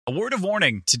A word of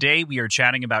warning. Today we are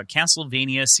chatting about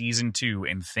Castlevania Season 2,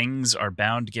 and things are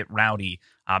bound to get rowdy.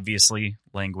 Obviously,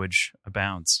 language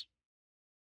abounds.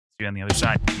 See you on the other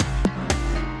side.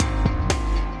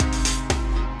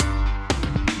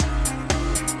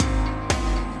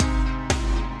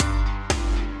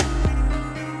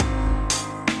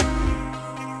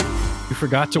 You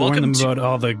forgot to warn them about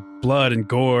all the blood and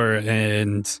gore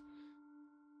and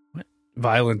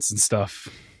violence and stuff.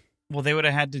 Well, they would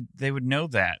have had to. They would know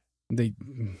that But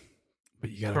you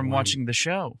gotta from warn watching the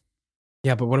show.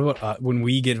 Yeah, but what about when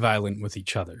we get violent with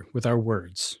each other, with our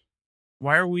words?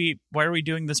 Why are we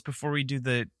doing this before we do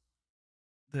the?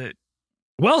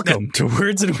 Welcome to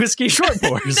Words and Whiskey Short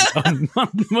Pours, a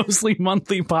mostly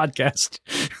monthly podcast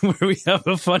where we have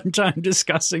a fun time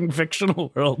discussing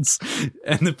fictional worlds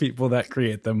and the people that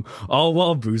create them, all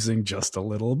while boozing just a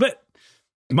little bit.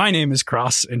 My name is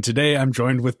Cross, and today I'm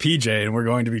joined with PJ, and we're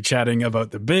going to be chatting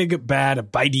about the big,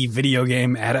 bad, bitey video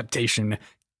game adaptation,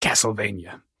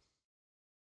 Castlevania.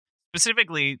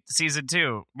 Specifically, Season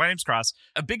 2. My name's Cross.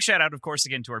 A big shout out, of course,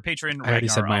 again to our patron, I already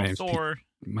said my name's Thor.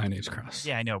 My name's Cross.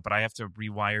 Yeah, I know, but I have to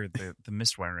rewire the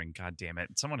miswiring. God damn it.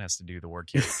 Someone has to do the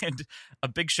work here. And a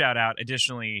big shout out,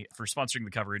 additionally, for sponsoring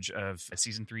the coverage of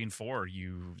Season 3 and 4,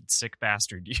 you sick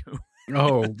bastard, you.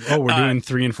 Oh, we're doing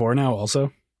 3 and 4 now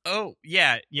also? Oh,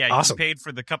 yeah. Awesome. You paid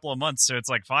for the couple of months, so it's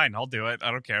like, fine, I'll do it. I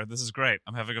don't care. This is great.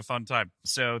 I'm having a fun time.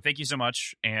 So thank you so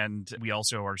much. And we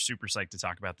also are super psyched to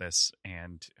talk about this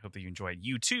and hope that you enjoy it.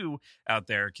 You, too, out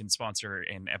there can sponsor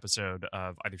an episode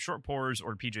of either Short Pours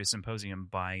or PJ Symposium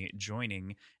by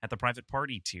joining at the private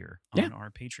party tier on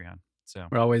our Patreon. So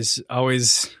we're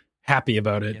always happy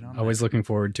about it. Always looking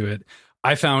forward to it.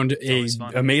 I found a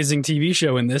amazing TV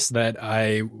show in this that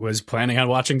I was planning on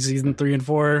watching season 3 and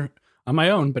 4 on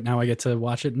my own, but now I get to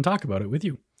watch it and talk about it with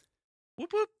you.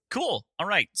 Whoop, whoop. Cool. All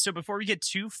right. So before we get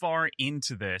too far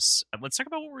into this, let's talk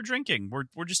about what we're drinking.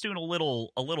 We're just doing a little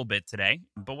bit today.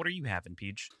 But what are you having,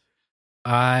 Peach?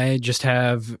 I just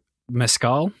have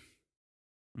mezcal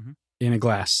in a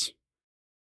glass.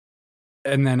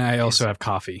 And then I also have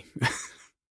coffee.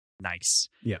 Nice.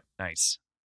 Yeah. Nice.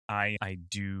 I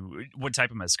do. What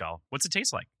type of mezcal? What's it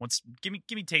taste like? Give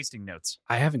me tasting notes.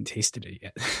 I haven't tasted it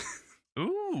yet.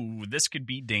 Ooh, this could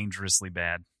be dangerously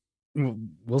bad.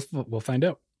 We'll find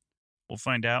out. We'll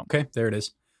find out. Okay, there it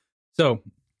is. So,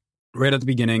 right at the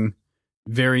beginning,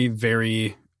 very,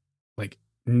 very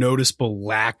noticeable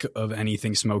lack of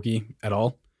anything smoky at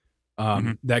all.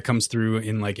 That comes through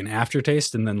in an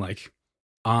aftertaste, and then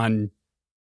on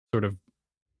sort of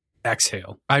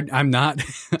exhale. I'm not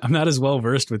as well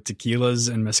versed with tequilas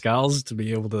and mezcals to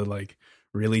be able to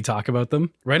really talk about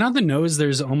them. Right on the nose,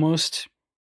 there's almost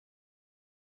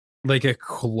a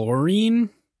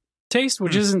chlorine taste,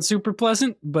 which isn't super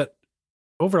pleasant, but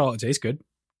overall it tastes good.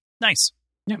 Nice.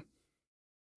 Yeah.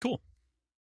 Cool.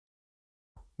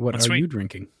 What are you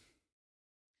drinking?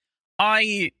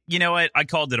 You know what? I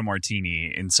called it a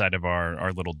martini inside of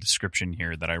our little description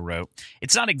here that I wrote.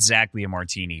 It's not exactly a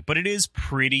martini, but it is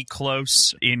pretty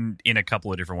close in a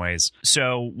couple of different ways.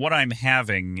 So what I'm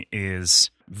having is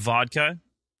vodka,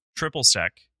 triple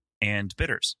sec, and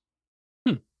bitters.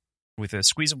 With a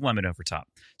squeeze of lemon over top.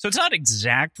 So it's not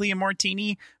exactly a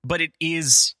martini, but it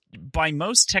is, by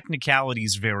most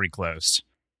technicalities, very close.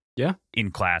 Yeah.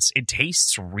 In class. It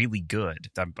tastes really good.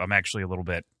 I'm actually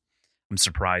I'm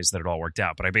surprised that it all worked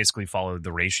out, but I basically followed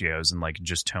the ratios and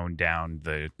just toned down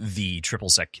the triple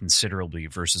sec considerably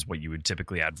versus what you would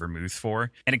typically add vermouth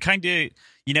for. And it kind of,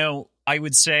 I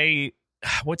would say,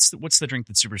 what's the drink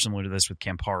that's super similar to this with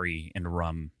Campari and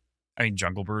rum? I mean,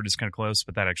 Jungle Bird is kind of close,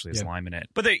 but that actually has lime in it.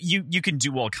 But you can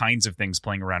do all kinds of things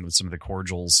playing around with some of the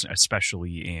cordials,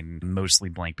 especially in mostly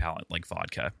blank palate like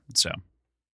vodka. So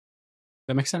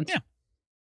that makes sense. Yeah,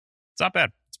 it's not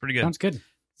bad. It's pretty good. Sounds good.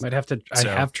 Might have to. I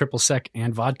have triple sec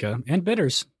and vodka and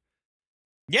bitters.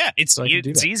 Yeah, it's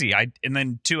easy. And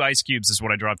then 2 ice cubes is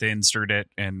what I dropped in, stirred it,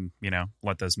 and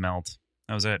let those melt.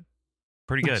 That was it.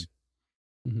 Pretty good.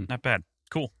 Not bad.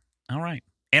 Cool. All right.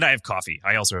 And I have coffee.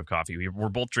 I also have coffee. We're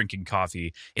both drinking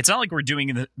coffee. It's not like we're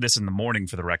doing this in the morning,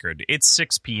 for the record. It's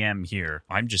 6 p.m. here.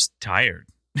 I'm just tired.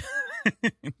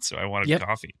 So I wanted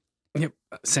coffee. Yep.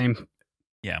 Same.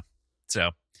 Yeah. So,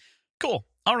 cool.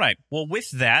 All right. Well,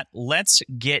 with that, let's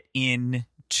get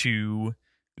into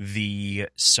the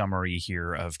summary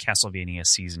here of Castlevania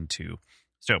Season 2.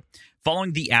 So,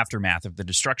 following the aftermath of the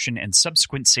destruction and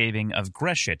subsequent saving of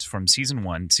Greshit from Season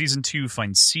 1, Season 2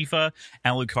 finds Sifa,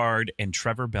 Alucard, and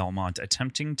Trevor Belmont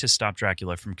attempting to stop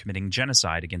Dracula from committing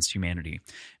genocide against humanity.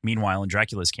 Meanwhile, in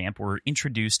Dracula's camp, we're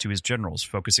introduced to his generals,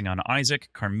 focusing on Isaac,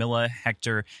 Carmilla,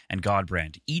 Hector, and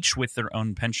Godbrand, each with their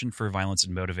own penchant for violence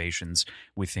and motivations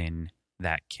within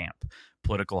that camp.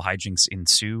 Political hijinks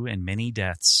ensue, and many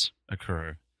deaths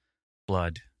occur.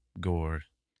 Blood, gore,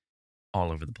 all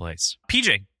over the place.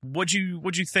 PJ, what'd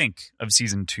you think of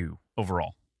Season 2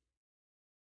 overall?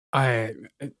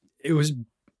 It was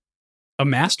a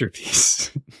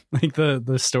masterpiece. Like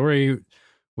the story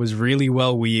was really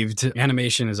well weaved.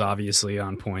 Animation is obviously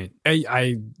on point.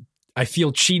 I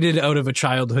feel cheated out of a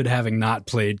childhood having not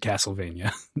played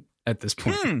Castlevania at this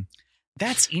point.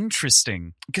 That's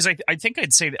interesting, because I think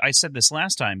I'd say that I said this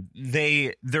last time.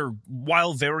 They're,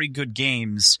 while very good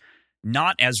games,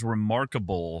 not as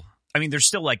remarkable. I mean, they're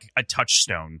still like a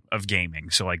touchstone of gaming,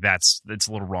 so like that's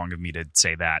a little wrong of me to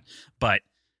say that. But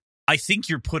I think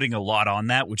you're putting a lot on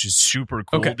that, which is super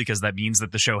cool, because that means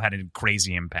that the show had a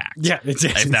crazy impact. Yeah, it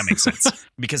did. If that makes sense.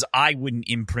 Because I wouldn't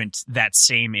imprint that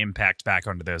same impact back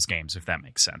onto those games, if that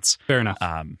makes sense. Fair enough.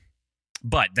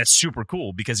 But that's super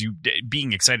cool, because you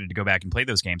being excited to go back and play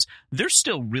those games, they're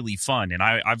still really fun. And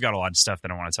I've got a lot of stuff that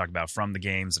I want to talk about from the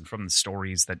games and from the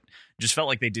stories that just felt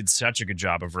like they did such a good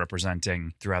job of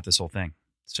representing throughout this whole thing.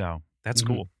 So that's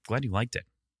cool. Glad you liked it.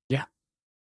 Yeah.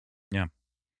 Yeah.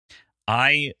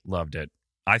 I loved it.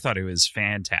 I thought it was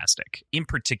fantastic. In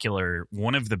particular,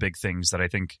 one of the big things that I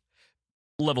think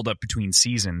leveled up between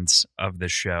seasons of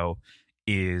this show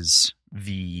is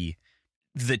the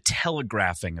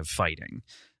telegraphing of fighting.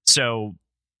 So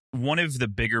one of the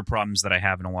bigger problems that I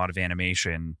have in a lot of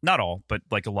animation, not all, but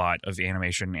like a lot of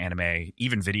animation, anime,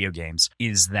 even video games,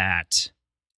 is that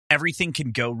everything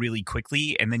can go really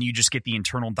quickly, and then you just get the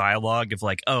internal dialogue of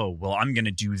like, oh, well, I'm going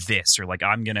to do this, or like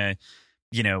I'm going to,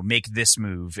 make this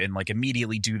move and like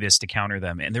immediately do this to counter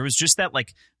them. And there was just that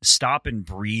like stop and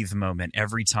breathe moment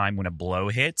every time when a blow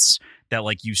hits, that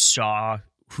like you saw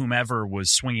whomever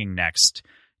was swinging next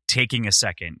taking a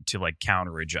second to like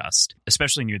counter adjust,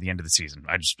 especially near the end of the season.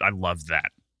 I loved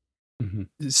that.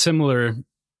 Similar,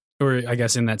 or I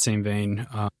guess in that same vein,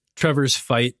 Trevor's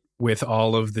fight with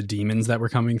all of the demons that were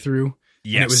coming through.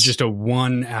 Yes. And it was just a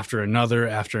one after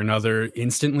another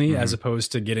instantly, as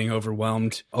opposed to getting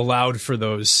overwhelmed, allowed for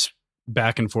those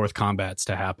back and forth combats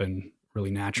to happen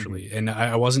really naturally. And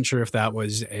I wasn't sure if that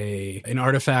was an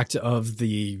artifact of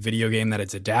the video game that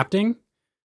it's adapting,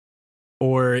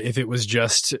 or if it was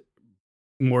just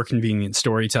more convenient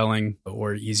storytelling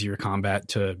or easier combat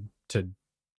to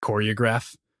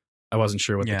choreograph. I wasn't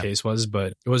sure what the case was,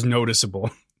 but it was noticeable,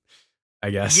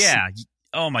 I guess. Yeah.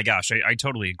 Oh my gosh, I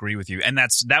totally agree with you. And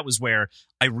that was where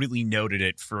I really noted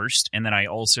it first. And then I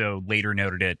also later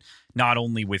noted it not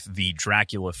only with the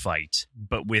Dracula fight,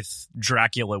 but with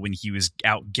Dracula when he was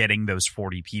out getting those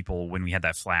 40 people, when we had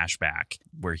that flashback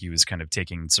where he was kind of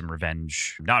taking some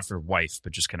revenge, not for wife,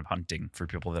 but just kind of hunting for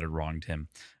people that had wronged him.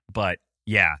 But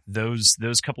yeah, those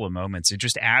couple of moments, it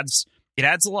just adds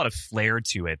a lot of flair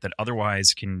to it that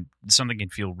otherwise something can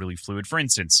feel really fluid. For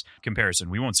instance,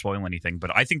 comparison, we won't spoil anything, but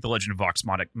I think The Legend of Vox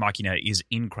Machina is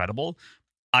incredible.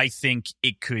 I think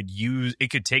it could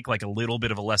take like a little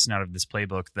bit of a lesson out of this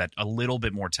playbook, that a little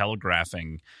bit more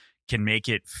telegraphing can make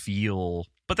it feel,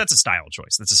 but that's a style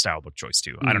choice. That's a style book choice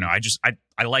too. I don't know.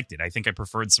 I liked it. I think I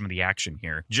preferred some of the action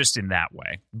here just in that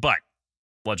way, but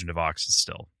Legend of Vox is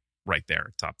still right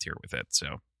there, top tier with it.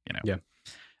 So, Yeah.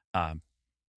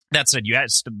 That said, you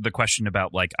asked the question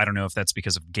about, like, I don't know if that's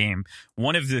because of game.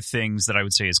 One of the things that I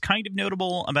would say is kind of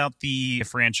notable about the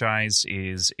franchise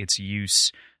is its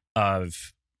use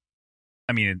of,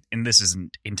 I mean, and this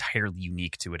isn't entirely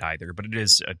unique to it either, but it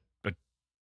is a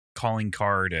calling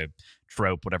card, a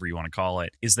trope, whatever you want to call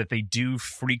it, is that they do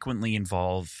frequently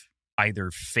involve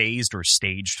either phased or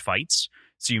staged fights.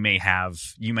 So you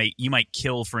might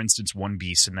kill, for instance, one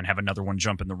beast and then have another one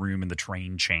jump in the room and the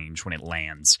train change when it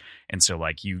lands. And so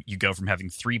like you go from having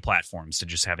 3 platforms to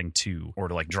just having 2, or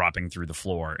to like dropping through the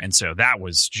floor. And so that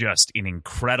was just an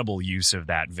incredible use of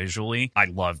that visually. I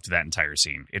loved that entire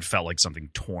scene. It felt like something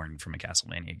torn from a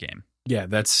Castlevania game. Yeah,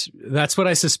 that's what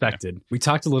I suspected. Yeah. We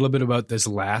talked a little bit about this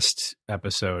last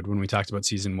episode when we talked about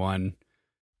season 1.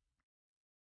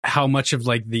 How much of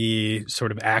like the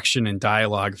sort of action and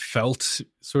dialogue felt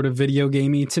sort of video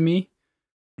gamey to me.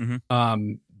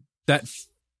 That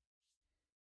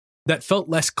felt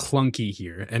less clunky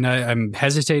here. And I'm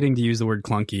hesitating to use the word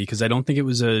clunky because I don't think it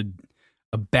was a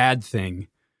bad thing,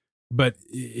 but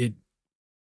it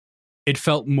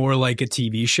felt more like a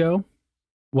TV show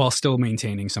while still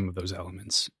maintaining some of those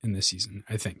elements in this season,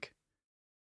 I think.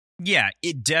 Yeah,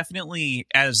 it definitely,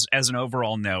 as an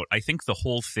overall note, I think the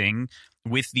whole thing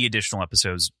with the additional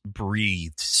episodes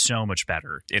breathed so much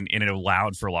better, and it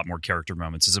allowed for a lot more character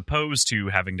moments, as opposed to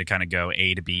having to kind of go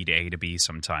A to B to A to B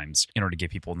sometimes in order to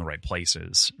get people in the right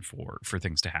places for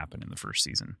things to happen in the first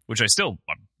season, which I still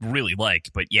really like.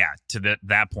 But yeah, to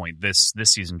that point, this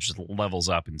season just levels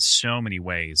up in so many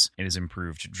ways. It is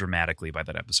improved dramatically by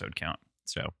that episode count.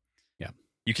 So yeah,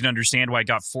 you can understand why it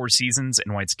got 4 seasons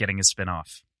and why it's getting a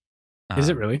spinoff. Is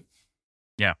it really?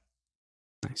 Yeah.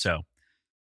 Nice. So,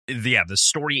 yeah, the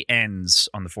story ends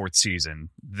on the 4th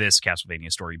season, this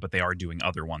Castlevania story, but they are doing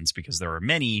other ones because there are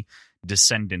many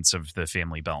descendants of the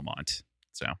family Belmont.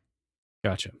 So,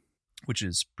 gotcha. Which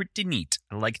is pretty neat.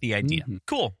 I like the idea. Mm-hmm.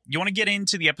 Cool. You want to get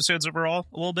into the episodes overall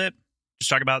a little bit? Just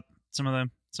talk about some of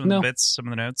the bits, some of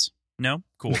the notes? No?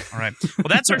 Cool. All right. Well,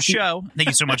 that's our show. Thank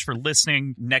you so much for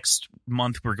listening. Next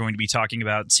month, we're going to be talking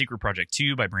about Secret Project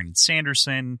 2 by Brandon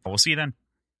Sanderson. We'll see you then.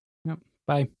 Yep.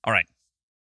 Bye. All right.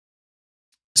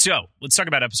 So let's talk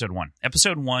about episode 1.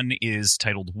 Episode 1 is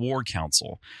titled War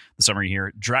Council. The summary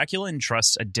here: Dracula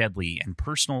entrusts a deadly and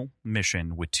personal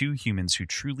mission with 2 humans who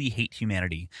truly hate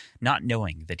humanity, not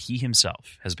knowing that he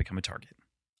himself has become a target.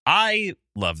 I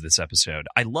love this episode.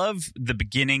 I love the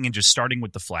beginning and just starting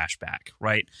with the flashback,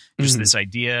 right? Just this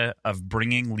idea of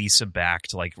bringing Lisa back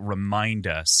to like remind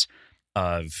us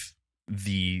of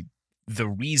the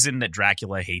reason that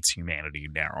Dracula hates humanity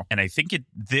now. And I think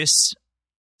this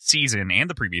season and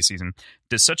the previous season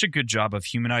does such a good job of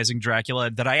humanizing Dracula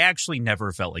that I actually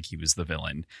never felt like he was the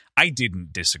villain. I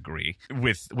didn't disagree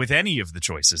with any of the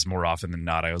choices more often than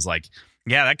not. I was like,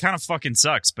 yeah, that kind of fucking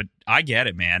sucks, but I get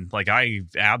it, man. Like, I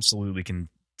absolutely can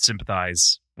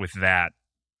sympathize with that.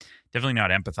 Definitely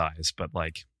not empathize, but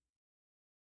like,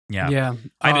 yeah. Yeah.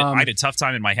 I had a tough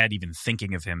time in my head even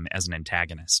thinking of him as an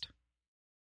antagonist.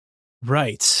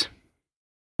 Right.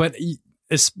 But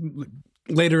it's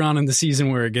later on in the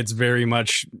season where it gets very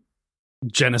much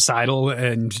genocidal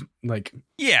and like...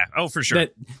 Yeah, oh, for sure.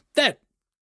 That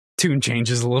tune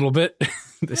changes a little bit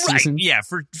this season. Yeah,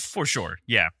 for sure,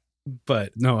 yeah.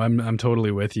 But no, I'm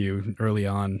totally with you. Early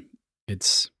on,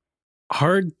 it's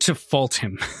hard to fault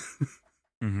him.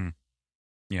 Mm-hmm.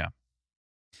 Yeah.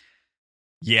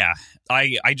 Yeah.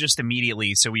 I just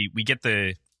immediately, so we get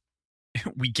the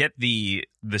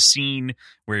scene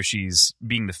where she's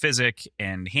being the physic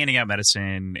and handing out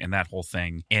medicine and that whole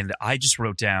thing. And I just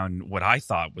wrote down what I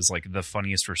thought was like the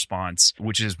funniest response,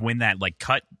 which is when that like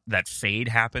that fade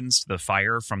happens to the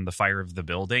fire from the fire of the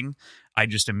building. I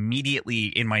just immediately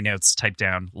in my notes typed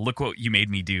down, "Look what you made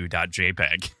me do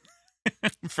 .jpg."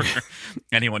 For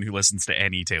anyone who listens to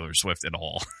any Taylor Swift at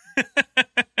all.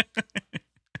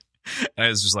 I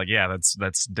was just like, yeah,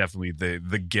 that's definitely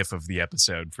the gif of the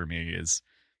episode for me, is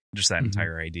just that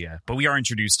entire idea. But we are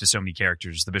introduced to so many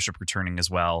characters, the bishop returning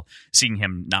as well, seeing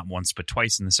him not once but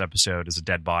twice in this episode as a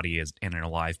dead body and an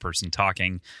alive person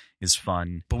talking is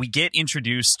fun. But we get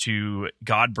introduced to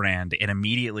Godbrand, and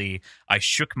immediately I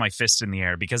shook my fist in the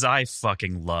air because I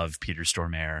fucking love Peter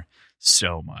Stormare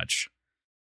so much.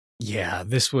 Yeah,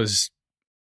 this was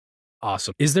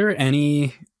awesome. Is there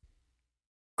any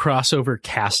crossover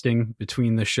casting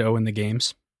between the show and the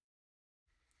games?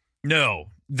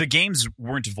 No, the games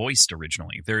weren't voiced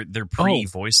originally. They're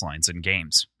pre-voice lines in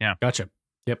games. Yeah, gotcha.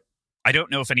 Yep. I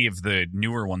don't know if any of the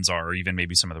newer ones are, or even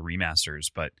maybe some of the remasters,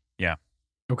 but yeah.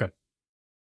 Okay.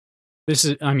 This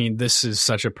is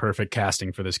such a perfect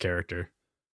casting for this character.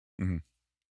 Mm-hmm.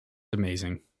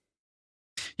 Amazing.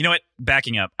 You know what?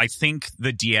 Backing up, I think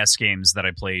the DS games that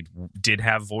I played did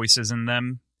have voices in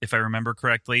them, if I remember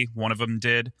correctly. One of them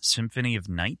did. Symphony of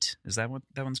Night? Is that what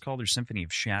that one's called? Or Symphony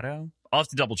of Shadow? I'll have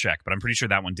to double check, but I'm pretty sure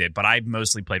that one did. But I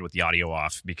mostly played with the audio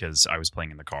off because I was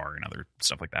playing in the car and other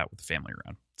stuff like that with the family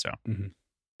around. So,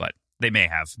 But they may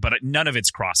have. But none of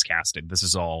it's cross-casted. This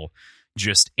is all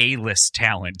just A-list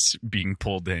talent being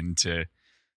pulled in to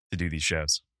do these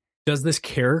shows. Does this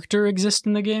character exist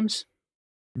in the games?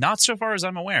 Not so far as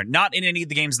I'm aware. Not in any of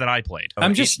the games that I played.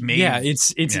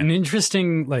 It's an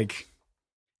interesting like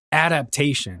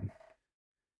adaptation,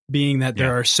 being that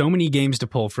there are so many games to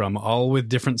pull from, all with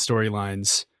different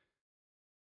storylines,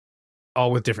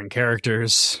 all with different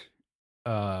characters.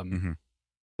 There are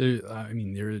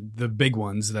the big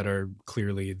ones that are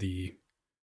clearly the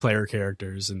player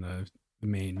characters and the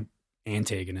main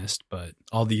antagonist, but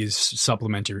all these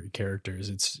supplementary characters,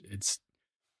 it's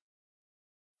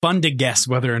fun to guess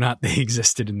whether or not they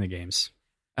existed in the games.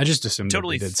 I just assumed that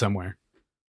they did somewhere.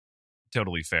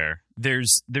 Totally fair.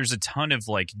 There's a ton of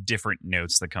like different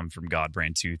notes that come from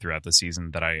Godbrand 2 throughout the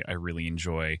season that I really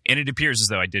enjoy. And it appears as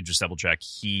though I did just double check.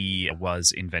 He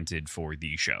was invented for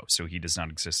the show, so he does not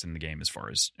exist in the game as far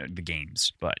as the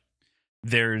games. But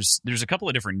there's a couple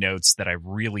of different notes that I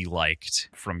really liked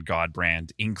from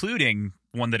Godbrand, including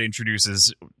one that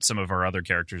introduces some of our other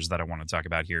characters that I want to talk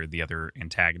about here, the other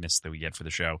antagonists that we get for the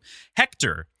show.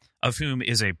 Hector, of whom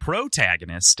is a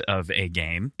protagonist of a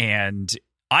game, and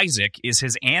Isaac is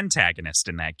his antagonist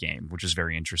in that game, which is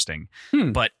very interesting.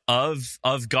 But of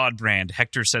Godbrand,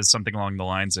 Hector says something along the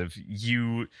lines of,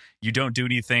 you don't do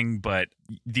anything, but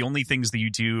the only things that you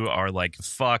do are like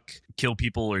fuck, kill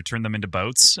people, or turn them into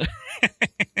boats.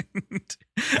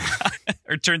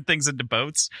 Or turn things into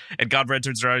boats. And Godbrand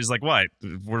turns around, he's like, what?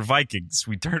 We're Vikings.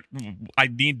 I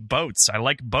need boats. I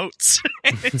like boats.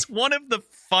 It's one of the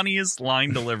funniest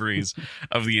line deliveries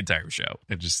of the entire show.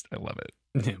 I love it.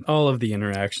 All of the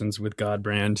interactions with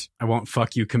Godbrand. I won't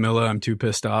fuck you, Camilla. I'm too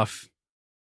pissed off.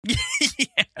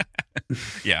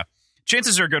 Yeah.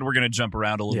 Chances are good we're going to jump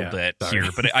around a little bit here,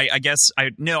 but I guess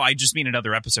I just mean in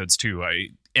other episodes too. I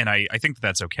think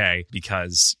that's okay,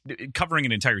 because covering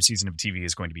an entire season of TV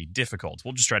is going to be difficult.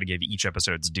 We'll just try to give each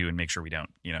episode's due and make sure we don't,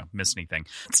 miss anything.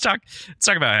 Let's talk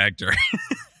about Hector.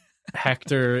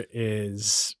 Hector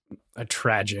is a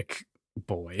tragic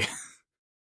boy.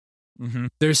 Mm-hmm.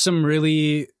 There's some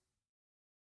really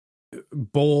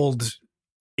bold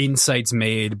insights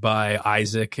made by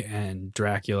Isaac and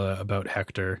Dracula about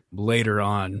Hector later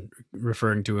on,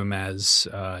 referring to him as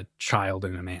a child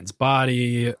in a man's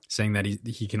body, saying that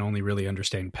he can only really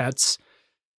understand pets.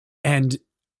 And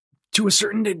to a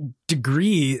certain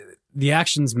degree, the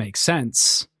actions make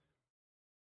sense.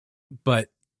 But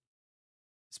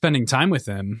spending time with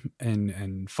him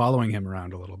and following him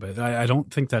around a little bit, I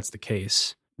don't think that's the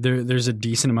case. There's a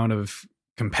decent amount of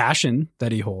compassion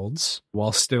that he holds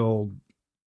while still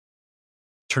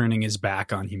turning his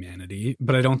back on humanity,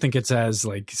 but I don't think it's as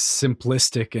like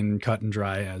simplistic and cut and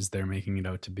dry as they're making it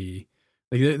out to be.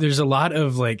 Like there's a lot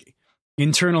of like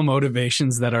internal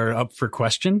motivations that are up for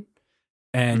question,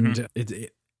 and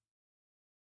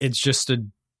it's just a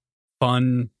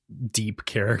fun, deep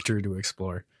character to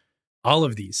explore. All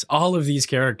of these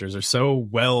characters are so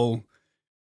well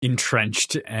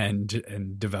entrenched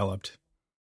and developed.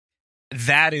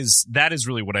 That is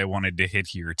really what I wanted to hit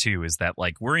here too, is that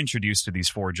like we're introduced to these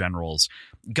four generals.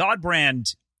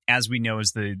 Godbrand, as we know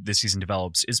as the season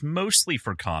develops, is mostly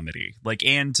for comedy, like,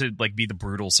 and to like be the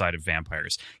brutal side of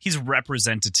vampires. He's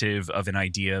representative of an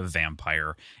idea of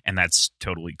vampire, and that's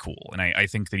totally cool. And I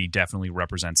think that he definitely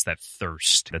represents that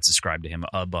thirst that's ascribed to him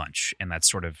a bunch, and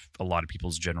that's sort of a lot of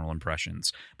people's general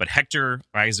impressions. But Hector,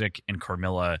 Isaac, and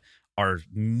Carmilla are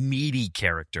meaty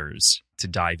characters to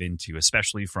dive into,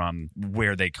 especially from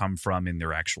where they come from in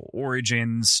their actual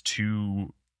origins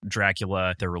to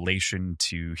Dracula, their relation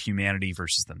to humanity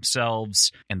versus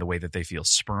themselves, and the way that they feel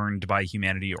spurned by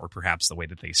humanity, or perhaps the way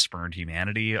that they spurned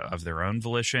humanity of their own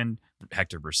volition.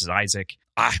 Hector versus Isaac.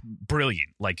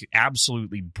 Brilliant. Like,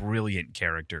 absolutely brilliant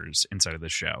characters inside of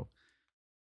this show.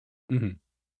 Mm-hmm.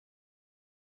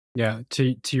 Yeah,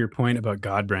 to your point about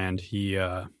Godbrand, he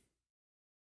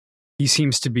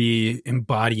seems to be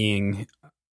embodying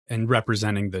and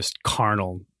representing this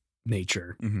carnal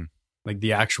nature, like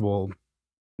the actual,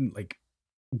 like,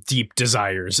 deep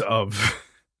desires of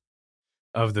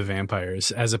the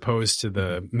vampires, as opposed to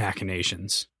the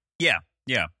machinations. Yeah,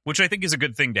 which I think is a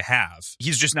good thing to have.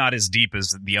 He's just not as deep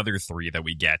as the other three that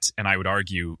we get, and I would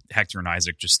argue Hector and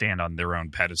Isaac just stand on their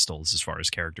own pedestals as far as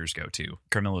characters go too.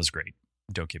 Carmilla's great.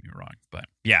 Don't get me wrong. But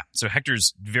yeah, so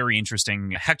Hector's very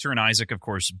interesting. Hector and Isaac, of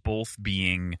course, both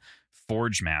being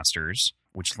forge masters,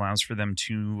 which allows for them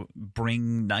to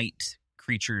bring night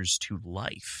creatures to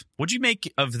life. What'd you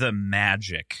make of the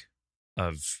magic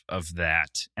of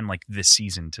that, and like this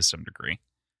season to some degree?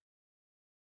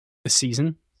 The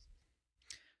season?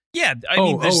 Yeah, I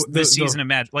mean, this season of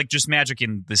magic, like just magic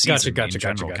in the season in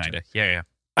general, kind of. Yeah.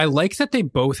 I like that they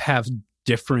both have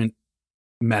different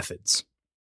methods.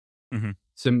 Mm-hmm.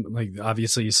 Like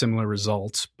obviously similar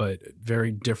results, but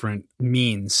very different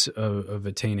means of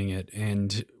attaining it.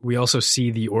 And we also see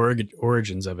the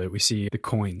origins of it. We see the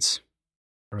coins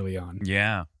early on.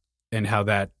 Yeah. And how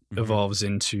that evolves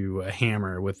into a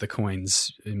hammer with the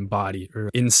coins embodied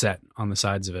or inset on the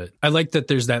sides of it. I like that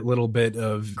there's that little bit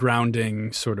of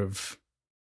grounding sort of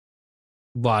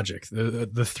logic,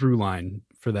 the through line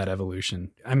for that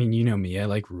evolution. I mean, you know me, I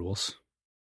like rules.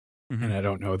 And I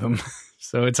don't know them.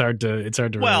 So it's hard to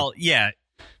Well, yeah.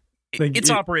 It's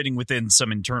operating within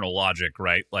some internal logic,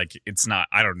 right? Like, it's not,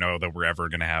 I don't know that we're ever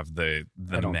going to have the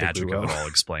magic of it all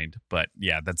explained. But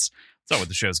yeah, that's not what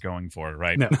the show's going for,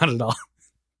 right? No, not at all.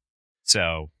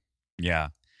 So, yeah.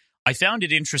 I found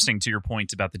it interesting, to your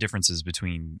point about the differences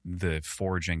between the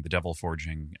devil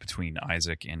forging between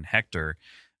Isaac and Hector,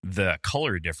 the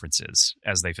color differences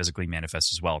as they physically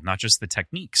manifest as well. Not just the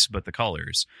techniques, but the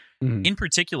colors. Mm-hmm. In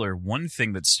particular, one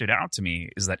thing that stood out to me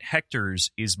is that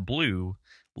Hector's is blue,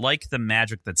 like the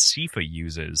magic that Sifa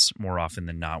uses more often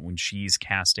than not when she's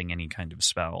casting any kind of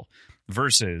spell,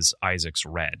 versus Isaac's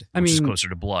red, which is closer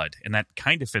to blood. And that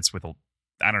kind of fits with,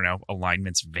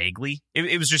 alignments vaguely.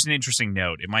 It was just an interesting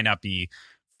note. It might not be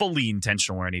fully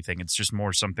intentional or anything. It's just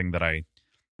more something that I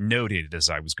noted as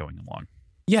I was going along.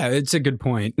 Yeah, it's a good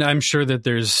point. I'm sure that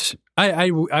there's...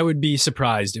 I would be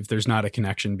surprised if there's not a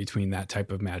connection between that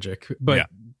type of magic. But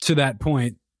to that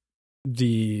point,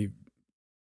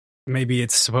 maybe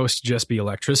it's supposed to just be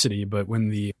electricity, but when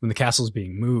the castle's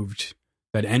being moved,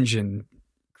 that engine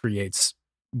creates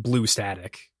blue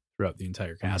static throughout the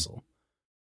entire castle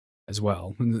as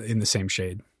well, in the same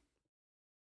shade.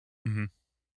 Mm-hmm.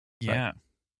 Yeah.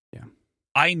 But, yeah.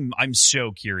 I'm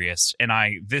so curious, and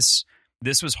this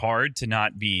was hard to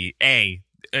not be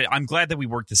I'm glad that we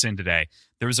worked this in today.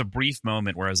 There was a brief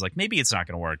moment where I was like, maybe it's not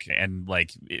going to work, and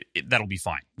like that'll be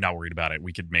fine. Not worried about it.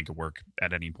 We could make it work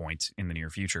at any point in the near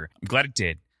future. I'm glad it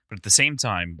did. But at the same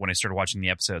time, when I started watching the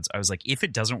episodes, I was like, if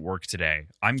it doesn't work today,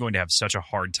 I'm going to have such a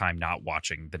hard time not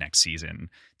watching the next season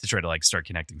to try to like start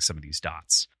connecting some of these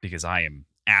dots, because I am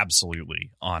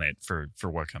absolutely on it for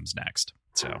what comes next.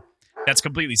 So that's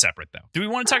completely separate, though. Do we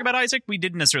want to talk about Isaac? We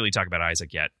didn't necessarily talk about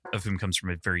Isaac yet, of whom comes from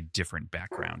a very different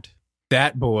background.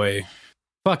 That boy.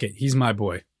 Fuck it. He's my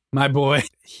boy. My boy.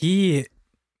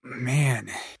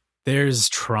 There's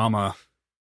trauma.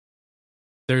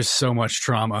 There's so much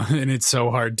trauma, and it's so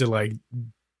hard to like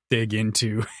dig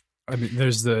into. I mean,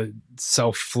 there's the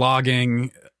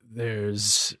self-flogging.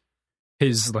 There's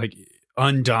his like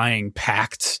undying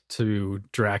pact to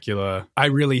Dracula. I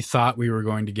really thought we were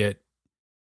going to get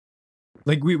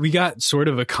like we got sort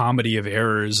of a comedy of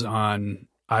errors on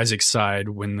Isaac's side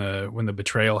when the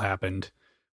betrayal happened,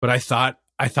 but I thought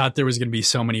there was going to be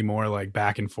so many more like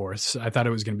back and forths. I thought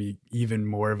it was going to be even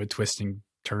more of a twisting,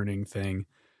 turning thing,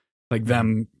 like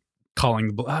them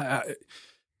calling the.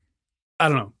 I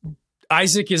don't know.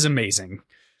 Isaac is amazing.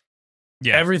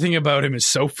 Yeah, everything about him is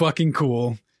so fucking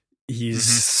cool. He's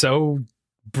so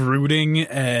brooding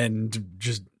and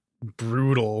just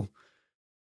brutal.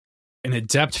 An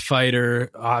adept fighter,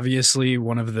 obviously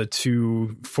one of the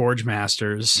two Forge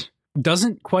Masters.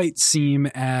 Doesn't quite seem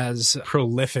as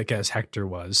prolific as Hector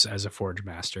was as a Forge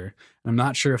Master. I'm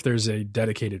not sure if there's a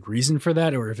dedicated reason for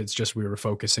that, or if it's just we were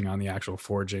focusing on the actual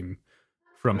forging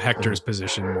from Hector's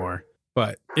position more.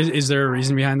 But is there a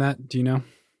reason behind that? Do you know?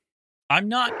 I'm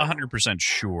not 100%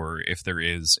 sure if there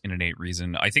is an innate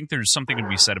reason. I think there's something to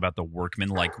be said about the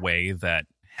workman-like way that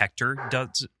Hector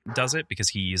does it, because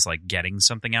he is like getting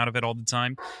something out of it all the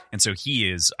time, and so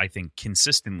he is, I think,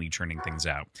 consistently churning things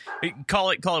out. Call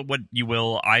it what you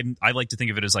will. I like to think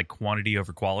of it as like quantity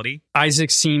over quality. Isaac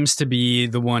seems to be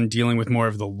the one dealing with more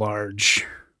of the large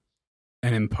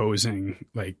and imposing,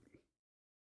 like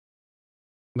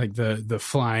the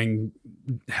flying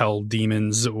hell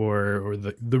demons or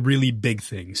the really big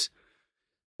things,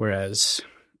 whereas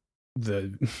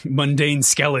the mundane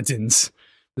skeletons.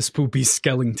 The spoopy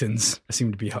skeletons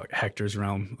seem to be Hector's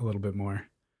realm a little bit more.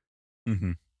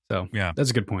 Mm-hmm. So, yeah,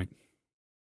 that's a good point.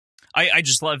 I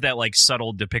just love that like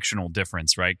subtle depictional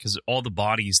difference, right? Because all the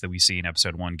bodies that we see in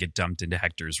episode 1 get dumped into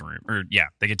Hector's room.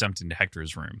 They get dumped into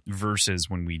Hector's room. Versus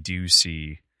when we do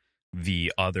see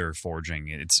the other forging,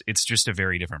 it's just a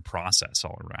very different process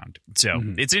all around. So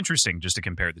it's interesting just to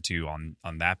compare the two on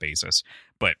that basis.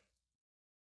 But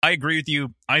I agree with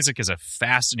you. Isaac is a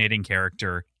fascinating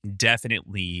character.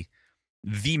 Definitely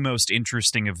the most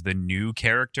interesting of the new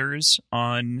characters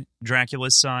on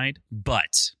Dracula's side.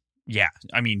 But yeah,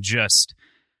 I mean, just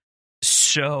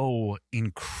so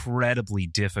incredibly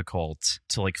difficult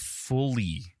to like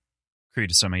fully create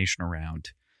a summation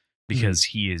around, because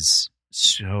he is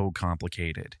so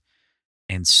complicated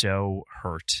and so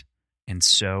hurt and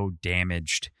so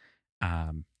damaged.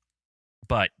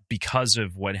 But because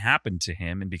of what happened to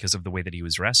him and because of the way that he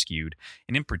was rescued,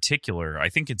 and in particular, I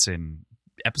think it's in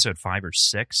episode 5 or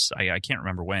 6, I can't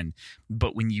remember when,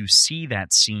 but when you see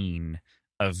that scene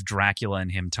of Dracula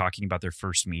and him talking about their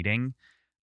first meeting,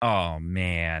 oh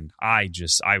man, I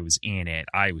was in it.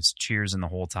 I was cheersing the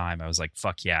whole time. I was like,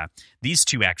 fuck yeah. These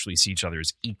two actually see each other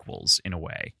as equals in a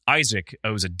way. Isaac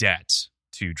owes a debt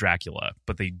to Dracula,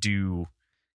 but they do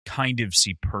kind of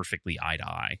see perfectly eye to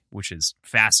eye, which is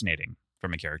fascinating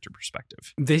from a character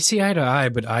perspective. They see eye to eye,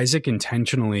 but Isaac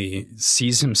intentionally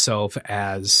sees himself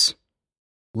as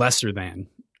lesser than.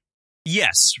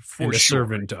 Yes, for and a sure.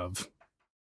 servant of.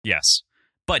 Yes.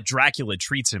 But Dracula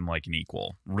treats him like an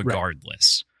equal,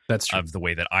 regardless That's true. of the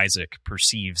way that Isaac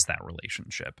perceives that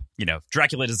relationship. You know,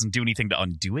 Dracula doesn't do anything to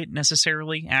undo it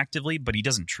necessarily actively, but he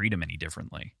doesn't treat him any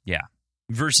differently. Yeah.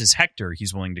 Versus Hector,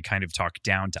 he's willing to kind of talk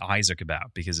down to Isaac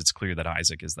about, because it's clear that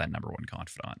Isaac is that number one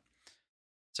confidant.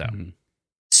 So,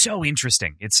 so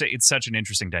interesting. It's such an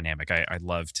interesting dynamic. I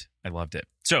loved it.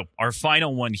 So our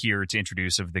final one here to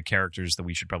introduce of the characters that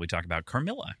we should probably talk about,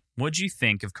 Carmilla. What'd you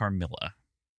think of Carmilla?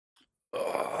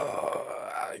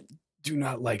 I do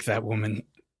not like that woman.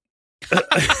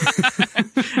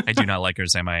 I do not like her,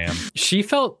 Sam. I am. She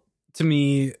felt to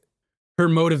me, her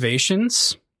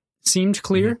motivations seemed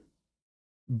clear,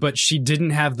 but she didn't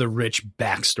have the rich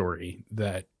backstory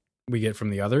that we get from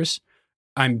the others.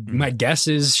 My guess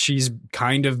is she's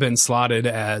kind of been slotted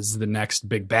as the next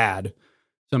big bad.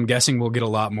 So I'm guessing we'll get a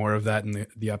lot more of that in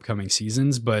the upcoming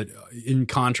seasons. But in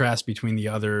contrast between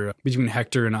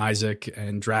Hector and Isaac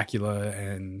and Dracula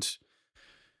and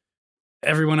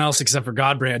everyone else except for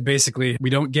Godbrand, basically, we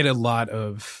don't get a lot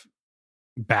of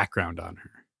background on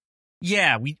her.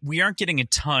 Yeah, we aren't getting a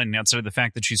ton outside of the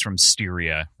fact that she's from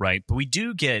Styria, right? But we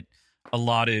do get a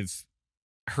lot of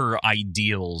her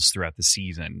ideals throughout the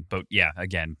season. But yeah,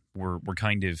 again, we're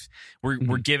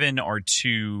given our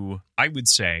two, I would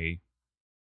say,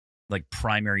 like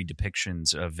primary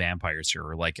depictions of vampires here,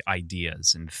 or like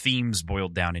ideas and themes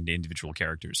boiled down into individual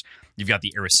characters. You've got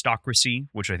the aristocracy,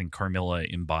 which I think Carmilla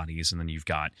embodies, and then you've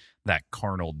got that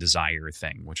carnal desire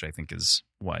thing, which I think is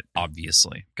what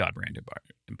obviously Godbrand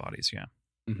embodies. Yeah.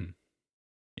 Mm-hmm.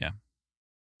 Yeah.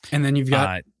 And then you've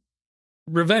got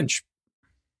revenge.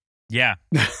 Yeah.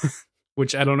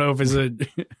 Which I don't know if is a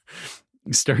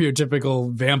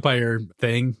stereotypical vampire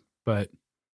thing, but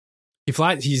he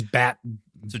flies. He's Batman.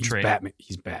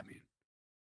 He's Batman.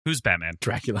 Who's Batman?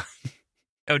 Dracula.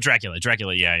 Oh, Dracula.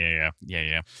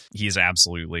 Yeah. He's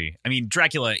absolutely. I mean,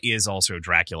 Dracula is also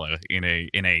Dracula in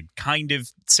a kind of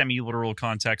semi-literal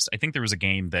context. I think there was a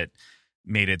game that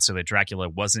made it so that Dracula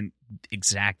wasn't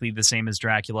exactly the same as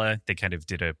Dracula. They kind of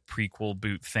did a prequel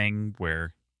boot thing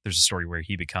where there's a story where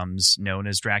he becomes known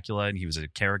as Dracula and he was a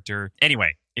character.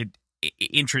 Anyway,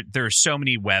 there are so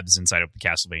many webs inside of the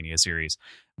Castlevania series,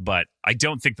 but I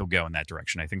don't think they'll go in that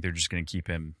direction. I think they're just going to keep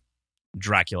him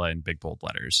Dracula in big bold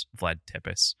letters. Vlad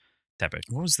Tepes.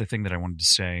 What was the thing that I wanted to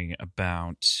say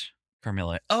about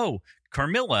Carmilla? Oh,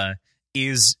 Carmilla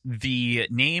is the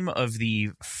name of the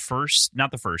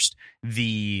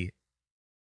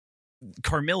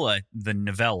Carmilla, the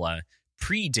novella,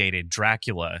 predated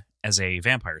Dracula as a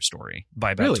vampire story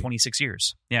by about 26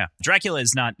 years. Yeah. Dracula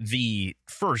is not the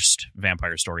first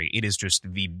vampire story. It is just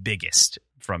the biggest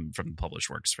from the published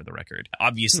works, for the record.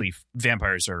 Obviously,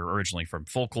 vampires are originally from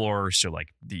folklore, so like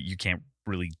you can't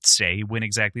really say when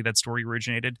exactly that story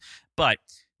originated. But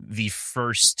the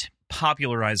first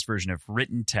popularized version of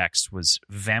written text was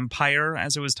Vampire,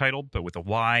 as it was titled, but with a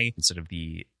Y instead of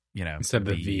the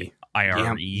V.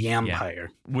 IRE. Yampire.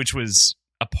 Yeah, which was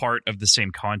a part of the same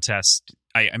contest.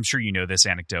 I'm sure you know this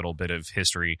anecdotal bit of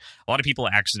history. A lot of people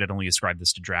accidentally ascribe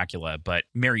this to Dracula, but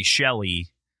Mary Shelley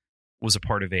was a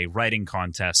part of a writing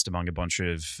contest among a bunch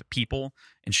of people,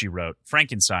 and she wrote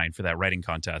Frankenstein for that writing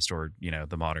contest, or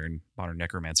the modern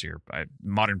necromancy, or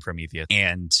modern Prometheus.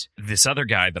 And this other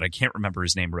guy that I can't remember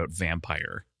his name wrote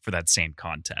Vampire for that same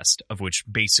contest, of which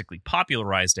basically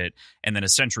popularized it. And then a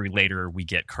century later, we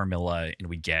get Carmilla and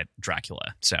we get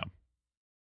Dracula. So.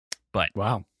 But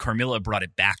wow, Carmilla brought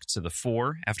it back to the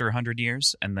fore after 100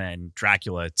 years, and then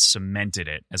Dracula cemented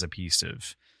it as a piece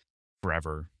of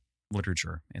forever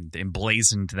literature and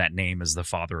emblazoned that name as the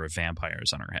father of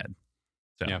vampires on her head.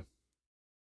 So, yeah.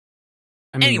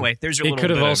 I mean, anyway, there's your it little could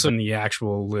have bit also of been the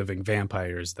actual living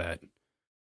vampires that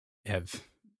have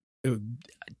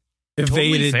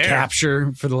evaded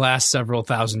capture for the last several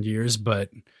thousand years, but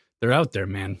they're out there,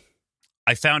 man.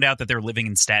 I found out that they're living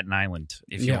in Staten Island.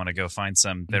 If you want to go find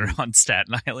some that are on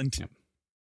Staten Island,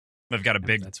 they've got a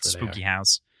big spooky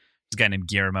house. There's a guy named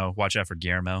Guillermo. Watch out for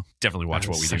Guillermo. Definitely watch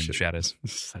What We Do in the Shadows.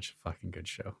 Such a fucking good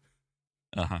show.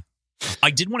 I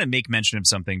did want to make mention of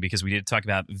something because we did talk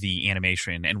about the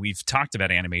animation, and we've talked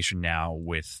about animation now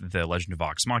with the Legend of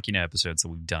Vox Machina episodes that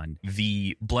we've done.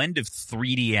 The blend of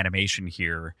 3D animation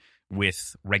here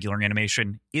with regular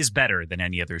animation is better than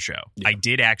any other show. Yeah.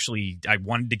 I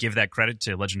wanted to give that credit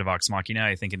to Legend of Vox Machina,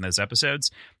 I think, in those episodes.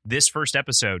 This first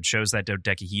episode shows that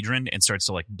dodecahedron and starts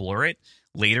to like blur it.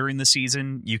 Later in the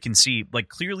season, you can see like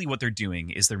clearly what they're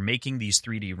doing is they're making these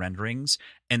 3D renderings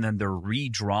and then they're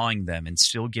redrawing them and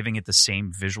still giving it the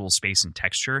same visual space and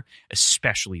texture,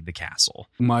 especially the castle.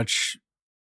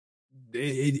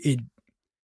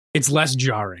 It's less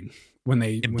jarring when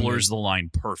they blurs the line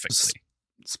perfectly.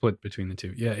 Split between the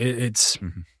two. Yeah, it's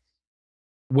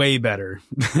way better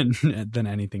than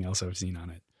anything else I've seen on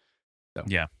it. So.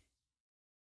 Yeah.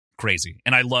 Crazy.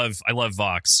 And I love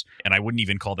Vox, and I wouldn't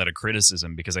even call that a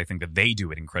criticism because I think that they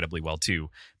do it incredibly well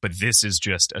too. But this is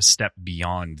just a step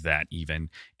beyond that even.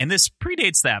 And this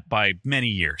predates that by many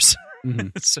years. Mm-hmm.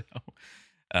 So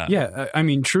yeah, I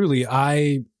mean, truly,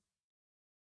 I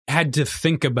had to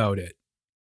think about it.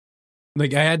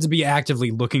 Like, I had to be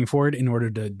actively looking for it in order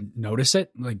to notice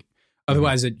it. Like,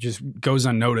 otherwise it just goes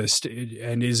unnoticed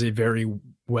and is a very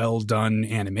well done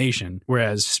animation.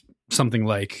 Whereas something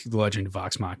like The Legend of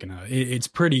Vox Machina, it's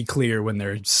pretty clear when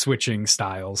they're switching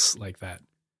styles like that.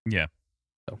 Yeah.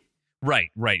 So.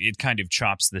 Right. It kind of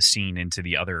chops the scene into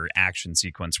the other action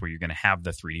sequence where you're going to have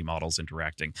the 3D models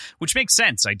interacting, which makes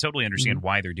sense. I totally understand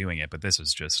why they're doing it, but this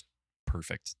is just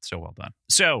perfect. So well done.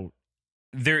 So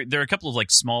there are a couple of like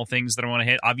small things that I want to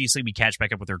hit. Obviously, we catch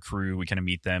back up with our crew. We kind of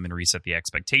meet them and reset the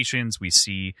expectations. We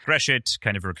see Greshit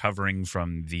kind of recovering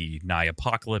from the nigh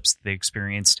apocalypse they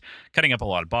experienced, cutting up a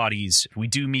lot of bodies. We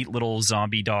do meet little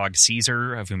zombie dog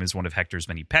Caesar, of whom is one of Hector's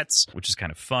many pets, which is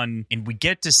kind of fun. And we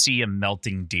get to see a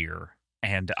melting deer.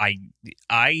 And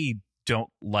I don't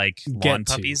like lawn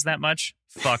puppies that much.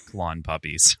 Fuck lawn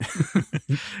puppies.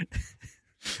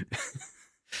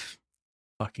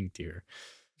 Fucking deer.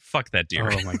 Fuck that deer.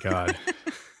 Oh my god.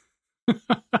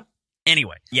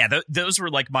 Anyway, yeah, those were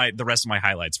like the rest of my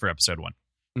highlights for episode 1.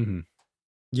 Mm-hmm.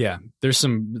 Yeah, there's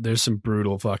some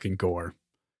brutal fucking gore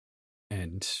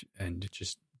and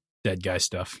just dead guy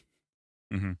stuff.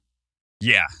 Mm-hmm.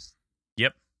 Yeah.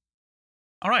 Yep.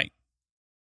 All right.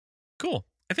 Cool.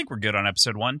 I think we're good on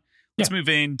episode 1. Let's move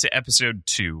into episode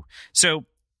 2. So,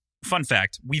 fun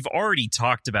fact, we've already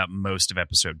talked about most of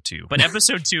episode 2, but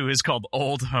episode 2 is called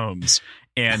Old Homes.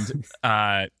 And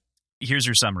here's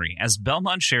your summary. As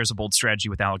Belmont shares a bold strategy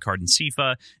with Alucard and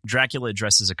Sifa, Dracula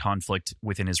addresses a conflict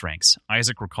within his ranks.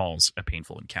 Isaac recalls a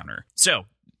painful encounter. So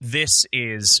this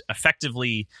is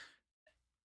effectively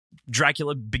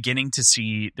Dracula beginning to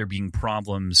see there being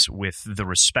problems with the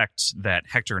respect that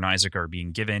Hector and Isaac are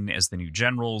being given as the new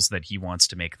generals, that he wants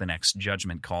to make the next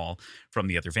judgment call from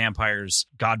the other vampires.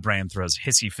 Godbrand throws a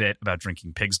hissy fit about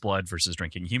drinking pig's blood versus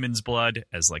drinking human's blood,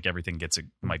 as like everything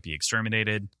might be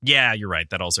exterminated. Yeah, you're right.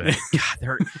 That also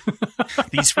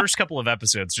these first couple of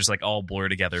episodes just like all blur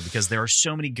together because there are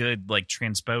so many good like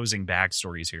transposing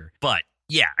backstories here. But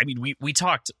yeah, I mean, we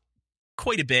talked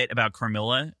quite a bit about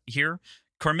Carmilla here.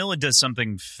 Carmilla does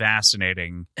something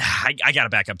fascinating. I got to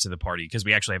back up to the party because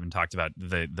we actually haven't talked about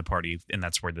the party, and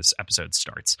that's where this episode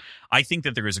starts. I think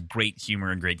that there is a great humor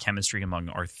and great chemistry among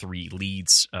our 3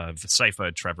 leads of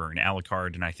Sypha, Trevor, and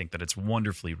Alucard, and I think that it's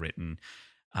wonderfully written.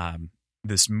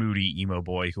 This moody emo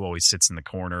boy who always sits in the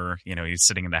corner, you know, he's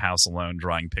sitting in the house alone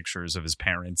drawing pictures of his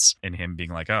parents and him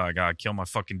being like, oh, I gotta kill my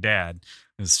fucking dad.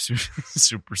 It's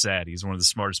super sad. He's one of the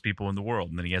smartest people in the world,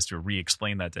 and then he has to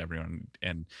re-explain that to everyone,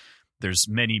 and there's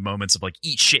many moments of like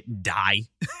eat shit and die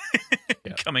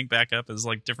coming back up as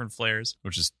like different flares,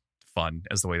 which is fun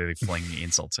as the way that they fling the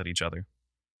insults at each other.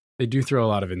 They do throw a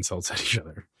lot of insults at each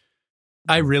other.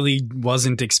 I really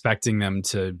wasn't expecting them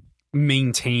to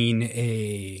maintain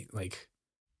an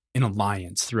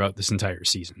alliance throughout this entire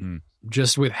season.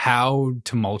 Just with how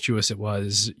tumultuous it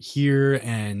was here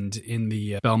and in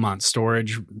the Belmont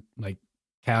storage like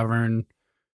cavern,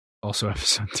 also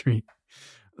episode 3.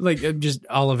 Like, just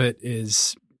all of it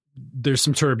is, there's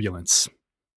some turbulence.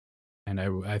 And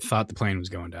I thought the plane was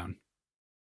going down.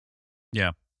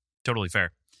 Yeah, totally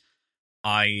fair.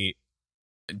 I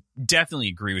definitely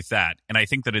agree with that. And I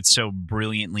think that it's so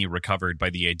brilliantly recovered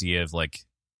by the idea of, like,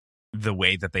 the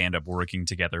way that they end up working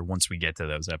together once we get to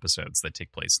those episodes that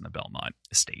take place in the Belmont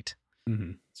estate.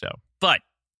 Mm-hmm. So, but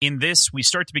in this, we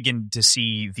start to begin to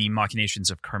see the machinations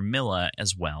of Carmilla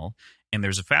as well. And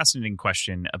there's a fascinating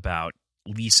question about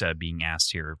Lisa being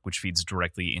asked here, which feeds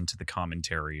directly into the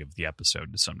commentary of the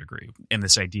episode to some degree. And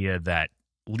this idea that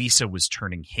Lisa was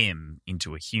turning him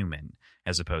into a human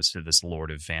as opposed to this lord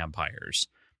of vampires,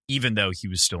 even though he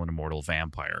was still an immortal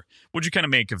vampire. What'd you kind of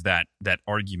make of that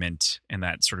argument and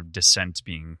that sort of dissent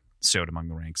being sowed among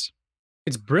the ranks?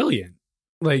 It's brilliant.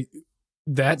 Like,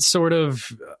 that sort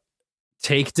of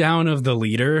takedown of the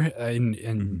leader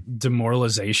and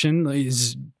demoralization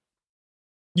is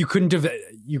you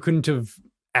couldn't have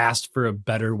asked for a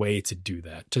better way to do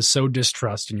that, to sow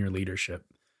distrust in your leadership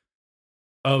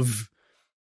of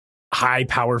high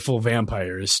powerful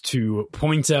vampires, to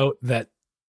point out that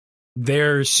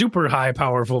their super high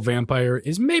powerful vampire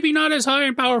is maybe not as high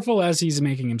and powerful as he's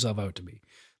making himself out to be.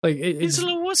 Like he's a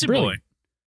little wussy boy.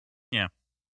 Yeah.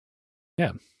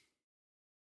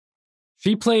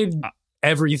 She played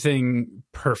everything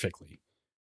perfectly.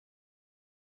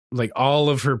 Like all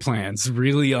of her plans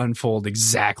really unfold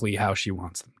exactly how she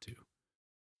wants them to.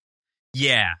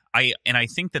 Yeah, I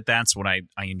think that's what I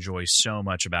enjoy so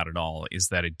much about it all, is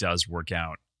that it does work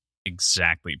out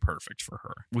exactly perfect for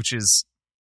her, which is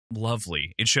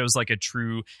lovely. It shows like a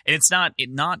true, and it's not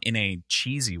in a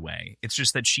cheesy way. It's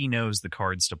just that she knows the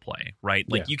cards to play, right?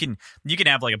 Like you can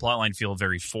have like a plotline feel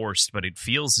very forced, but it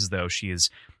feels as though she is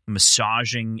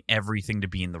massaging everything to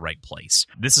be in the right place.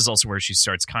 This is also where she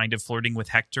starts kind of flirting with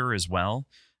Hector as well.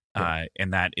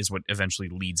 And that is what eventually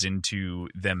leads into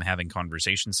them having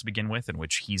conversations to begin with, in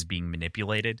which he's being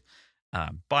manipulated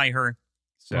by her.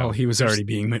 So, well, he was already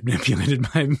being manipulated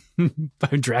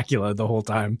by Dracula the whole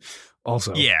time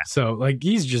also. Yeah. So like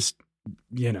he's just,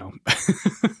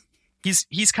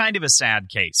 he's kind of a sad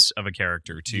case of a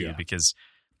character too, because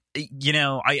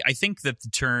I think that the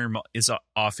term is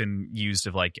often used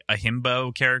of like a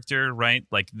himbo character, right?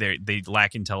 Like they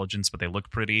lack intelligence, but they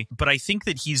look pretty. But I think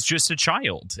that he's just a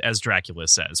child, as Dracula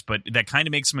says. But that kind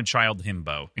of makes him a child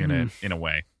himbo in a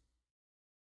way,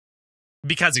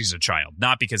 because he's a child,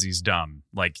 not because he's dumb.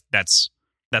 Like that's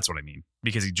what I mean.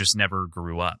 Because he just never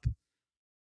grew up.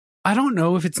 I don't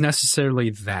know if it's necessarily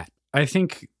that. I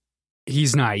think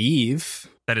he's naive.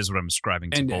 That is what I'm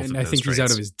ascribing to both of those I think traits. he's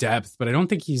out of his depth, but I don't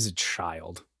think he's a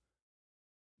child.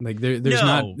 Like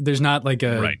there's not like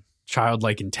a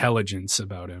childlike intelligence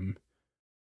about him.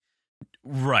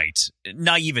 Right.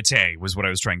 Naivete was what I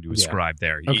was trying to ascribe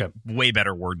there. Okay. Way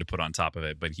better word to put on top of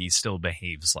it, but he still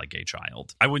behaves like a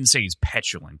child. I wouldn't say he's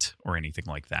petulant or anything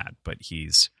like that, but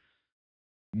he's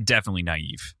definitely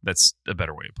naive. That's a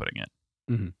better way of putting it.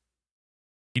 Mm-hmm.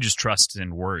 He just trusts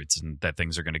in words and that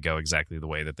things are going to go exactly the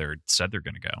way that they're said they're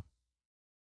going to go.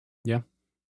 Yeah.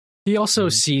 He also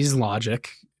sees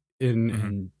logic but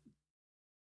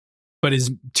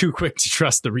is too quick to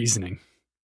trust the reasoning.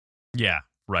 Yeah,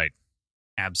 right.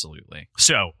 Absolutely.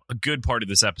 So a good part of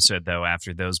this episode, though,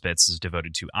 after those bits, is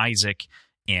devoted to Isaac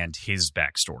and his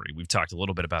backstory. We've talked a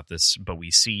little bit about this, but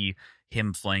we see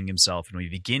him flaying himself, and we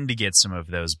begin to get some of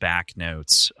those back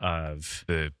notes of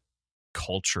the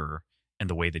culture and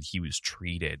the way that he was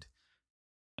treated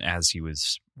as he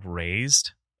was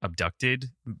raised,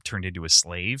 abducted, turned into a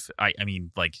slave. I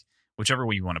mean, like, whichever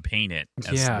way you want to paint it,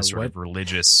 as the sort of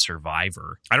religious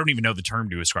survivor. I don't even know the term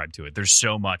to ascribe to it. There's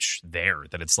so much there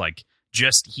that it's like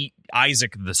just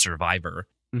Isaac the survivor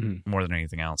more than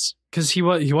anything else. Because he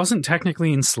wasn't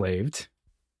technically enslaved.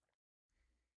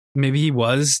 Maybe he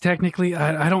was technically.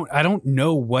 I don't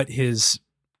know what his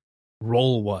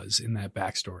role was in that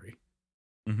backstory.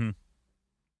 Mm-hmm.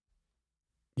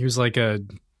 He was like a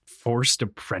forced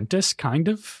apprentice, kind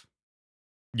of.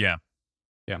 Yeah.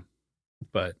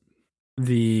 But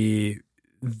the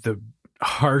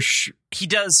harsh...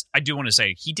 I do want to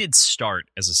say, he did start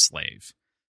as a slave.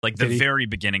 Like the very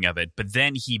beginning of it, but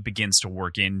then he begins to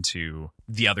work into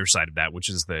the other side of that, which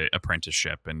is the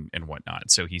apprenticeship and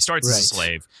whatnot. So he starts as a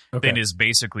slave, then is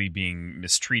basically being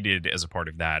mistreated as a part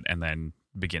of that, and then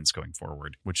begins going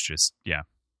forward, which just,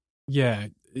 Yeah,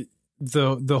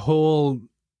 the whole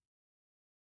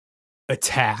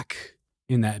attack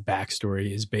in that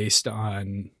backstory is based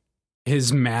on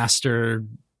his master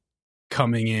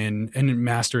coming in, and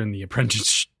master in the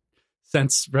apprentice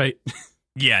sense, right?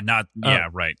 Yeah,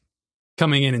 right.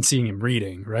 Coming in and seeing him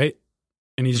reading, right?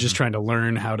 And he's just trying to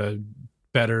learn how to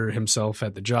better himself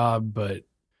at the job, but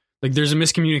like there's a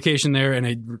miscommunication there, and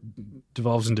it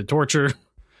devolves into torture.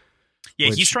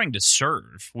 Yeah, he's trying to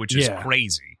serve, which is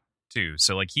crazy too.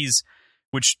 So like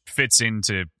which fits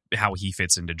into how he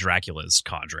fits into Dracula's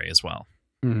cadre as well.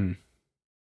 Mm-hmm.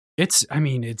 It's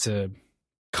a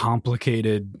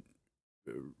complicated,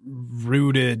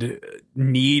 rooted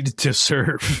need to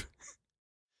serve.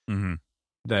 Mm-hmm.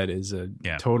 That is a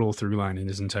total through line in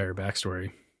his entire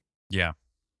backstory. Yeah.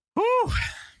 Woo!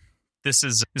 This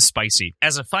is spicy.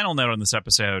 As a final note on this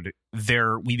episode,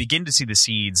 we begin to see the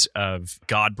seeds of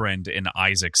Godbrand and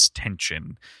Isaac's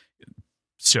tension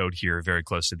sowed here very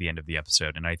close to the end of the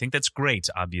episode. And I think that's great,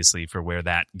 obviously, for where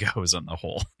that goes on the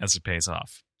whole as it pays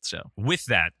off. So with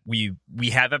that, we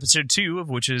have episode 2, of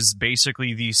which is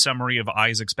basically the summary of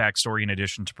Isaac's backstory in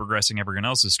addition to progressing everyone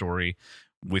else's story,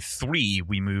 With 3,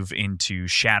 we move into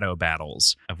shadow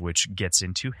battles, of which gets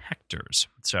into Hector's.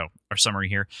 So, our summary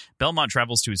here. Belmont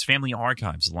travels to his family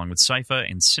archives along with Sypha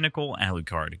and cynical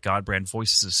Alucard. Godbrand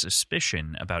voices a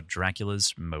suspicion about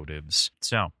Dracula's motives.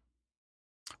 So,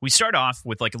 we start off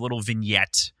with like a little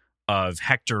vignette of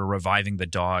Hector reviving the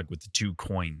dog with the 2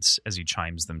 coins as he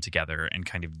chimes them together and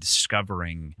kind of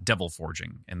discovering devil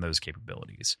forging and those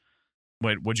capabilities.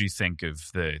 What do you think of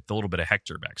the little bit of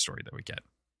Hector backstory that we get?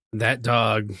 That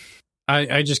dog,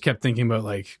 I just kept thinking about,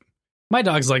 like, my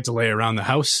dogs like to lay around the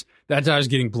house. That dog's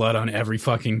getting blood on every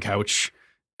fucking couch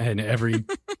and every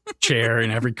chair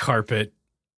and every carpet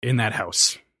in that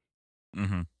house.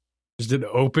 Mm-hmm. Just an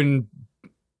open,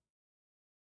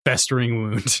 festering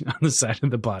wound on the side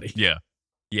of the body. Yeah.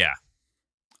 Yeah.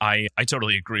 I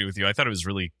totally agree with you. I thought it was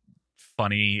really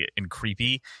funny and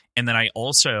creepy. And then I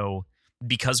also,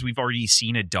 because we've already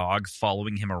seen a dog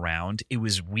following him around, it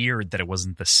was weird that it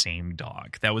wasn't the same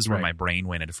dog. That was where my brain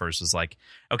went at first. Was like,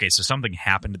 okay, so something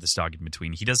happened to this dog in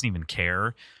between. He doesn't even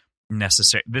care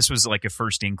necessarily. This was like a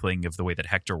first inkling of the way that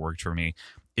Hector worked for me.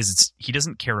 He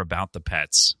doesn't care about the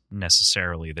pets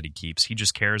necessarily that he keeps. He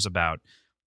just cares about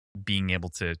being able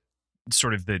to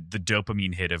sort of the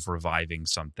dopamine hit of reviving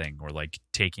something or like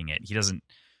taking it.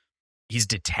 He's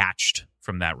detached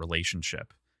from that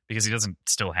relationship. Because he doesn't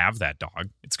still have that dog.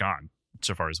 It's gone,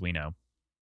 so far as we know.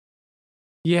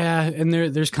 Yeah, and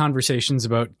there's conversations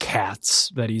about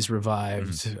cats that he's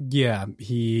revived. Mm-hmm. Yeah,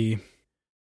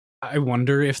 I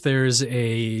wonder if there's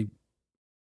a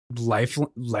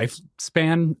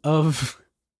lifespan of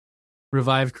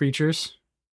revived creatures.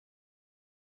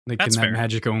 Like, That's can that fair.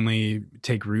 magic only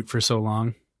take root for so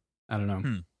long? I don't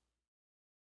know.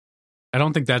 I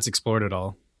don't think that's explored at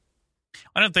all.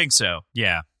 I don't think so.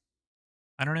 Yeah.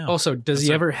 I don't know. Also, does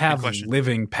he ever have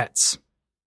living pets?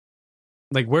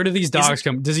 Like, where do these dogs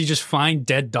come? Does he just find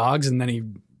dead dogs and then he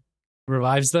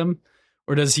revives them?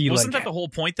 Or does he Wasn't that the whole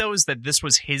point, though, is that this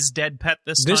was his dead pet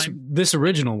this time? This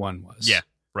original one was. Yeah,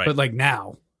 right. But, like,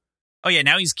 now. Oh, yeah,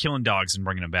 now he's killing dogs and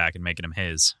bringing them back and making them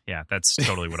his. Yeah, that's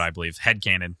totally what I believe.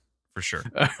 Headcanon, for sure.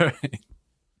 All right.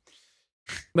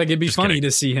 Like, it'd be Just funny kidding.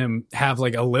 to see him have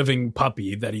like a living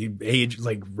puppy that he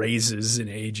raises and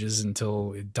ages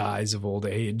until it dies of old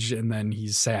age, and then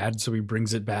he's sad, so he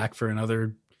brings it back for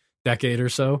another decade or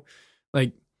so.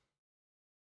 Like,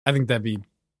 I think that'd be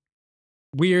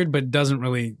weird, but doesn't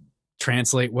really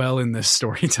translate well in this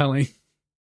storytelling.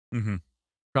 Mm-hmm.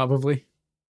 Probably.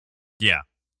 Yeah.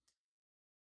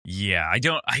 Yeah,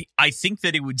 I think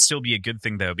that it would still be a good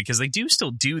thing, though, because they do still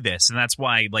do this, and that's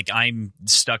why, like, I'm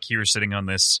stuck here sitting on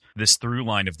this through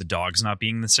line of the dogs not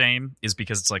being the same, is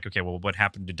because it's like, okay, well, what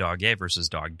happened to dog A versus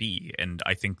dog B? And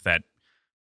I think that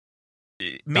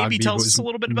it maybe tells us a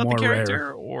little bit about the character,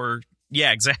 rare. Or,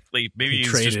 yeah, exactly. Maybe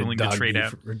he's just willing to trade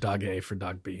out. Or dog A for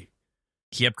dog B.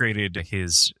 He upgraded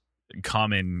his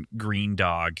common green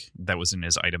dog that was in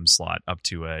his item slot up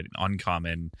to an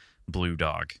uncommon blue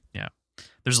dog. Yeah.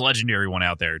 There's a legendary one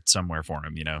out there somewhere for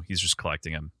him, you know. He's just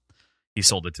collecting them. He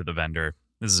sold it to the vendor.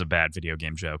 This is a bad video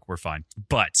game joke. We're fine.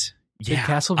 But, yeah. Did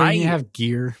Castlevania have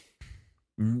gear?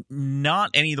 Not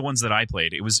any of the ones that I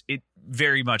played. It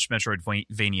very much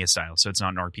Metroidvania style. So it's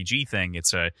not an RPG thing.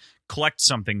 It's a collect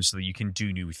something so that you can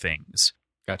do new things.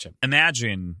 Gotcha.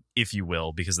 Imagine, if you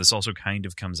will, because this also kind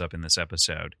of comes up in this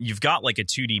episode. You've got like a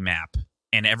 2D map.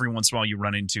 And every once in a while you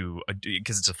run into,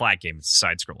 because it's a flat game, it's a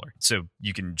side scroller. So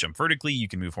you can jump vertically, you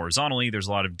can move horizontally. There's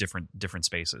a lot of different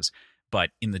spaces. But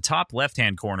in the top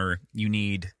left-hand corner, you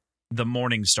need the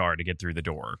Morning Star to get through the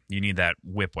door. You need that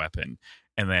whip weapon.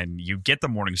 And then you get the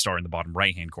Morning Star in the bottom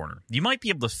right-hand corner. You might be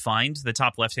able to find the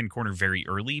top left-hand corner very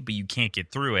early, but you can't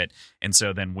get through it. And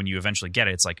so then when you eventually get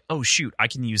it, it's like, oh, shoot, I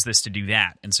can use this to do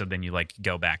that. And so then you like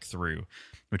go back through,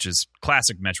 which is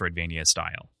classic Metroidvania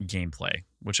style gameplay,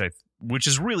 which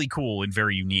is really cool and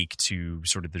very unique to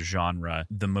sort of the genre.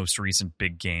 The most recent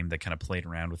big game that kind of played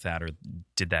around with that or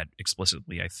did that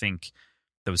explicitly, I think,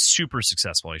 that was super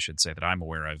successful, I should say, that I'm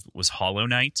aware of, was Hollow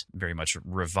Knight. Very much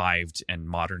revived and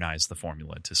modernized the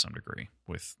formula to some degree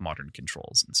with modern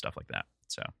controls and stuff like that.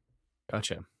 So,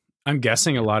 gotcha. I'm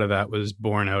guessing a lot of that was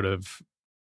born out of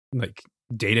like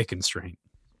data constraint,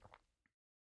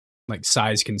 like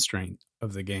size constraint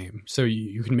of the game. So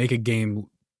you can make a game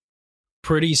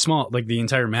pretty small. Like the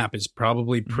entire map is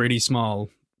probably pretty small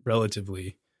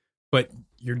relatively, but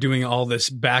you're doing all this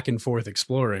back and forth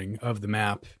exploring of the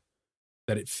map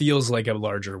that it feels like a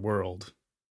larger world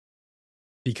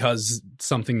because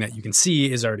something that you can see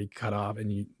is already cut off.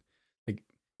 And you like,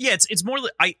 yeah, it's more,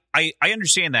 I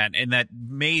understand that. And that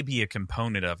may be a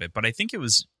component of it, but I think it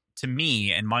was to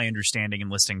me and my understanding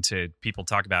and listening to people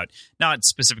talk about, not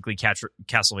specifically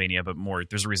Castlevania, but more,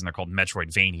 there's a reason they're called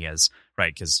Metroidvanias,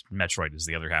 right? Because Metroid is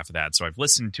the other half of that. So I've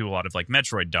listened to a lot of like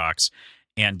Metroid docs,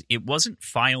 and it wasn't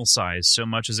file size so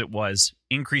much as it was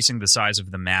increasing the size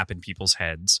of the map in people's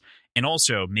heads, and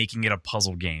also making it a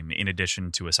puzzle game in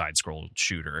addition to a side-scroll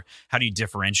shooter. How do you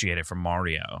differentiate it from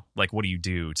Mario? Like, what do you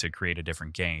do to create a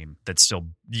different game that still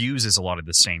uses a lot of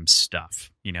the same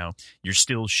stuff? You know, you're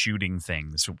still shooting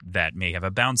things that may have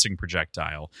a bouncing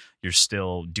projectile. You're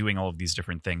still doing all of these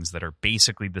different things that are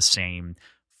basically the same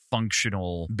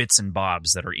functional bits and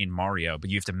bobs that are in Mario, but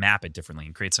you have to map it differently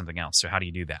and create something else. So how do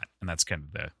you do that? And that's kind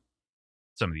of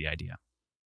some of the idea.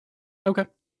 Okay.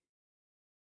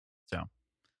 So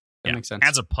that makes sense.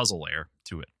 Adds a puzzle layer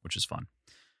to it, which is fun.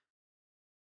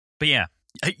 But yeah,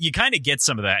 you kind of get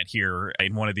some of that here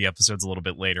in one of the episodes a little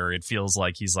bit later. It feels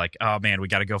like he's like, oh man, we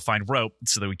got to go find rope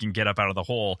so that we can get up out of the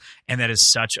hole. And that is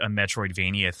such a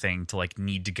Metroidvania thing to like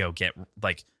need to go get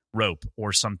like rope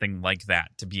or something like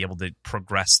that to be able to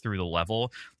progress through the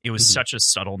level. It was such a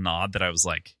subtle nod that I was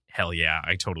like, hell yeah,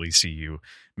 I totally see you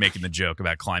making the joke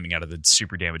about climbing out of the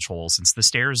super damaged hole since the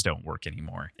stairs don't work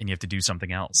anymore and you have to do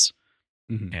something else.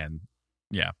 And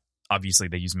yeah, obviously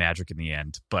they use magic in the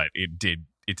end, but it did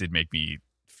make me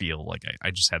feel like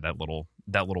I just had that little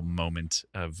moment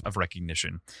of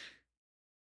recognition.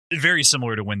 Very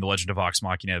similar to when the Legend of Vox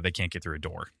Machina, they can't get through a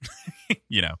door.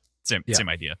 You know, same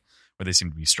idea, where they seem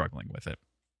to be struggling with it.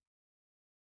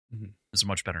 It's a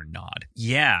much better nod.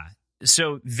 Yeah.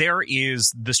 So there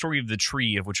is the story of the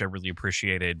tree, of which I really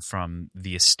appreciated from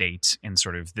the estate, and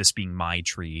sort of this being my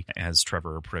tree as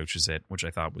Trevor approaches it, which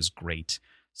I thought was great.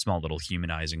 Small little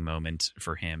humanizing moment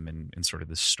for him and sort of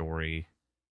the story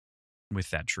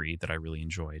with that tree that I really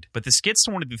enjoyed. But this gets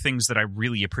to one of the things that I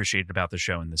really appreciated about the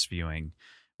show in this viewing,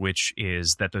 which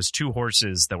is that those two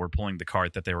horses that were pulling the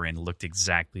cart that they were in looked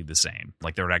exactly the same.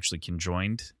 Like they were actually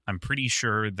conjoined. I'm pretty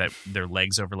sure that their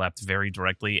legs overlapped very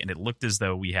directly, and it looked as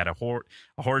though we had a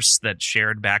horse that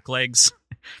shared back legs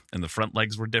and the front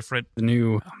legs were different. The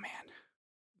new... Oh,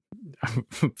 man.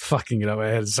 I'm fucking it up. I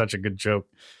had such a good joke.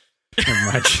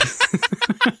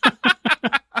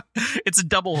 It's a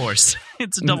double horse.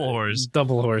 It's a double horse.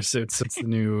 Double horse. It's the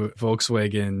new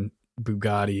Volkswagen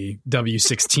Bugatti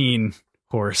W16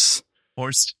 horse.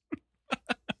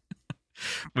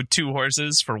 With two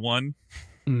horses for one.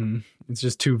 It's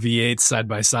just two V8s side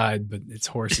by side, but it's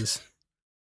horses.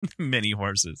 Many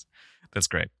horses. That's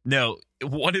great. No,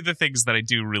 one of the things that I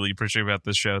do really appreciate about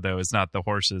this show, though, is not the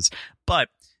horses, but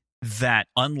that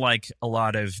unlike a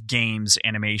lot of games,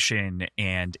 animation,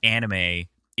 and anime,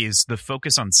 is the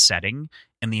focus on setting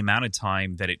and the amount of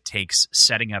time that it takes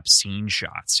setting up scene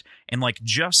shots and like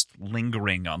just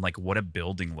lingering on like what a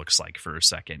building looks like for a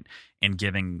second and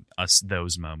giving us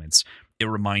those moments. It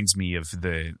reminds me of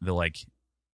the like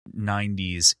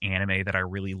 90s anime that I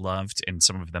really loved, and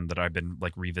some of them that I've been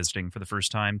like revisiting for the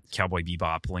first time. Cowboy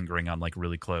Bebop, lingering on like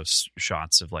really close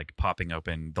shots of like popping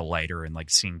open the lighter and like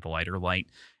seeing the lighter light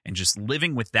and just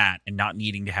living with that and not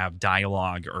needing to have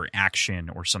dialogue or action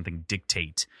or something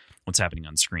dictate what's happening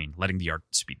on screen, letting the art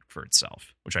speak for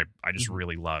itself, which I just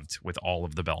really loved with all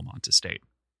of the Belmont estate.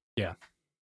 Yeah,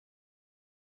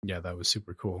 that was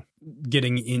super cool.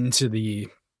 Getting into the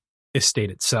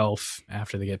estate itself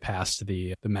after they get past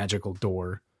the magical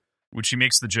door, which he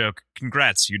makes the joke,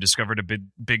 congrats, you discovered a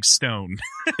big stone.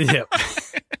 Yep.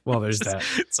 Well, there's that.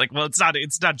 It's like, well, it's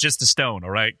not just a stone, all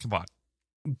right, come on.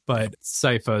 But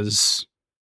Sypha's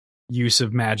use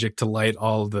of magic to light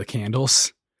all the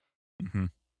candles,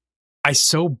 I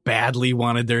so badly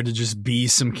wanted there to just be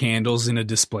some candles in a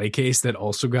display case that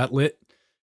also got lit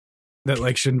that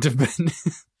like shouldn't have been.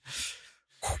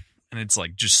 And it's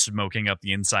like just smoking up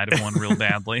the inside of one real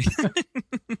badly.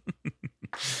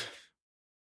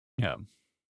 Yeah.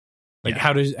 Like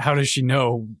how does she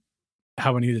know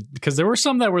how many? Because there were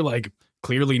some that were like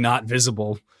clearly not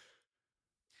visible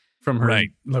from her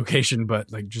location,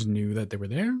 but like just knew that they were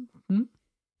there.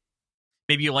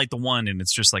 Maybe you light the one and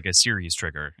it's just like a series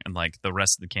trigger, and like the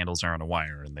rest of the candles are on a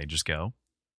wire and they just go.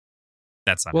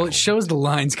 That's not it shows the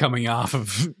lines coming off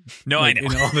of I know in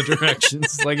all the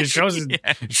directions. Like it shows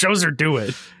it shows her do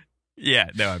it. Yeah,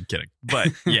 no, I'm kidding. But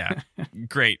yeah,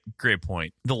 great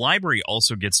point. The library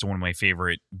also gets to one of my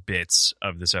favorite bits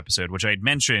of this episode, which I had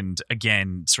mentioned,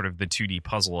 again, sort of the 2D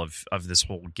puzzle of this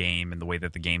whole game and the way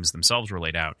that the games themselves were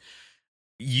laid out.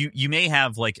 You may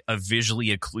have like a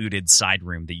visually occluded side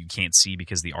room that you can't see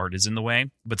because the art is in the way,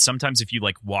 but sometimes if you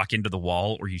like walk into the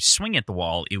wall or you swing at the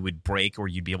wall, it would break, or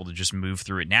you'd be able to just move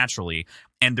through it naturally,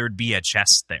 and there'd be a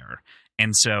chest there.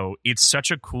 And so it's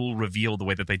such a cool reveal the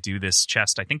way that they do this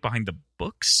chest, I think behind the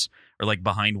books or like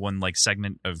behind one like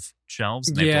segment of shelves.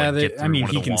 And they have to, like, get through one of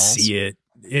he the can walls. see it.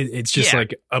 It's just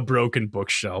like a broken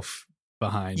bookshelf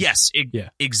behind. Yes,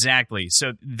 exactly.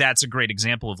 So that's a great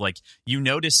example of like you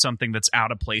notice something that's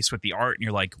out of place with the art, and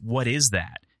you're like, "What is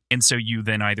that?" And so you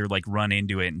then either like run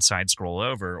into it and side scroll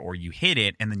over, or you hit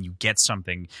it and then you get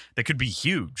something that could be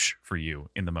huge for you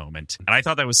in the moment. And I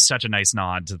thought that was such a nice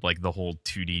nod to like the whole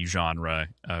 2D genre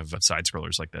of side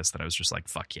scrollers like this that I was just like,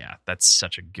 fuck yeah, that's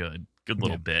such a good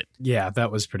little bit. Yeah,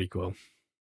 that was pretty cool.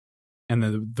 And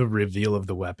the reveal of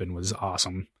the weapon was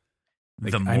awesome.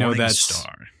 Like, the Morning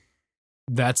Star.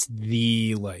 That's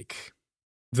the like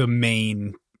the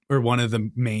main or one of the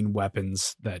main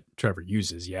weapons that Trevor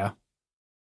uses, yeah.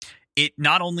 It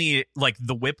not only like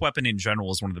the whip weapon in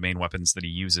general is one of the main weapons that he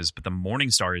uses, but the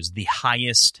Morning Star is the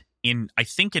highest in, I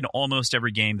think, in almost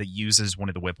every game that uses one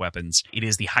of the whip weapons. It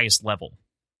is the highest level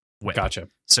whip. Gotcha.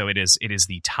 So it is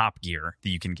the top gear that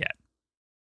you can get.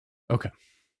 Okay.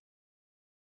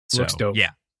 So, looks dope.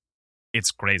 Yeah.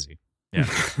 It's crazy. Yeah.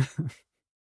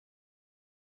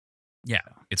 Yeah.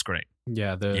 It's great.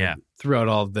 Yeah. Throughout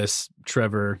all of this,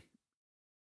 Trevor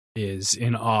is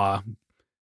in awe.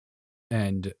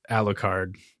 And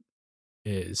Alucard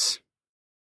is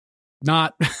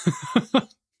not.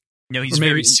 No, he's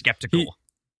very skeptical.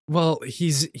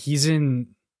 He's in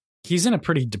a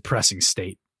pretty depressing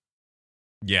state.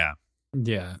 Yeah.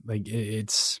 Yeah, like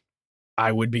it's.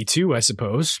 I would be too, I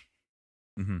suppose.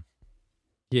 Mm-hmm.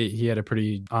 He had a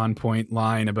pretty on point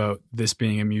line about this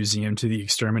being a museum to the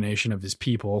extermination of his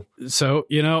people. So,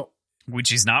 which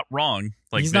he's not wrong.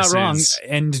 Like, he's not wrong.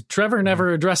 And Trevor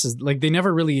never addresses, like, they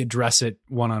never really address it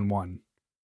one-on-one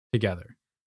together,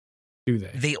 do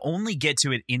they? They only get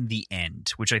to it in the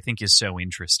end, which I think is so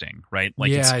interesting, right?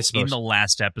 Like, yeah, it's in the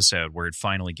last episode where it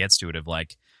finally gets to it of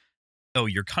like, oh,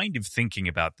 you're kind of thinking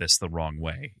about this the wrong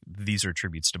way. These are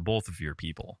tributes to both of your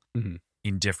people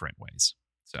in different ways.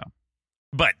 So,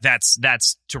 but that's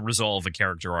to resolve a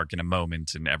character arc in a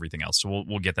moment and everything else. So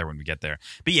we'll get there when we get there.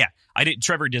 But yeah,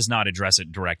 Trevor does not address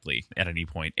it directly at any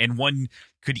point. And one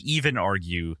could even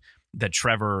argue that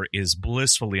Trevor is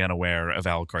blissfully unaware of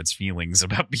Alucard's feelings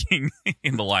about being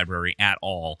in the library at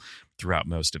all throughout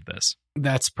most of this.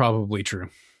 That's probably true.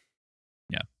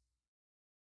 Yeah.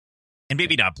 And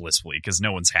maybe not blissfully, because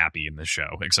no one's happy in this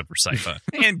show except for Sypha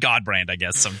and Godbrand, I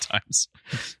guess, sometimes.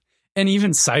 And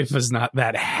even Sypha's not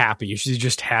that happy. She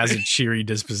just has a cheery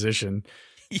disposition.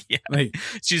 Yeah, like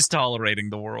she's tolerating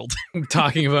the world.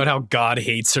 Talking about how God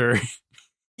hates her.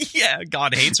 Yeah,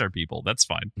 God hates our people. That's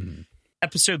fine. Mm-hmm.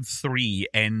 Episode 3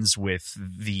 ends with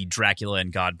the Dracula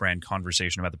and Godbrand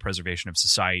conversation about the preservation of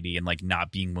society and like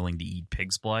not being willing to eat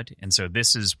pig's blood. And so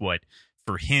this is what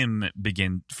for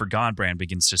Godbrand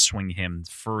begins to swing him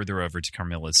further over to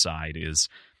Carmilla's side is,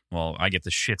 well, I get the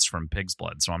shits from pig's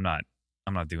blood, so I'm not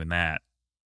doing that.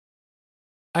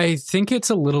 I think it's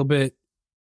a little bit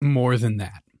more than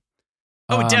that.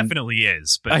 Oh, it definitely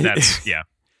is. But that's, yeah.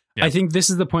 I think this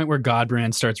is the point where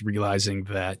Godbrand starts realizing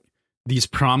that these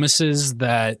promises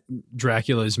that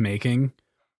Dracula is making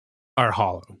are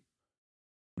hollow.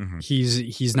 Mm-hmm.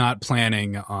 He's not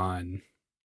planning on,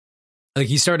 like,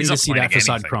 he's starting to see that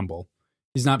facade crumble.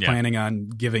 He's not planning on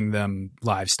giving them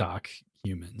livestock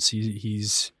humans.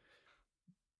 He's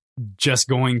just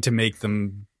going to make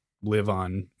them live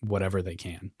on whatever they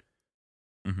can.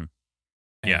 Mm-hmm.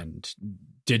 And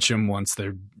ditch them once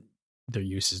their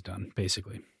use is done,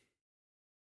 basically.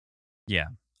 Yeah.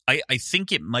 I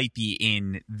think it might be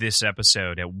in this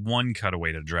episode at one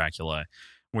cutaway to Dracula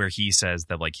where he says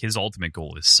that like his ultimate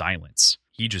goal is silence.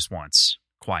 He just wants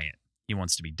quiet. He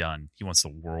wants to be done. He wants the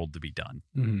world to be done.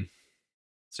 Mm-hmm.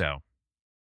 So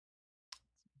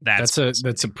that's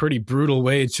a pretty brutal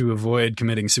way to avoid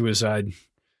committing suicide.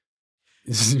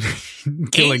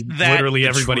 Killing literally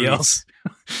everybody else.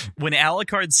 When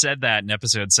Alucard said that in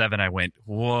episode 7, I went,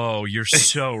 whoa, you're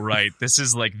so right. This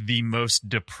is like the most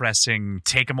depressing,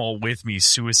 take them all with me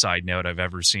suicide note I've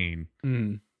ever seen.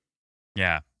 Mm.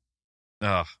 Yeah.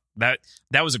 Ugh. That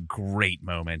was a great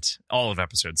moment. All of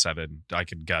episode 7, I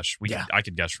could gush. I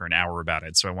could gush for an hour about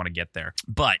it, so I want to get there.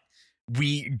 But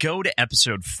we go to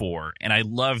episode 4, and I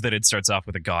love that it starts off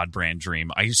with a Godbrand dream.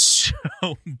 I so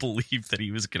believe that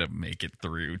he was going to make it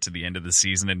through to the end of the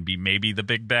season and be maybe the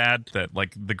big bad that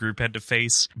like the group had to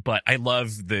face. But I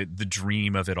love the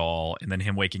dream of it all, and then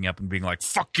him waking up and being like,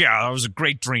 "Fuck yeah, that was a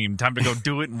great dream. Time to go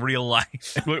do it in real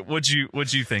life." What'd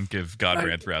you think of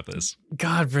Godbrand throughout this?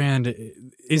 Godbrand,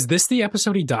 is this the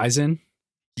episode he dies in?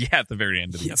 Yeah, at the very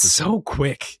end of the episode. So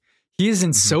quick. He is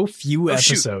in so few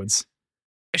episodes.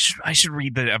 I should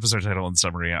read the episode title and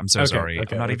summary. I'm so sorry.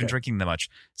 I'm not even drinking that much.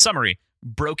 Summary.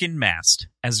 Broken Mast.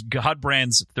 As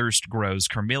Godbrand's thirst grows,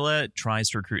 Carmilla tries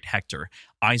to recruit Hector.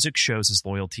 Isaac shows his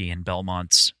loyalty, and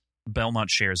Belmont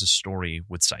shares a story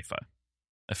with Sypha,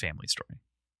 a family story.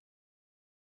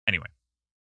 Anyway,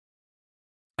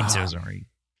 I'm so sorry.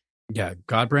 Yeah,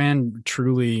 Godbrand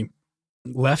truly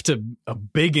left a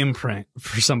big imprint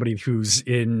for somebody who's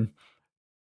in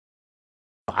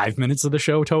 5 minutes of the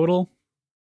show total.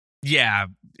 Yeah,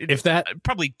 if that,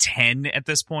 probably 10 at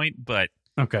this point, but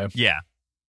okay, yeah.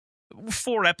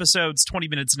 4 episodes, 20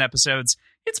 minutes in episodes.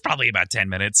 It's probably about 10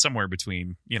 minutes, somewhere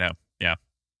between, yeah.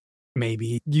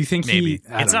 Maybe. You think Maybe.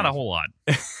 It's not know. a whole lot.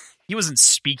 He wasn't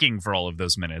speaking for all of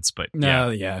those minutes, but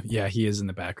yeah, he is in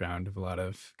the background of a lot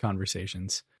of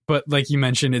conversations. But like you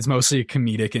mentioned, it's mostly a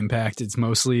comedic impact. It's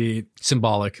mostly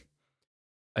symbolic,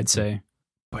 I'd say.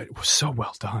 But it was so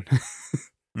well done.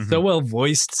 So well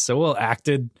voiced, so well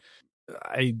acted.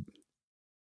 I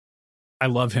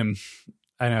love him.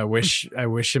 And I wish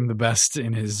him the best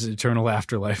in his eternal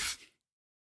afterlife.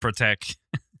 Protect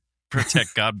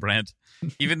Godbrand.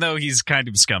 Even though he's kind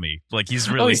of scummy. Like he's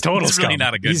really really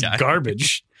not a good guy. He's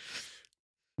garbage.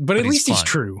 But at least he's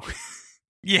true.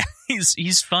 Yeah,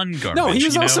 he's fun garbage. No, he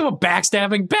was also a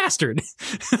backstabbing bastard.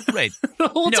 Right. The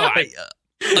whole time.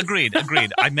 Agreed.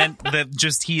 I meant that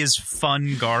just he is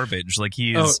fun garbage. Like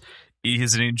he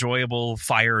is an enjoyable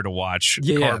fire to watch.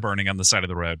 Car burning on the side of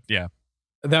the road. Yeah.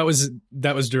 That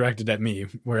was directed at me,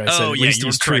 where I said at least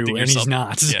he's true, and he's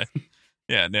not.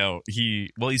 Yeah. No,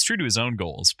 he's true to his own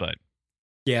goals, but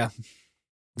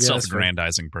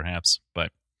self-aggrandizing perhaps.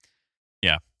 But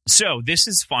yeah. So this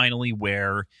is finally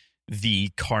where the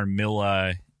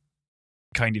Carmilla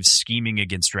kind of scheming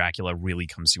against Dracula really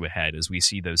comes to a head, as we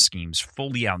see those schemes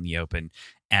fully out in the open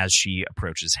as she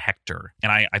approaches Hector.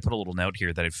 And I put a little note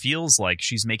here that it feels like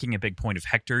she's making a big point of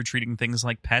Hector treating things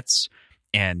like pets,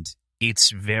 and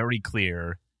it's very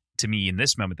clear to me in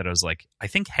this moment that I was like, I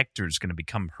think Hector's going to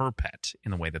become her pet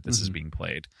in the way that this is being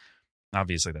played.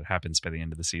 Obviously, that happens by the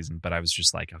end of the season, but I was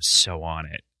just like, I was so on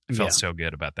it. I felt so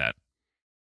good about that.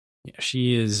 Yeah,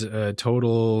 she is a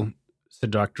total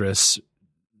seductress,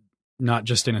 not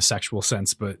just in a sexual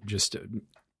sense, but just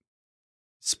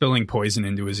spilling poison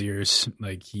into his ears.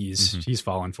 Like he's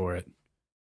fallen for it.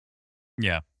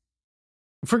 Yeah.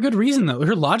 For good reason, though.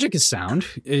 Her logic is sound.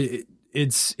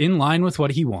 It's in line with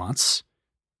what he wants.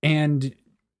 And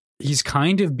he's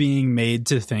kind of being made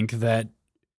to think that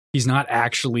he's not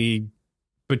actually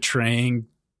betraying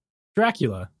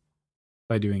Dracula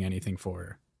by doing anything for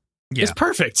her. Yeah. It's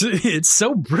perfect. It's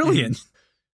so brilliant.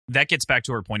 That gets back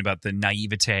to our point about the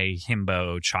naivete,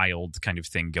 himbo, child kind of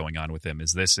thing going on with him.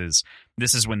 This is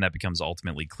when that becomes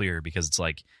ultimately clear, because it's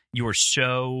like, you are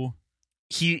so...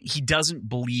 He doesn't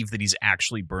believe that he's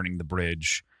actually burning the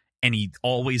bridge, and he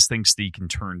always thinks that he can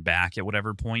turn back at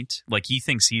whatever point. Like, he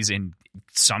thinks he's in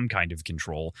some kind of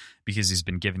control because he's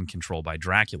been given control by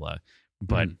Dracula.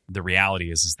 But the reality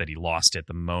is that he lost it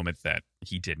the moment that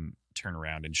he didn't turn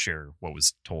around and share what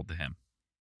was told to him.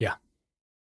 Yeah.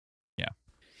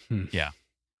 Yeah.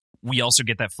 We also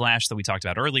get that flash that we talked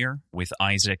about earlier with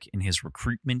Isaac and his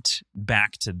recruitment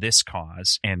back to this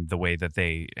cause, and the way that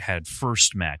they had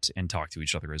first met and talked to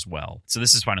each other as well. So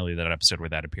this is finally that episode where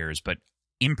that appears. But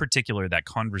in particular, that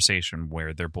conversation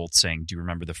where they're both saying, do you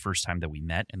remember the first time that we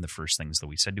met and the first things that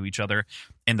we said to each other?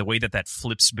 And the way that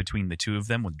flips between the two of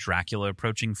them, with Dracula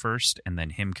approaching first and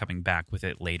then him coming back with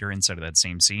it later inside of that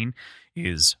same scene,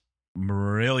 is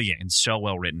brilliant and so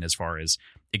well written as far as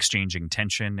exchanging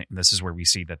tension. And this is where we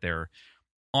see that they're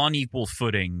on equal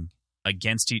footing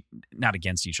not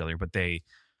against each other, but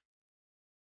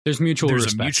there's a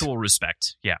mutual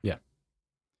respect. Yeah.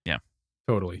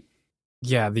 Totally.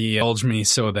 Yeah, the indulge me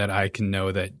so that I can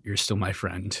know that you're still my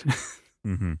friend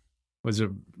was a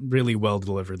really well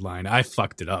delivered line. I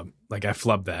fucked it up. Like, I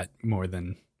flubbed that more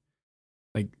than,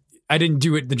 like, I didn't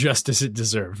do it the justice it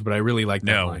deserved, but I really liked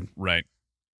that line. Right.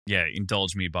 Yeah,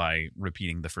 indulge me by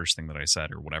repeating the first thing that I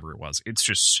said, or whatever it was. It's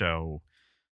just so...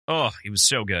 Oh, it was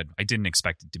so good. I didn't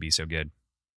expect it to be so good.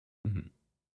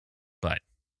 But,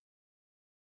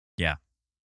 yeah.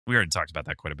 We already talked about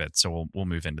that quite a bit, so we'll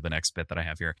move into the next bit that I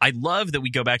have here. I love that we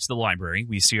go back to the library.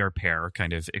 We see our pair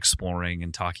kind of exploring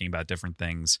and talking about different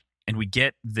things, and we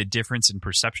get the difference in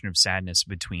perception of sadness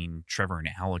between Trevor and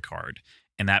Alucard,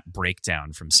 and that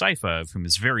breakdown from Sypha, of whom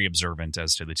is very observant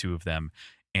as to the two of them,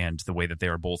 and the way that they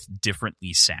are both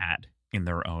differently sad in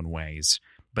their own ways,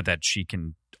 but that she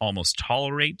can almost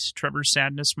tolerate Trevor's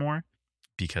sadness more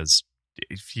because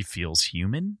he feels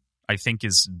human, I think,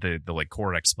 is the like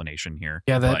core explanation here.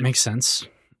 Yeah, that makes sense.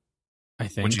 I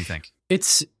think. What do you think?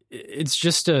 It's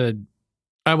just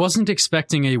I wasn't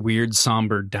expecting a weird,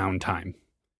 somber downtime.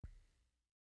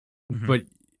 but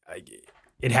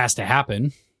it has to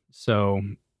happen. So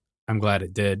I'm glad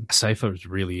it did. Sypha was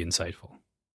really insightful.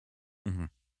 Mm-hmm.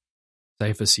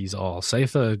 Sypha sees all.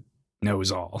 Sypha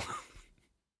knows all.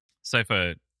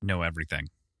 Sypha know everything.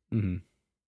 Mm-hmm.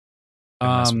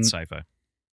 With Sypha.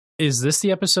 Is this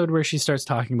the episode where she starts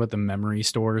talking about the memory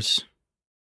stores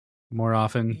more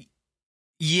often?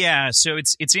 Yeah, so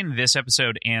it's in this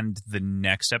episode and the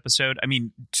next episode. I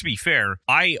mean, to be fair,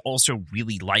 I also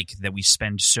really like that we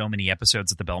spend so many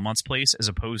episodes at the Belmont's place as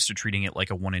opposed to treating it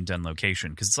like a one-and-done location,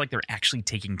 because it's like they're actually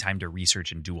taking time to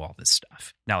research and do all this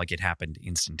stuff. Not like it happened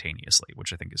instantaneously,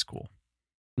 which I think is cool.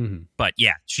 Mm-hmm. But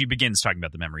yeah, she begins talking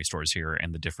about the memory stores here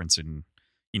and the difference in,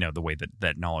 the way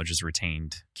that knowledge is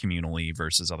retained communally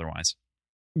versus otherwise.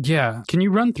 Yeah. Can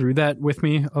you run through that with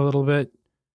me a little bit?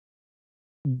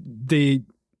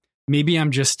 Maybe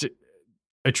I'm just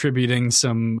attributing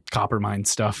some Coppermind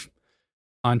stuff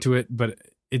onto it, but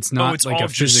it's not it's like all a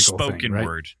physical just spoken thing, right?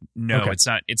 word. No, Okay.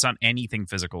 It's not anything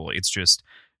physical. It's just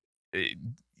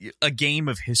a game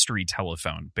of history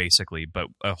telephone, basically, but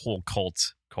a whole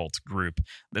cult group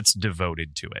that's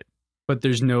devoted to it. But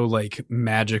there's no like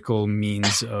magical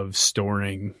means of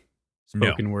storing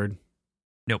spoken word.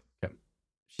 Nope. Okay.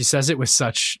 She says it with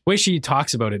such the way she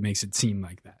talks about it makes it seem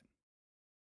like that.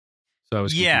 So I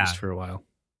was confused for a while.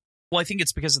 Well, I think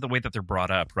it's because of the way that they're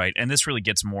brought up, right? And this really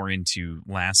gets more into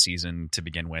last season to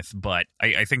begin with. But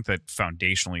I think that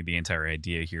foundationally, the entire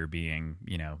idea here being,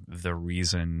 the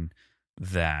reason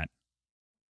that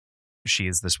she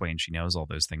is this way and she knows all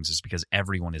those things is because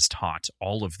everyone is taught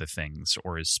all of the things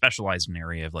or is specialized in an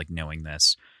area of like knowing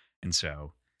this. And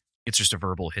so it's just a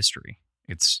verbal history.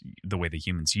 It's the way the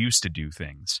humans used to do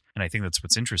things. And I think that's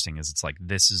what's interesting is it's like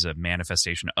this is a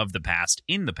manifestation of the past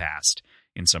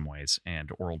in some ways, and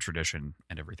oral tradition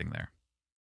and everything there.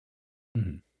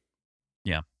 Mm-hmm.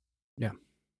 Yeah. Yeah.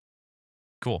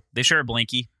 Cool. They share a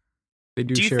blankie. They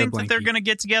do you share think a blankie. that they're going to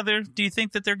get together? Do you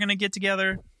think that they're going to get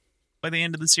together by the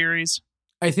end of the series?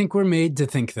 I think we're made to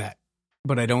think that,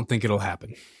 but I don't think it'll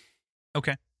happen.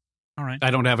 Okay. All right.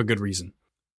 I don't have a good reason.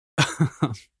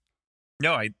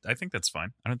 No, I think that's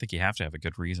fine. I don't think you have to have a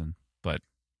good reason, but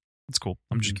it's cool.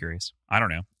 I'm just curious. I don't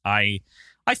know. I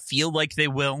feel like they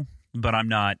will, but I'm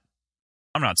not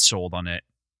sold on it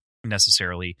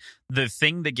necessarily. The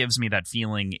thing that gives me that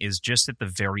feeling is just at the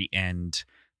very end,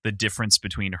 the difference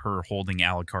between her holding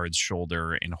Alucard's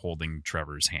shoulder and holding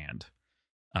Trevor's hand.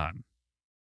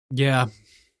 Yeah.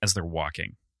 As they're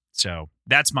walking. So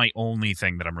that's my only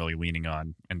thing that I'm really leaning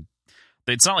on. And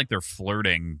it's not like they're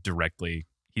flirting directly.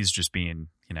 He's just being,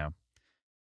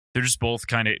 they're just both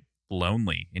kind of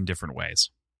lonely in different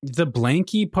ways. The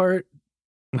blanket part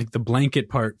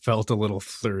felt a little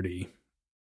flirty.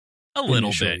 A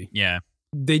little bit, yeah.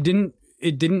 It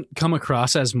didn't come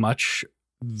across as much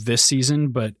this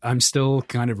season, but I'm still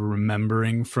kind of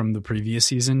remembering from the previous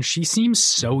season. She seems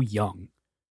so young.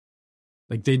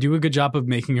 Like they do a good job of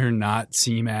making her not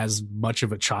seem as much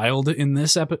of a child in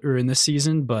this in this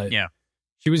season, but yeah.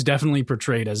 She was definitely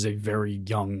portrayed as a very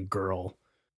young girl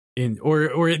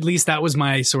or at least that was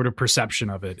my sort of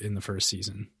perception of it in the first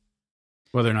season.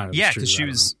 Whether or not it was true. Yeah,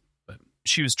 because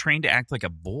she was trained to act like a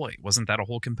boy. Wasn't that a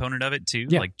whole component of it too?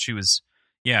 Yeah. Like she was,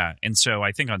 yeah. And so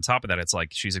I think on top of that, it's like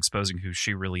she's exposing who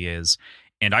she really is.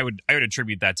 And I would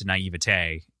attribute that to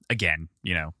naivete again,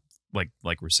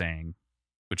 like we're saying,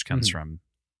 which comes from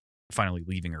finally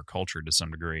leaving her culture to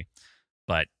some degree.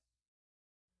 But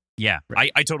yeah,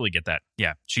 right. I totally get that.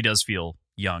 Yeah, she does feel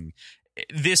young.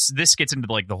 This gets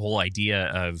into like the whole idea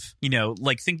of,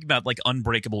 like thinking about like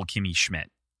Unbreakable Kimmy Schmidt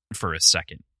for a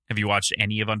second. Have you watched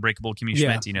any of Unbreakable Kimmy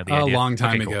Schmidt? Do you know the idea? A long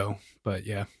time ago, but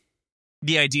yeah.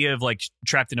 The idea of like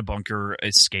trapped in a bunker,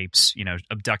 escapes,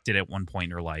 abducted at one point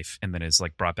in her life, and then is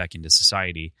like brought back into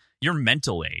society. Your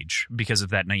mental age, because of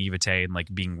that naivete and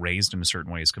like being raised in a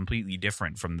certain way, is completely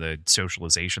different from the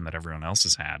socialization that everyone else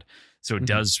has had. So it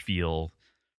does feel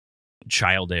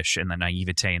childish, and the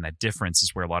naivete and that difference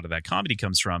is where a lot of that comedy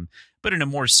comes from. But in a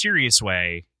more serious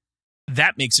way,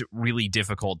 that makes it really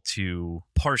difficult to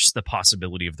parse the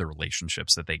possibility of the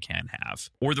relationships that they can have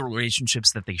or the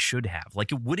relationships that they should have. Like,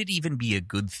 would it even be a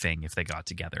good thing if they got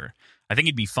together? I think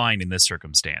it'd be fine in this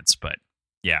circumstance, but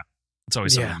yeah, it's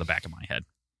always something in the back of my head.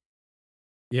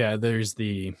 Yeah, there's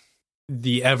the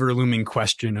ever looming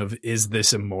question of, is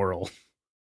this immoral?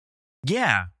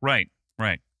 Yeah, right.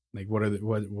 Like, what are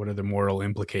the moral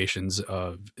implications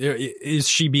of? Is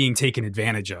she being taken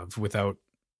advantage of without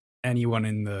anyone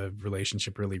in the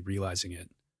relationship really realizing it?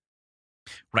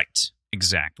 Right.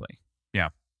 Exactly. Yeah.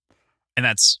 And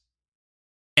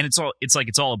it's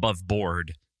all above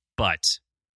board, but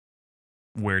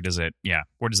where does that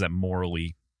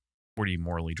morally Where do you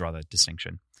morally draw that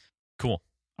distinction? Cool.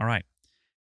 All right.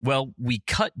 Well, we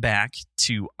cut back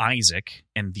to Isaac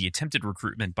and the attempted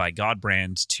recruitment by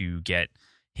Godbrand to get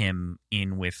him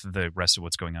in with the rest of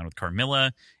what's going on with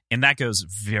Carmilla, and that goes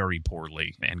very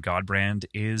poorly, and Godbrand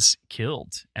is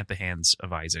killed at the hands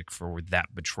of Isaac for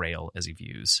that betrayal as he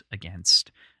views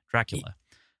against Dracula.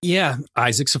 Yeah,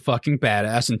 Isaac's a fucking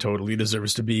badass and totally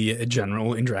deserves to be a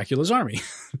general in Dracula's army.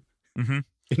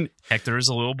 Mm-hmm. Hector is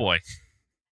a little boy.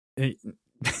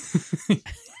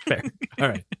 Fair. All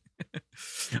right.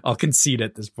 I'll concede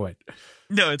at this point.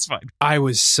 No, it's fine. I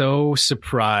was so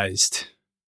surprised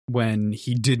when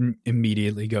he didn't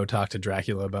immediately go talk to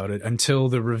Dracula about it until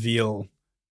the reveal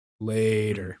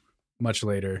later, much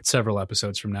later, several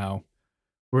episodes from now,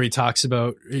 where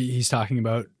he's talking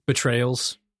about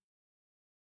betrayals.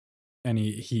 And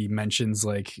he mentions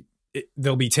like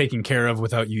they'll be taken care of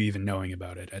without you even knowing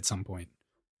about it at some point.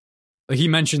 Like he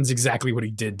mentions exactly what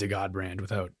he did to Godbrand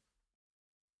without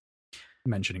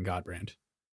mentioning Godbrand.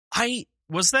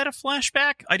 Was that a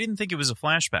flashback? I didn't think it was a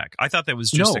flashback. I thought that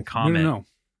was just a comment. No.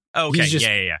 Oh, okay,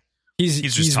 yeah.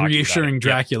 He's reassuring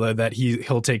Dracula that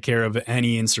he'll take care of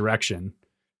any insurrection.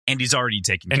 And he's already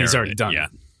taken care of it. And he's already done it.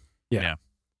 Yeah.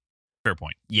 Fair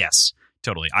point. Yes,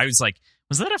 totally. I was like,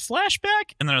 was that a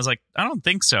flashback? And then I was like, I don't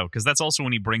think so, because that's also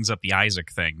when he brings up the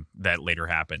Isaac thing that later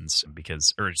happens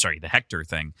the Hector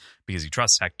thing, because he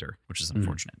trusts Hector, which is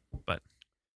unfortunate. But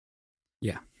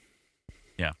yeah.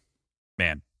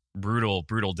 Man,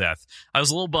 brutal death. I was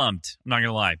a little bummed, I'm not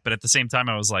gonna lie, but at the same time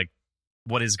I was like,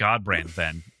 what is Godbrand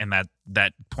then? And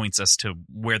that points us to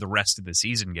where the rest of the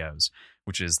season goes,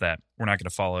 which is that we're not going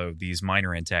to follow these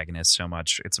minor antagonists so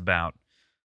much. It's about,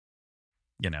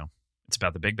 it's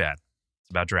about the big bad. It's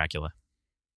about Dracula.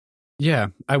 Yeah,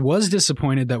 I was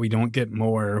disappointed that we don't get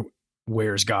more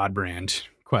 "Where's Godbrand?"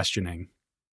 questioning.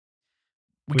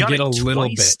 We got get it a little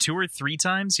bit, 2 or 3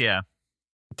 times. Yeah,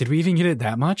 did we even get it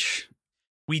that much?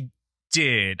 We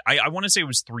did. I want to say it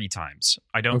was 3 times.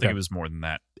 I don't think it was more than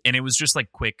that. And it was just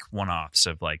like quick one-offs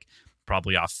of like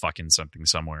probably off fucking something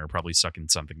somewhere, probably sucking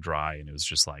something dry, and it was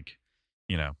just like,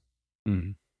 it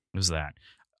was that.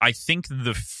 I think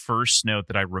the first note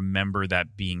that I remember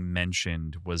that being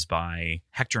mentioned was by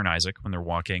Hector and Isaac when they're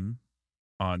walking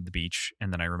on the beach,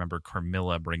 and then I remember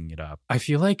Carmilla bringing it up. I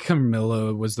feel like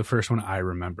Carmilla was the first one I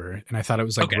remember, and I thought it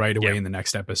was like right away in the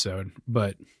next episode,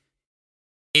 but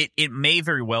it may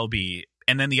very well be.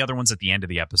 And then the other ones at the end of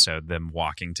the episode, them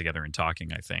walking together and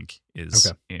talking, I think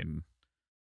is in,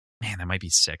 man, that might be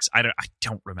 6. I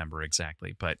don't remember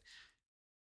exactly, but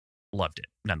loved it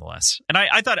nonetheless. And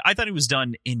I thought it was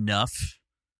done enough,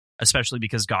 especially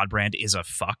because Godbrand is a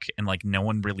fuck and like no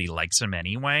one really likes him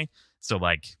anyway. So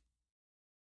like,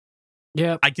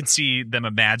 yeah, I could see them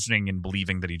imagining and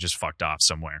believing that he just fucked off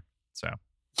somewhere. So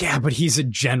yeah, but he's a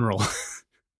general.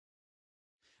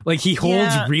 Like he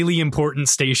holds really important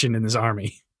station in his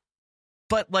army.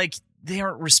 But like they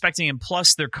aren't respecting him.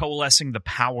 Plus they're coalescing the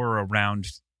power around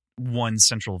one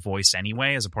central voice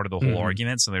anyway as a part of the whole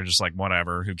argument. So they're just like,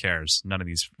 whatever, who cares? None of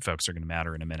these folks are going to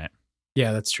matter in a minute.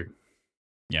 Yeah, that's true.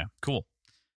 Yeah, cool.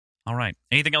 All right.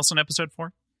 Anything else on episode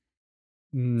 4?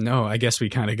 No, I guess we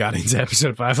kind of got into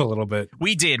episode 5 a little bit.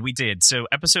 We did. So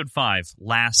episode 5,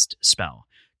 Last Spell.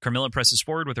 Carmilla presses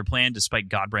forward with her plan despite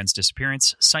Godbrand's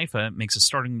disappearance. Sypha makes a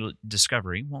startling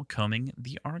discovery while combing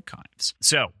the archives.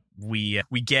 So we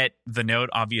get the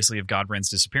note, obviously, of Godbrand's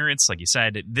disappearance. Like you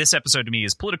said, this episode to me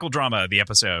is political drama, the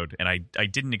episode, and I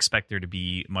didn't expect there to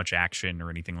be much action or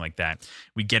anything like that.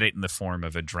 We get it in the form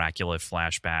of a Dracula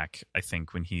flashback, I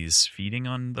think, when he's feeding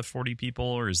on the 40 people,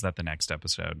 or is that the next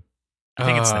episode? I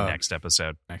think it's the next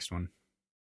episode. Next one.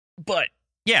 But,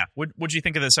 yeah, what'd you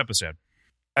think of this episode?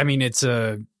 I mean, it's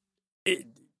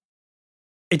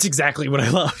exactly what I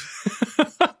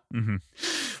love.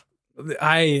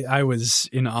 I was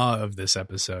in awe of this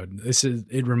episode.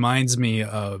 It reminds me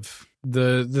of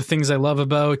the things I love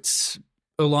about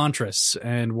Elantris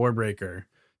and Warbreaker.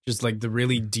 Just like the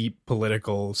really deep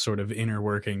political sort of inner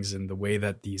workings and the way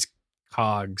that these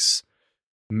cogs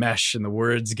mesh and the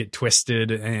words get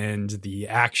twisted and the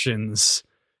actions.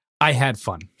 I had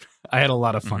fun. I had a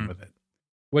lot of fun with it.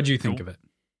 What'd you think of it?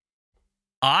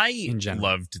 I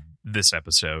loved this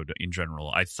episode in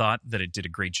general. I thought that it did a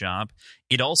great job.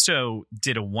 It also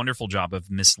did a wonderful job of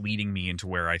misleading me into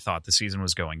where I thought the season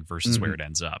was going versus where it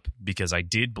ends up, because I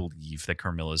did believe that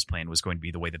Carmilla's plan was going to be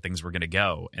the way that things were going to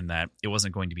go, and that it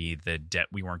wasn't going to be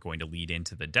we weren't going to lead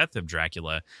into the death of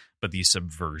Dracula, but the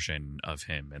subversion of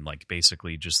him, and like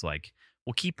basically just like,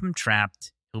 we'll keep him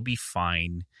trapped. He'll be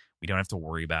fine. We don't have to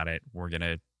worry about it.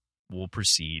 We'll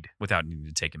proceed without needing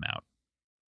to take him out.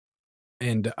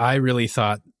 And I really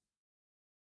thought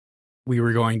we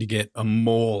were going to get a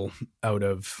mole out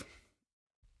of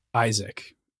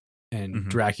Isaac, and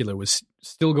Dracula was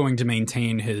still going to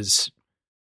maintain his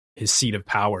seat of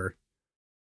power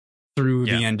through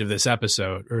the end of this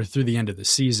episode, or through the end of the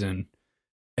season.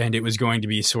 And it was going to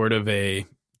be sort of a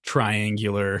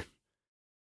triangular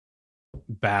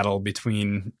battle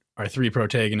between our three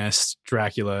protagonists,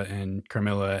 Dracula and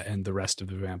Carmilla and the rest of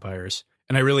the vampires.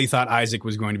 And I really thought Isaac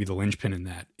was going to be the linchpin in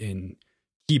that, in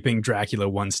keeping Dracula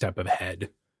one step ahead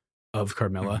of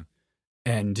Carmilla.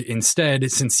 And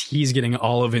instead, since he's getting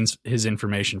all of his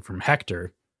information from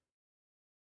Hector,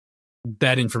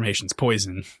 that information's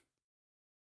poison.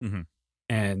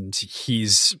 And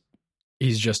he's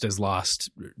just as lost.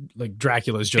 Like,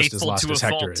 Dracula's just as lost as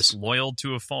Hector is. Loyal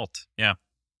to a fault. Yeah.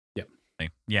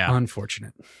 Yeah.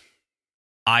 Unfortunate.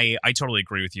 I totally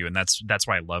agree with you, and that's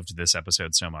why I loved this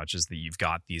episode so much, is that you've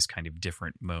got these kind of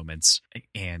different moments,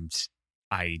 and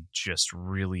I just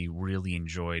really, really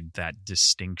enjoyed that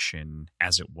distinction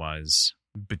as it was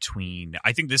between.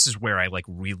 I think this is where I like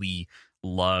really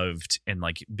loved and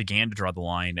like began to draw the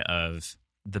line of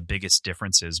the biggest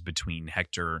differences between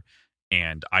Hector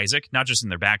and Isaac, not just in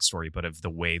their backstory, but of the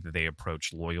way that they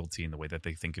approach loyalty and the way that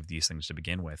they think of these things to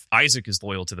begin with. Isaac is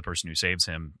loyal to the person who saves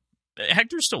him.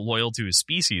 Hector's still loyal to his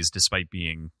species, despite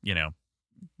being,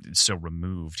 so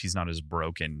removed. He's not as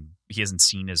broken. He hasn't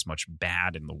seen as much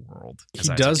bad in the world. He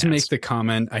does make the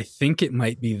comment, I think it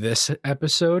might be this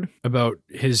episode, about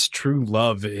his true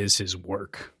love is his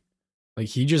work. Like,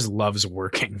 he just loves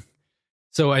working.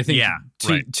 So I think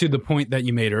to the point that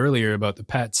you made earlier about the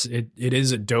pets, it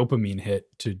is a dopamine hit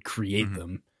to create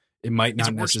them. It might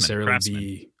not necessarily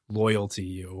be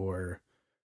loyalty or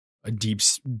a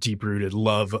deep-rooted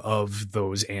love of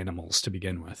those animals to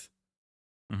begin with.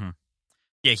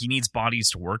 Yeah, he needs bodies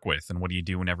to work with, and what do you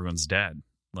do when everyone's dead?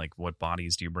 Like, what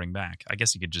bodies do you bring back? I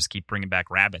guess you could just keep bringing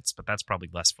back rabbits, but that's probably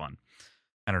less fun.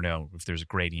 I don't know if there's a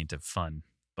gradient of fun,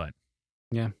 but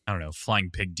yeah, I don't know.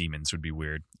 Flying pig demons would be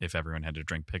weird if everyone had to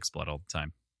drink pig's blood all the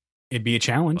time. It'd be a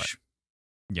challenge.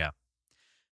 But, yeah.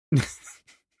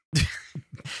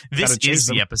 This is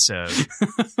the episode,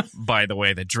 by the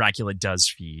way, that Dracula does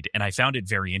feed, and I found it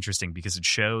very interesting because it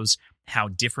shows how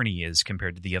different he is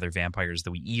compared to the other vampires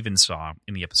that we even saw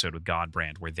in the episode with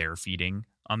Godbrand, where they're feeding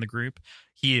on the group.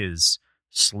 He is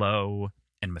slow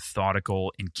and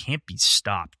methodical and can't be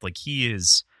stopped. Like,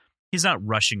 he's not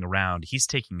rushing around. He's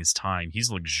taking his time.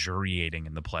 He's luxuriating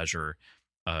in the pleasure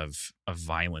of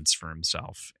violence for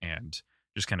himself and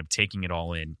just kind of taking it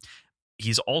all in.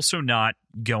 He's also not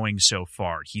going so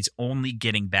far. He's only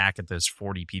getting back at those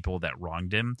 40 people that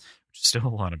wronged him, which is still a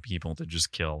lot of people to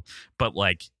just kill. But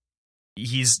like,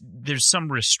 there's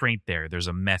some restraint there. There's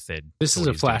a method. This is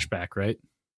a flashback, right?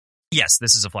 Yes,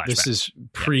 this is a flashback. This is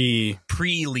pre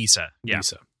Lisa. Yeah.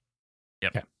 Lisa.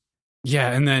 Yep. Okay.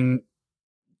 Yeah, and then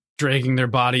dragging their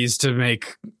bodies to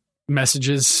make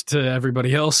messages to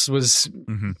everybody else was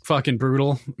fucking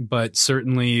brutal, but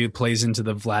certainly plays into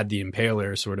the Vlad the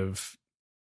Impaler sort of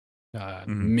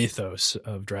mythos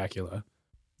of Dracula.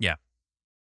 Yeah.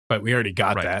 But we already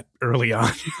got that early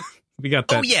on. We got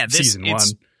that season 1.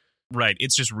 Right.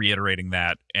 It's just reiterating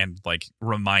that and like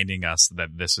reminding us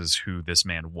that this is who this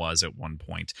man was at one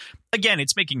point. Again,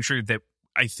 it's making sure that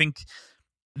I think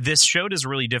this show does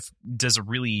a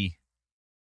really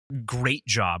great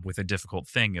job with a difficult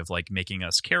thing of like making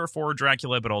us care for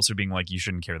Dracula, but also being like, you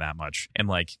shouldn't care that much. And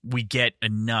like, we get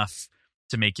enough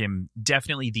to make him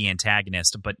definitely the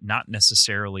antagonist, but not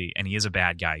necessarily, and he is a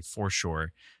bad guy for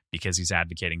sure, because he's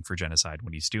advocating for genocide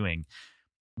when he's doing,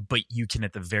 but you can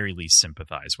at the very least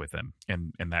sympathize with him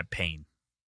and that pain.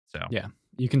 So yeah,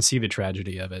 you can see the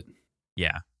tragedy of it.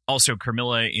 Yeah. Also,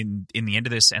 Carmilla in the end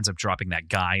of this ends up dropping that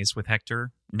guise with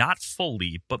Hector, not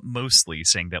fully, but mostly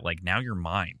saying that like, now you're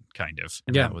mine, kind of.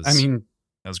 And yeah, that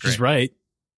was great. She's right.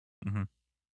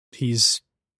 He's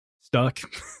stuck.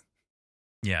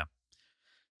 Yeah.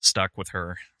 Stuck with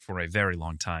her for a very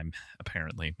long time,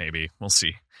 apparently. Maybe. We'll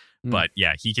see. But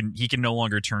yeah, he can no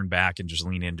longer turn back and just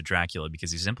lean into Dracula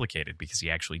because he's implicated, because he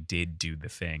actually did do the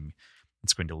thing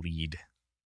that's going to lead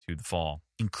to the fall,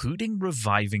 including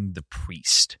reviving the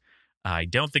priest. I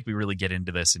don't think we really get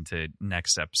into this into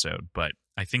next episode, but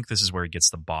I think this is where he gets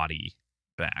the body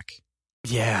back.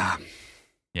 Yeah.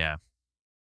 Yeah.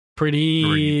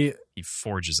 Pretty... He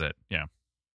forges it. Yeah.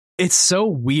 It's so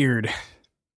weird.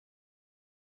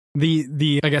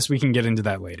 I guess we can get into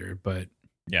that later, but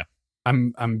yeah,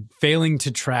 I'm failing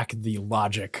to track the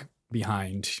logic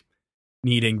behind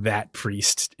needing that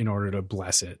priest in order to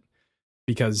bless it,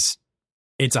 because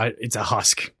it's a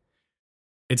husk.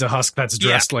 It's a husk that's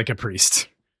dressed like a priest.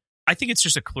 I think it's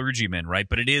just a clergyman, right?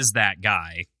 But it is that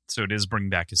guy. So it is bringing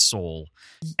back his soul.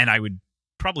 And I would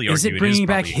probably Is argue it bringing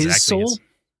back probably his exactly soul?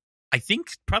 I think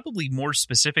probably more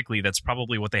specifically, that's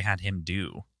probably what they had him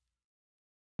do.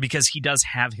 Because he does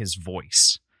have his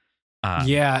voice.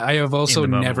 Yeah, I have also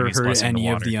never heard any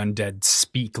of the water. undead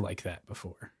speak like that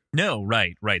before. No,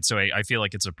 right. So I feel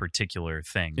like it's a particular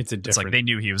thing. It's like they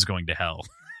knew he was going to hell.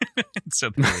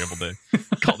 So they were able to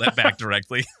call that back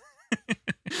directly.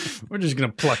 We're just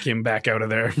going to pluck him back out of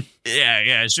there.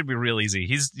 Yeah, it should be real easy.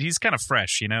 He's kind of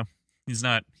fresh, you know? He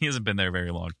hasn't been there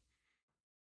very long.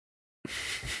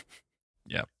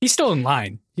 Yeah. He's still in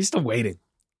line. He's still waiting.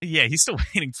 Yeah, he's still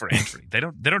waiting for entry. They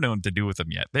don't know what to do with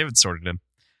him yet. They haven't sorted him.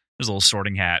 There's a little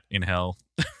sorting hat in hell.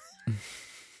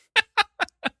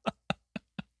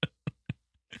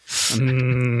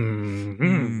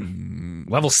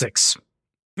 Level 6.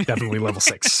 Definitely level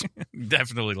 6.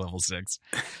 Definitely level 6.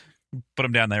 Put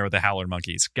him down there with the howler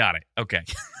monkeys. Got it. Okay.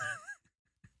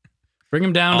 Bring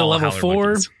him down to level 4.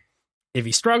 Monkeys. If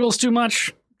he struggles too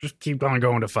much, just keep on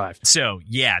going to 5. So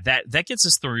yeah, that gets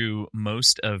us through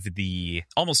almost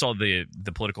all the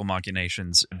political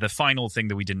machinations. The final thing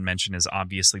that we didn't mention is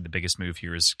obviously the biggest move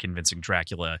here is convincing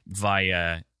Dracula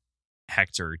via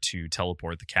Hector to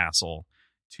teleport the castle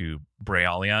to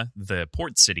Brealia, the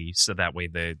port city, so that way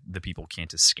the people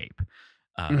can't escape.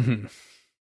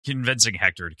 Convincing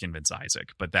Hector to convince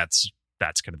Isaac, but that's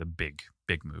kind of the big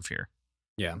move here.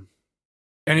 Yeah,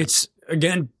 and it's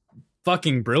again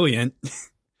fucking brilliant.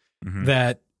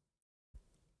 That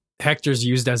Hector's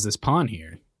used as this pawn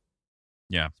here.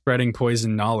 Yeah. Spreading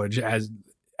poison knowledge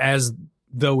as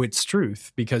though it's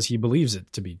truth because he believes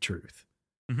it to be truth.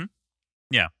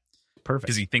 Yeah. Perfect.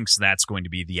 Because he thinks that's going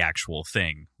to be the actual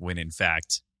thing when in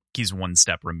fact he's one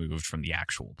step removed from the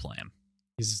actual plan.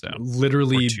 He's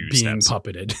literally being steps.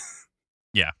 puppeted.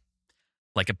 Yeah.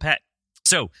 Like a pet.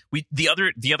 So the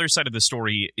other side of the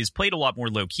story is played a lot more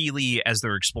low-keyly as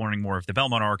they're exploring more of the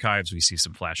Belmont archives. We see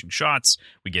some flashing shots.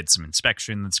 We get some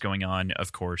inspection that's going on,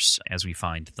 of course, as we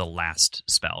find the last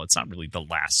spell. It's not really the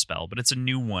last spell, but it's a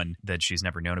new one that she's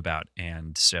never known about.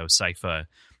 And so Sypha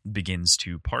begins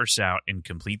to parse out and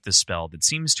complete the spell that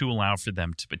seems to allow for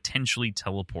them to potentially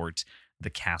teleport the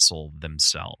castle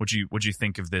themselves. What'd you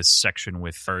think of this section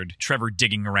with Trevor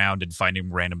digging around and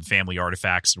finding random family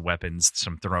artifacts and weapons,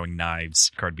 some throwing knives,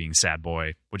 Card being sad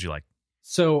boy? What'd you like?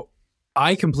 So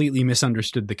I completely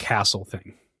misunderstood the castle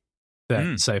thing that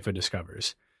Sypha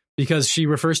discovers because she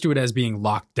refers to it as being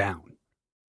locked down.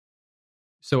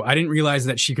 So I didn't realize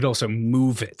that she could also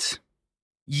move it.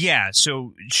 Yeah,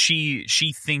 so she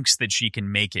thinks that she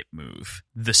can make it move.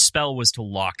 The spell was to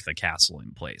lock the castle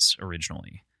in place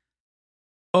originally.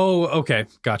 Oh, okay.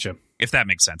 Gotcha. If that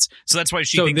makes sense. So that's why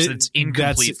she thinks it's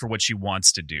incomplete for what she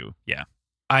wants to do. Yeah.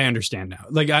 I understand now.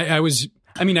 Like I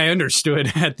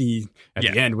understood at the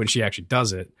end when she actually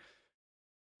does it.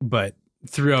 But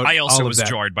throughout I also all of was that,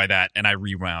 jarred by that and I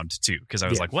rewound too because I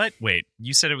was like, what? Wait,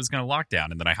 you said it was going to lock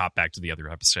down. And then I hopped back to the other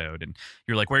episode and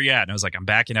you're like, where are you at? And I was like, I'm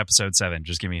back in episode 7.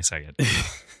 Just give me a second.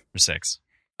 Or 6.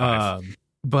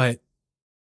 But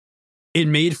it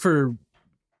made for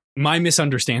my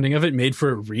misunderstanding of it made for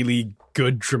a really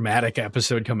good dramatic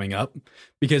episode coming up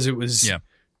because it was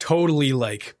totally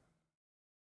like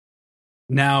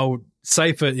now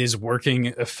Sypha is working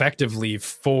effectively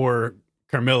for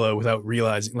Carmilla without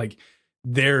realizing like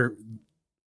their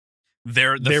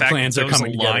plans are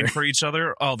coming together for each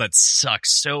other. Oh, that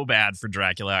sucks so bad for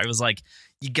Dracula. I was like,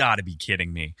 you gotta be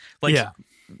kidding me. Like,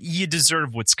 you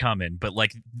deserve what's coming, but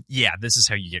like, yeah, this is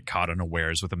how you get caught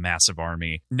unawares with a massive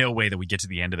army. No way that we get to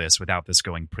the end of this without this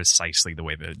going precisely the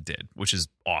way that it did, which is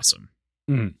awesome.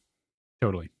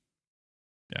 Totally.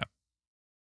 Yeah.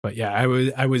 But yeah,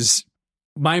 I was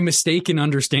my mistake in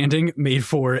understanding made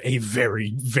for a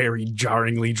very, very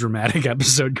jarringly dramatic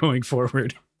episode going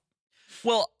forward.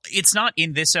 Well, it's not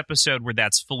in this episode where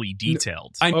that's fully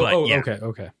detailed.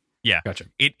 Okay. Yeah. Gotcha.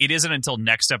 It isn't until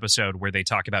next episode where they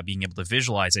talk about being able to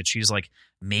visualize it. She's like,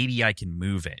 maybe I can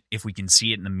move it if we can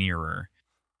see it in the mirror.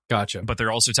 Gotcha. But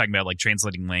they're also talking about like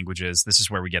translating languages. This is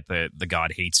where we get the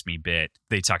God hates me bit.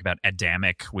 They talk about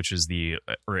Adamic, which is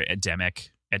or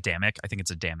Adamic. I think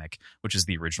it's Adamic, which is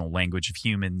the original language of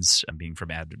humans, being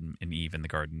from Adam and Eve in the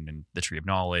garden and the tree of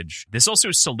knowledge. This also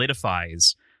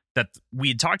solidifies that we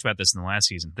had talked about this in the last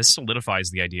season. This solidifies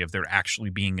the idea of there actually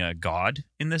being a God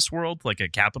in this world, like a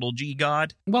capital G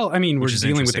God. Well, I mean, we're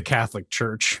dealing with the Catholic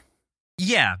Church.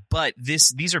 Yeah, but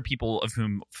these are people of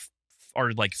whom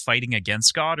are like fighting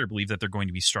against God or believe that they're going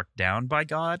to be struck down by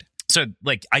God. So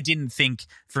like, I didn't think,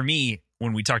 for me,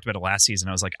 when we talked about it last season,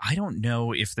 I was like, I don't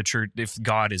know if if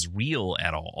God is real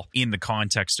at all in the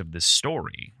context of this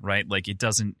story, right? Like it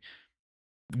doesn't,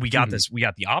 we got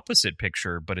the opposite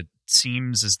picture, but it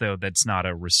seems as though that's not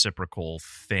a reciprocal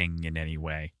thing in any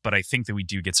way. But I think that we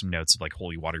do get some notes of like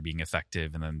holy water being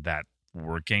effective and then that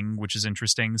working, which is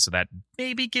interesting. So that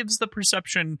maybe gives the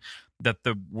perception that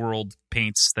the world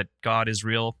paints that God is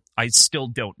real. I still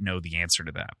don't know the answer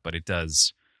to that, but it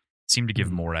does seem to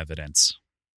give more evidence.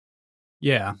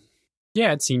 Yeah.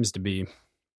 Yeah, it seems to be.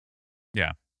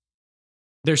 Yeah.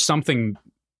 There's something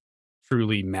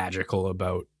truly magical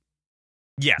about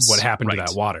what happened to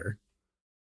that water.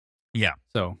 Yeah.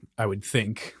 So I would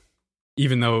think,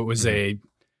 even though it was a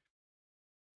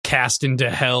cast into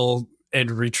hell and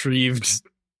retrieved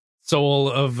soul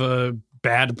of a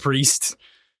bad priest,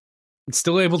 it's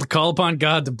still able to call upon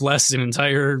God to bless an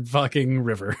entire fucking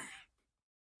river.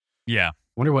 Yeah.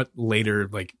 Wonder what later,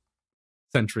 like,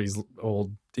 centuries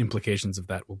old implications of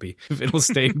that will be. If it'll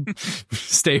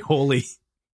stay holy.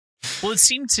 Well, it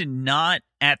seemed to not,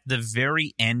 at the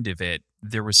very end of it,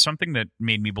 there was something that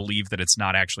made me believe that it's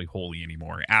not actually holy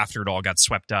anymore. After it all got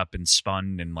swept up and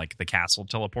spun and like the castle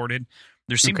teleported,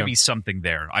 there seemed to be something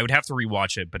there. I would have to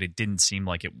rewatch it, but it didn't seem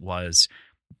like it was,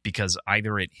 because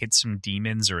either it hit some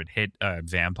demons or it hit a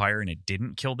vampire and it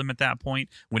didn't kill them at that point,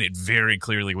 when it very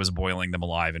clearly was boiling them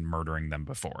alive and murdering them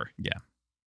before. Yeah.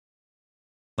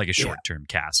 Like a short-term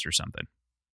cast or something.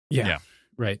 Yeah.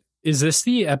 Right. Is this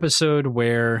the episode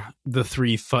where the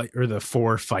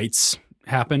 4 fights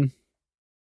happen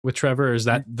with Trevor, or is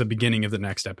that the beginning of the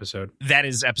next episode? That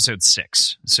is episode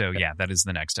 6. So yeah, that is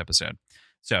the next episode.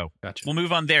 So gotcha. We'll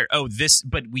move on there.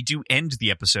 But we do end the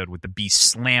episode with the beast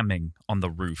slamming on the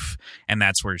roof, and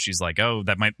that's where she's like, "Oh,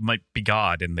 that might be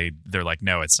God," and they're like,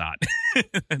 "No, it's not.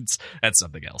 That's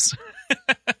something else."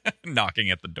 Knocking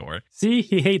at the door. See,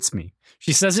 he hates me.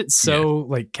 She says it so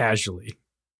like casually.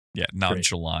 Yeah,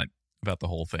 nonchalant about the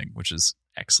whole thing, which is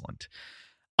excellent.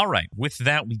 All right, with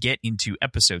that, we get into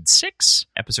episode 6.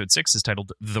 Episode 6 is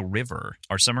titled The River.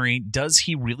 Our summary: does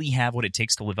he really have what it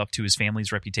takes to live up to his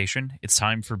family's reputation? It's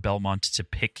time for Belmont to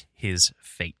pick his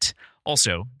fate.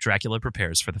 Also, Dracula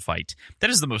prepares for the fight. That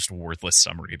is the most worthless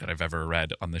summary that I've ever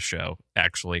read on the show,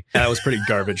 actually. That was pretty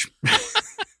garbage.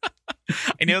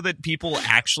 I know that people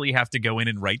actually have to go in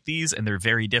and write these, and they're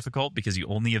very difficult because you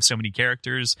only have so many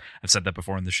characters. I've said that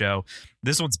before in the show.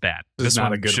 This one's bad. This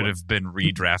one should have been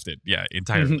redrafted. Yeah,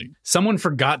 entirely. Someone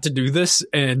forgot to do this,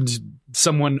 and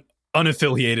someone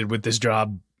unaffiliated with this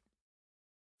job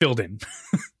filled in.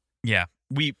 Yeah,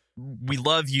 we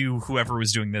love you, whoever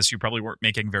was doing this. You probably weren't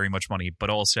making very much money, but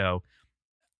also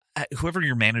whoever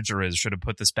your manager is should have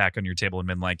put this back on your table and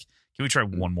been like, can we try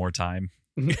one more time?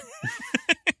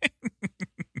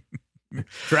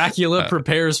 Dracula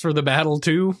prepares for the battle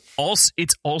too.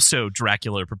 It's also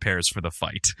Dracula prepares for the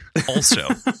fight. Also,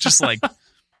 just like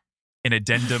an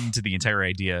addendum to the entire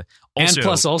idea. Also,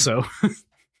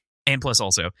 and plus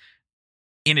also,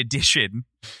 in addition,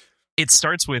 it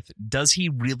starts with, does he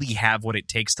really have what it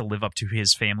takes to live up to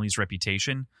his family's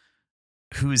reputation?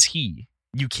 Who is he?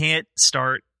 You can't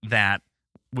start that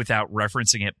without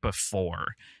referencing it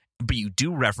before, but you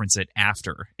do reference it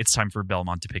after. It's time for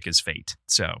Belmont to pick his fate.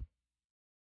 So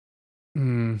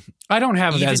I don't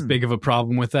have as big of a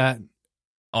problem with that.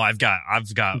 Oh, I've got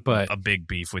a big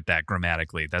beef with that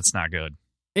grammatically. That's not good.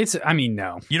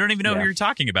 No. You don't even know who you're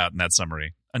talking about in that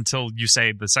summary until you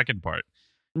say the second part.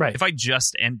 Right. If I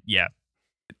just and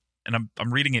I'm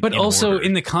reading it. But also order.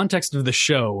 In the context of the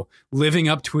show, living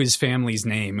up to his family's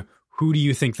name, who do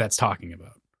you think that's talking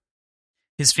about?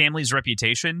 His family's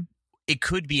reputation? It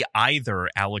could be either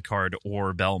Alucard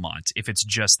or Belmont if it's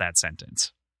just that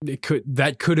sentence.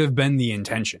 That could have been the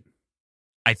intention.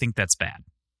 I think that's bad.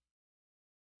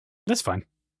 That's fine.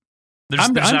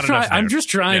 I'm just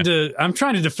trying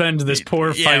to defend this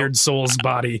poor fired soul's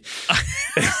body.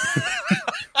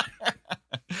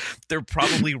 They're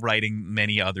probably writing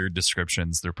many other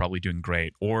descriptions. They're probably doing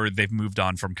great. Or they've moved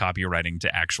on from copywriting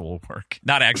to actual work.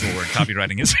 Not actual work.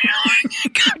 Copywriting is...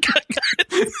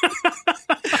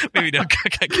 Maybe no,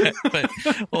 but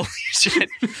holy shit.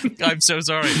 I'm so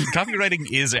sorry. Copywriting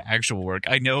is actual work.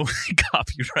 I know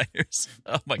copywriters.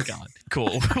 Oh my God.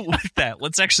 Cool. With that,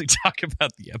 let's actually talk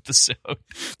about the episode.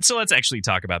 So let's actually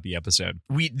talk about the episode.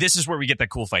 This is where we get that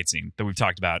cool fight scene that we've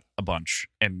talked about a bunch,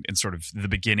 and sort of the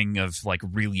beginning of like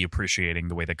really appreciating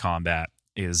the way the combat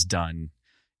is done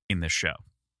in this show.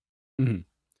 Mm-hmm.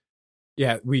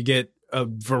 Yeah, we get a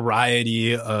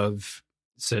variety of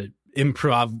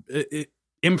improv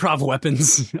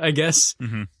weapons, I guess,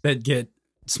 that get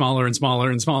smaller and smaller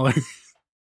and smaller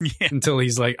until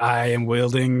he's like, I am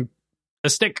wielding a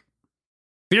stick.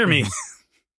 Fear me.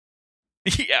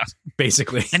 Yeah.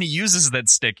 Basically. And he uses that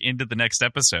stick into the next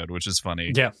episode, which is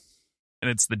funny. Yeah. And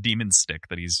it's the demon stick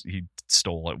that he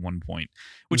stole at one point,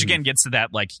 which again gets to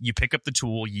that, like, you pick up the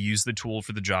tool, you use the tool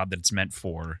for the job that it's meant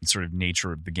for. It's sort of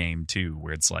nature of the game too,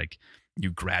 where it's like you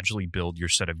gradually build your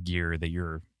set of gear that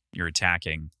you're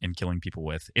attacking and killing people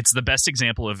with. It's the best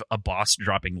example of a boss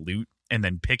dropping loot and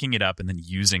then picking it up and then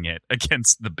using it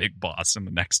against the big boss in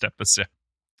the next episode,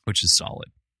 which is solid.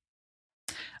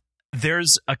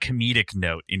 There's a comedic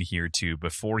note in here, too,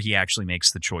 before he actually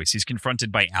makes the choice. He's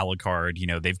confronted by Alucard. You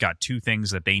know, they've got two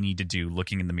things that they need to do,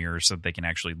 looking in the mirror so that they can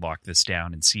actually lock this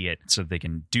down and see it, so that they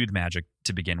can do the magic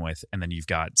to begin with. And then you've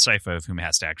got Sypha, whom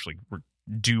has to actually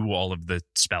do all of the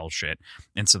spell shit.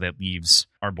 And so that leaves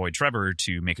our boy Trevor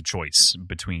to make a choice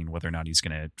between whether or not he's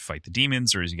going to fight the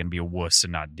demons, or is he going to be a wuss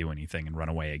and not do anything and run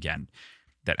away again,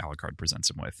 that Alucard presents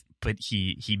him with. But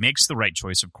he makes the right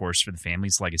choice, of course, for the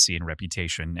family's legacy and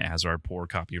reputation, as our poor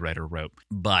copywriter wrote.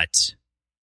 But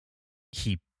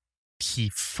he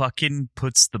fucking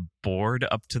puts the board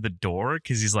up to the door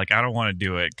because he's like, I don't want to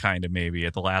do it, kind of, maybe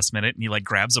at the last minute. And he like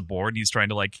grabs a board and he's trying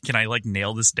to like, can I like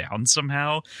nail this down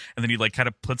somehow? And then he like kind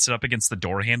of puts it up against the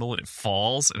door handle and it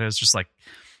falls. And it was just like,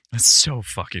 that's so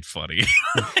fucking funny.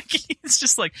 Like, it's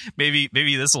just like, maybe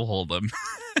this will hold him.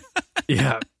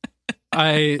 Yeah.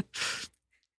 I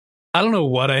don't know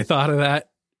what I thought of that,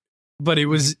 but it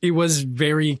was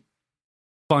very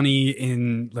funny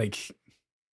in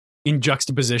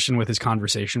juxtaposition with his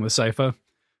conversation with Sypha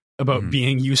about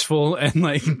being useful and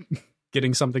like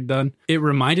getting something done. It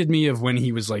reminded me of when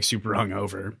he was like super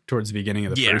hungover towards the beginning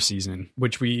of the first season,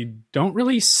 which we don't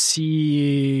really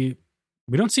see.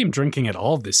 We don't see him drinking at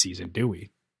all this season, do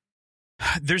we?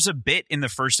 There's a bit in the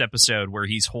first episode where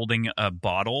he's holding a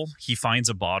bottle. He finds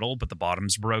a bottle, but the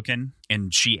bottom's broken.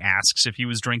 And she asks if he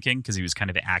was drinking because he was kind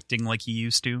of acting like he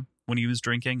used to when he was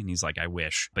drinking. And he's like, I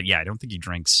wish. But yeah, I don't think he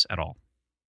drinks at all.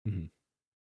 Mm-hmm.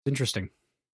 Interesting.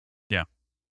 Yeah.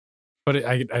 But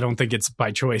I don't think it's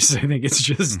by choice. I think it's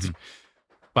just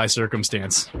by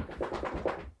circumstance.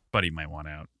 But he might want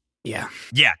out. Yeah.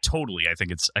 Yeah, totally. I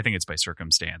think it's by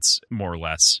circumstance, more or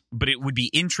less. But it would be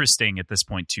interesting at this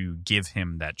point to give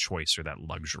him that choice or that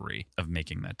luxury of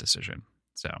making that decision.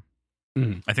 So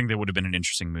I think that would have been an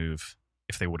interesting move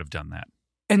if they would have done that.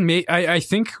 And I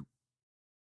think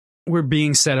we're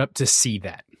being set up to see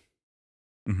that.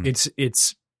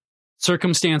 It's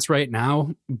circumstance right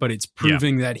now, but it's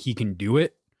proving that he can do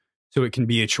it, so it can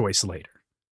be a choice later.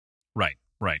 Right.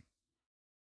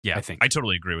 Yeah, I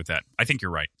totally agree with that. I think you're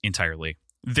right entirely.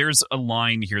 There's a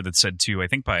line here that's said too, I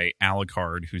think by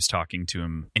Alucard, who's talking to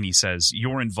him, and he says,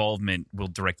 your involvement will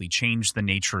directly change the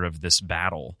nature of this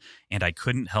battle. And I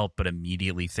couldn't help but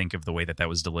immediately think of the way that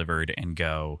was delivered and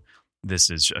go, this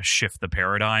is a shift the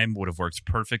paradigm, would have worked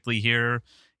perfectly here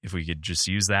if we could just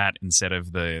use that instead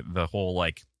of the whole,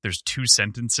 like, there's two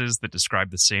sentences that describe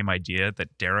the same idea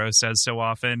that Darrow says so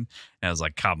often. And I was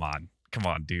like, come on,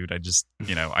 dude. I just,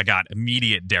 I got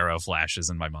immediate Darrow flashes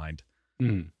in my mind.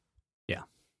 Yeah.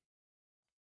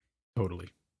 Totally.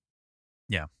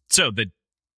 Yeah. So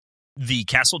the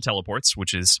castle teleports,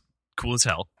 which is cool as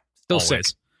hell. Still always. sick.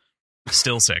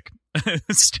 Still sick.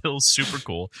 Still super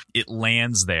cool. It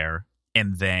lands there,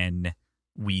 and then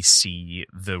we see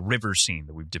the river scene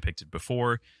that we've depicted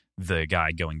before. The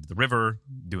guy going to the river,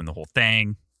 doing the whole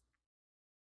thing.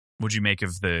 What'd you make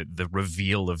of the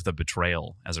reveal of the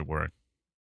betrayal, as it were?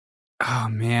 Oh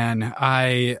man,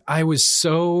 I was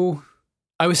still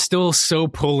so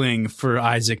pulling for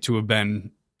Isaac to have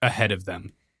been ahead of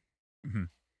them.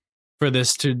 For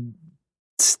this to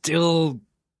still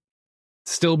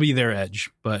be their edge,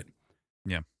 but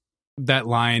yeah. That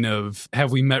line of,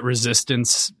 have we met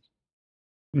resistance?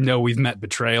 No, we've met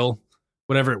betrayal.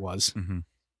 Whatever it was.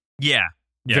 Yeah.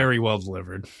 Very well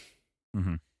delivered.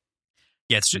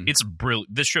 Yeah, it's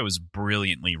brilliant. This show is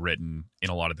brilliantly written in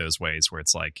a lot of those ways where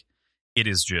it's like, it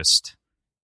is just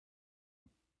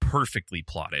perfectly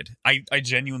plotted. I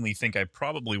genuinely think I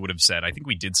probably would have said, I think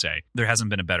we did say, there hasn't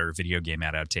been a better video game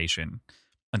adaptation.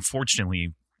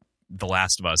 Unfortunately, The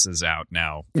Last of Us is out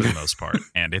now for the most part,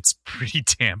 and it's pretty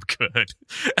damn good.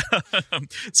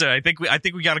 So I think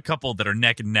we got a couple that are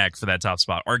neck and neck for that top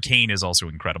spot. Arcane is also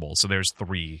incredible, so there's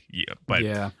three. But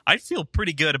I feel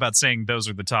pretty good about saying those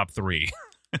are the top three.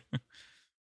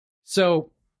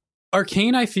 So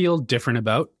Arcane, I feel different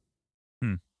about.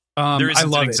 There is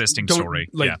an an existing story,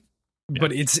 but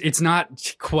it's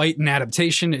not quite an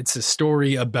adaptation. It's a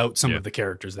story about some of the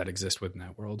characters that exist within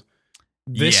that world.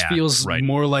 This feels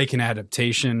more like an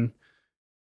adaptation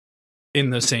in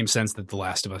the same sense that The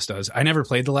Last of Us does. I never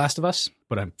played The Last of Us,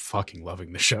 but I'm fucking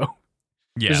loving the show.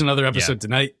 Yeah, there's another episode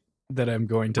tonight that I'm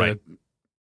going to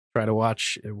try to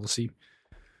watch. We'll see.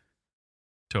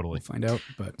 Totally. We'll find out.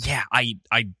 But yeah, I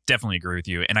definitely agree with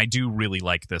you. And I do really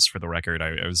like this, for the record.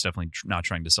 I was definitely not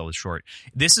trying to sell this short.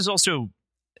 This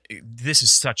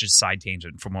is such a side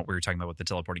tangent from what we were talking about with the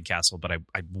teleporting castle, but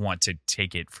I want to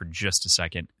take it for just a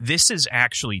second. This is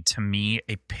actually, to me,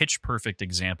 a pitch perfect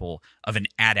example of an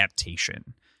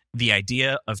adaptation. The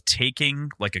idea of taking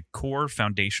like a core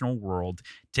foundational world,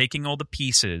 taking all the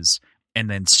pieces, and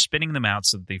then spinning them out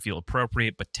so that they feel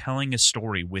appropriate, but telling a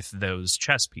story with those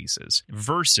chess pieces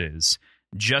versus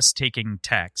just taking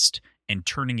text and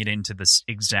turning it into this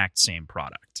exact same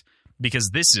product.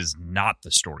 Because this is not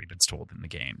the story that's told in the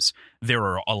games. There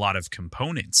are a lot of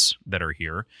components that are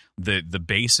here. The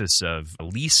basis of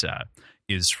Lisa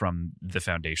is from the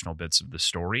foundational bits of the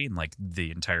story and like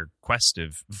the entire quest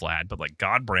of Vlad, but like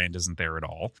Godbrand isn't there at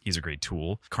all. He's a great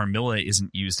tool. Carmilla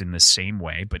isn't used in the same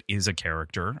way, but is a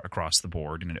character across the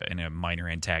board and a minor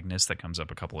antagonist that comes up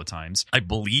a couple of times. I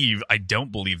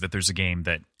don't believe that there's a game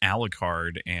that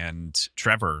Alucard and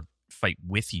Trevor fight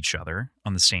with each other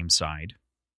on the same side.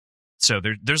 So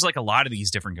there's like a lot of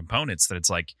these different components that it's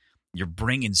like you're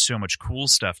bringing so much cool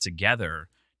stuff together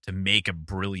to make a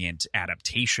brilliant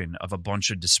adaptation of a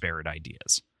bunch of disparate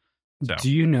ideas. So,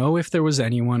 do you know if there was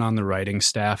anyone on the writing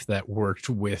staff that worked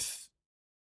with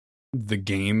the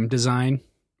game design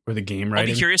or the game writing?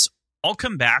 I'll be curious. I'll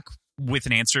come back with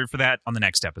an answer for that on the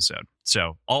next episode.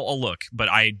 So I'll look, but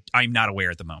I'm not aware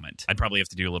at the moment. I'd probably have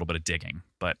to do a little bit of digging,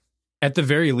 but at the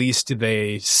very least,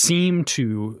 they seem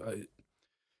to.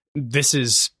 This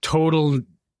is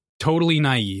totally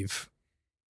naive.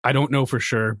 I don't know for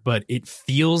sure, but it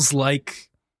feels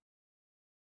like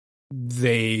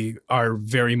they are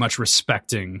very much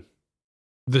respecting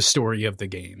the story of the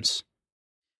games.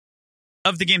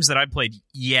 Of the games that I played,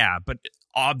 yeah, but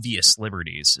obvious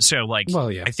liberties. So, like,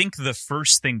 well, yeah. I think the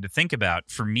first thing to think about,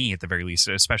 for me at the very least,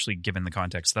 especially given the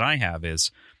context that I have, is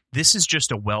this is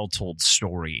just a well-told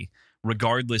story,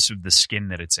 regardless of the skin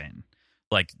that it's in.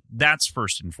 Like, that's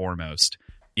first and foremost.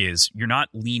 Is you're not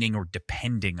leaning or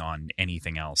depending on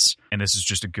anything else. And this is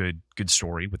just a good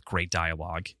story with great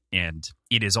dialogue. And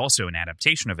it is also an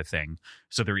adaptation of a thing.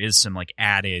 So there is some like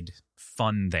added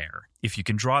fun there. If you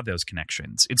can draw those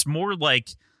connections, it's more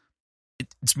like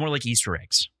Easter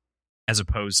eggs as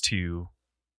opposed to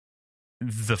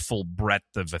the full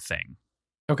breadth of a thing.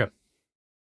 Okay.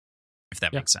 If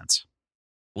that makes sense.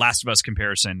 Last of Us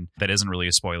comparison, that isn't really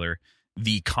a spoiler.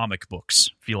 The comic books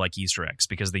feel like Easter eggs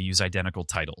because they use identical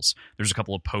titles. There's a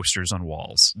couple of posters on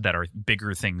walls that are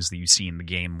bigger things that you see in the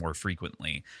game more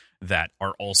frequently that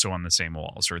are also on the same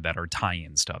walls or that are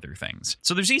tie-ins to other things.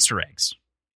 So there's Easter eggs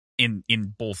in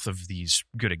both of these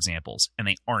good examples, and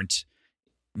they aren't.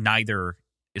 Neither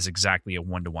is exactly a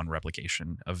one-to-one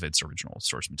replication of its original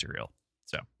source material.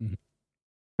 So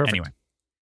anyway,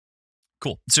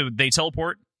 cool. So they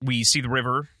teleport. We see the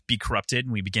river be corrupted,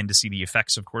 and we begin to see the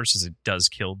effects, of course, as it does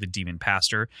kill the demon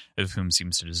pastor, of whom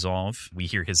seems to dissolve. We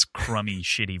hear his crummy,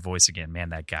 shitty voice again.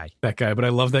 Man, that guy. But I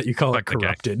love that you call it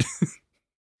corrupted.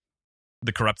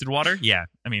 The corrupted water? Yeah.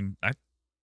 I mean,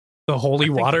 the holy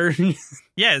water?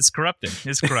 Yeah, it's corrupted.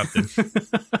 It's corrupted.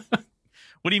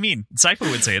 What do you mean? Cypher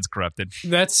would say it's corrupted.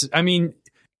 I mean,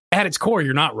 at its core,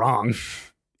 you're not wrong.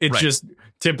 It's just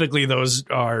typically those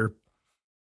are...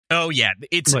 Oh, yeah.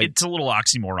 It's a little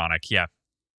oxymoronic. Yeah.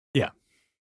 Yeah.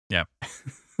 Yeah.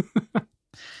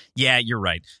 Yeah, you're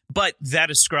right. But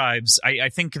that ascribes, I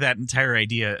think that entire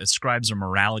idea ascribes a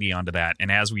morality onto that.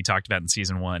 And as we talked about in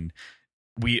season 1,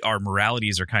 our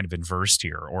moralities are kind of inversed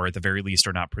here, or at the very least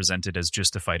are not presented as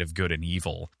just a fight of good and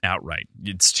evil outright.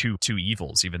 It's two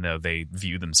evils, even though they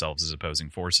view themselves as opposing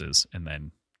forces. And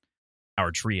then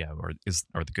our trio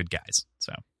are the good guys.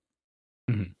 So,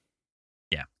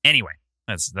 yeah. Anyway.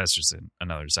 That's just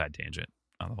another side tangent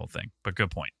on the whole thing. But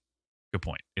good point. Good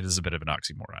point. It is a bit of an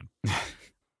oxymoron.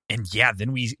 And yeah,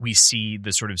 then we see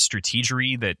the sort of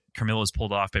strategery that Carmilla's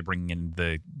pulled off by bringing in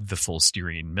the full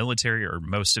Styrian military, or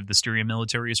most of the Styrian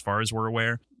military as far as we're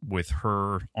aware, with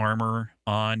her armor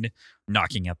on,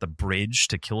 knocking out the bridge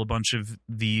to kill a bunch of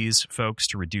these folks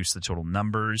to reduce the total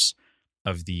numbers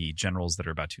of the generals that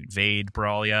are about to invade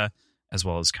Brawlia, as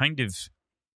well as kind of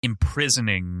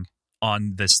imprisoning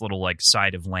on this little like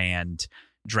side of land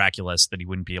Dracula, so that he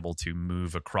wouldn't be able to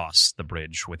move across the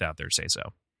bridge without their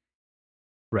say-so.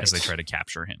 Right. As they try to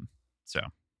capture him. So,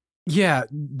 yeah.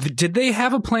 Did they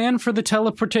have a plan for the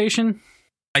teleportation?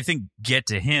 I think get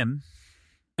to him.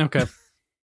 Okay.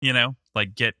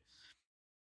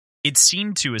 It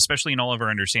seemed to, especially in all of our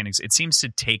understandings, it seems to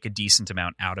take a decent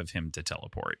amount out of him to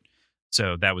teleport.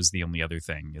 So that was the only other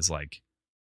thing, is like,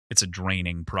 it's a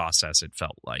draining process, it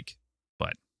felt like.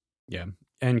 But yeah.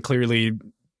 And clearly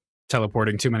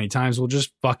teleporting too many times will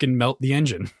just fucking melt the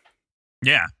engine.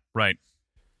 Yeah, right.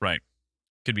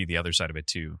 Could be the other side of it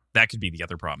too. That could be the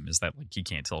other problem, is that like he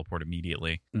can't teleport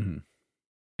immediately. Mm-hmm.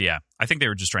 Yeah, I think they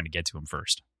were just trying to get to him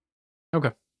first.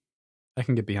 Okay. I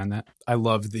can get behind that. I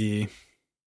love the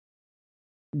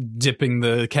dipping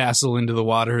the castle into the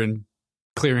water and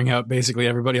clearing out basically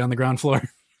everybody on the ground floor.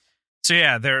 So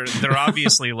yeah, they're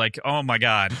obviously like, oh my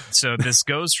god. So this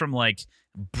goes from like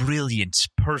brilliant,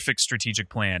 perfect strategic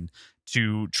plan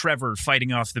to Trevor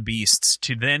fighting off the beasts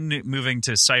to then moving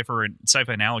to Cypher and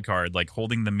Alucard like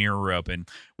holding the mirror open,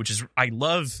 which is, I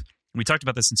love. We talked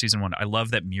about this in season 1. I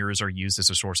love that mirrors are used as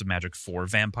a source of magic for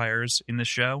vampires in this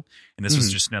show, and this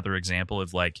was just another example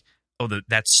of like, oh,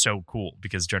 that's so cool,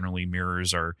 because generally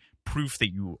mirrors are proof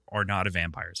that you are not a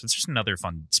vampire. So it's just another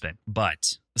fun spin.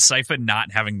 But Sypha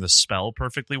not having the spell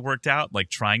perfectly worked out, like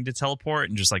trying to teleport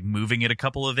and just like moving it a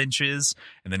couple of inches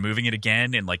and then moving it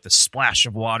again, and like the splash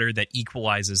of water that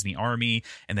equalizes the army,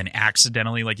 and then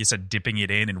accidentally, like you said, dipping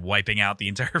it in and wiping out the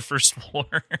entire first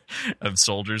floor of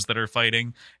soldiers that are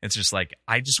fighting. It's just like,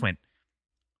 I just went,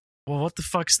 well, what the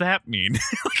fuck's that mean?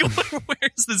 Like, where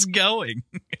is this going?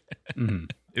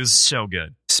 It was so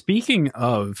good. Speaking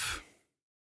of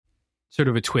sort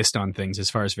of a twist on things as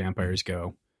far as vampires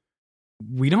go,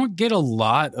 we don't get a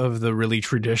lot of the really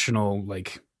traditional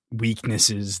like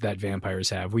weaknesses that vampires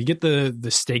have. We get the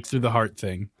stake through the heart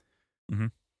thing,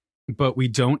 but we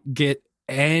don't get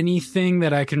anything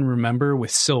that I can remember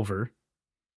with Silver.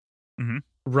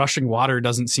 Rushing water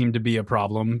doesn't seem to be a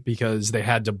problem because they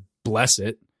had to bless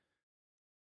it.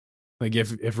 Like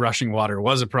if rushing water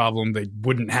was a problem, they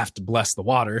wouldn't have to bless the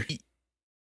water.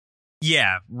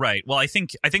 Yeah, right. Well, I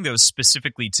think that was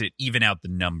specifically to even out the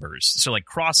numbers. So like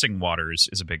crossing waters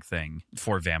is a big thing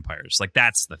for vampires. Like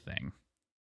that's the thing.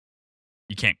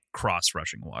 You can't cross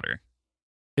rushing water.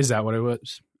 Is that what it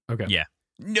was? Okay. Yeah.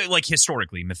 No, like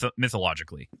historically,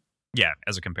 mythologically. Yeah,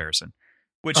 as a comparison.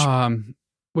 Which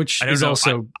is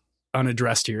also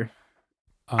unaddressed here.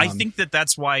 I think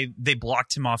that's why they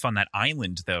blocked him off on that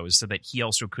island, though, so that he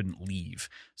also couldn't leave.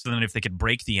 So then if they could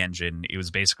break the engine, it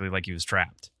was basically like he was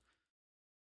trapped.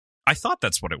 I thought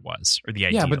that's what it was, or the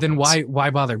idea. Yeah, but then was. why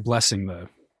bother blessing the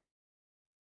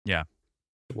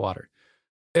water?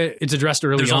 It's addressed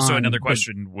early on. There's also another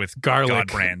question with garlic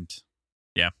brand.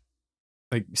 Yeah.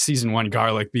 Like season 1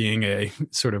 garlic being a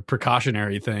sort of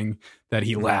precautionary thing that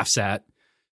he laughs at.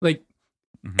 Like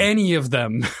any of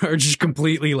them are just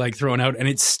completely like thrown out, and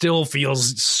it still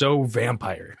feels so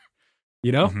vampire.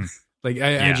 You know? Like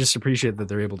I just appreciate that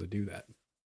they're able to do that.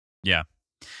 Yeah.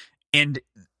 And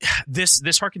this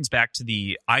harkens back to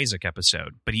the Isaac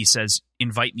episode, but he says,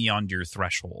 invite me onto your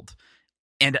threshold.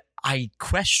 And I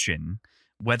question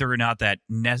whether or not that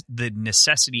the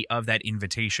necessity of that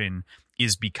invitation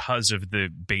is because of the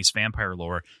base vampire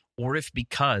lore, or if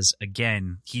because,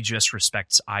 again, he just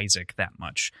respects Isaac that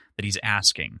much that he's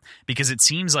asking. Because it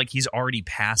seems like he's already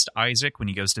past Isaac when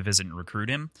he goes to visit and recruit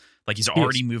him. Like he's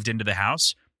already moved into the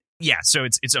house. Yeah, so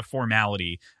it's a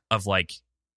formality of like,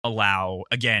 allow,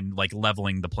 again, like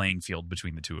leveling the playing field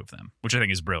between the two of them, which I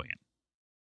think is brilliant.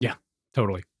 Yeah,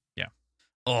 totally. Yeah.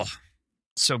 Oh,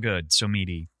 so good, so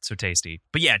meaty, so tasty.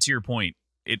 But yeah, to your point,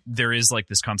 there is like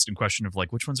this constant question of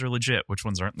like, which ones are legit, which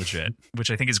ones aren't legit,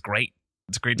 which I think is great.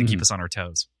 It's great to keep us on our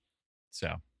toes.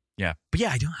 So yeah, but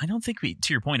yeah, I don't think to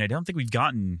your point, I don't think we've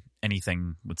gotten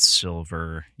anything with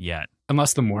Silver yet,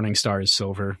 unless the Morning Star is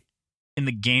Silver. In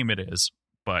the game, it is,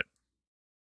 but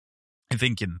I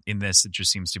think in this, it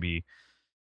just seems to be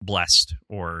blessed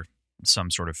or some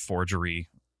sort of forgery,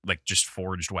 like just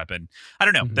forged weapon. I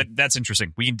don't know. That's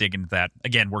interesting. We can dig into that.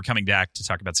 Again, we're coming back to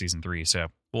talk about season 3, so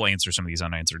we'll answer some of these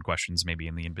unanswered questions maybe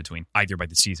in the in-between, either by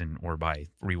the season or by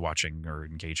rewatching or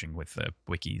engaging with the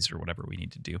wikis or whatever we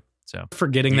need to do. So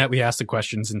forgetting that we asked the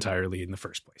questions entirely in the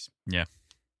first place. Yeah.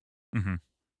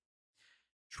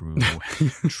 True.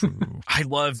 I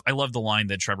love the line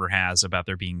that Trevor has about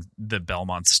there being the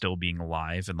Belmonts still being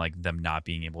alive and like them not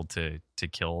being able to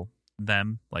kill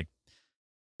them. Like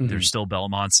they're still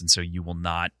Belmonts, and so you will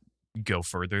not go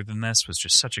further than this. Was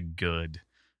just such a good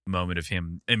moment of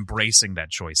him embracing that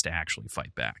choice to actually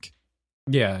fight back.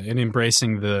 Yeah, and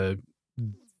embracing the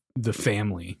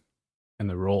family and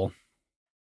the role.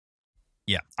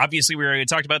 Yeah, obviously we already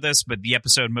talked about this, but the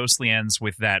episode mostly ends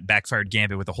with that backfired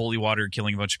gambit with the holy water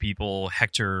killing a bunch of people.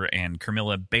 Hector and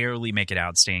Carmilla barely make it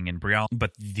out, staying in Brielle,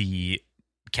 but the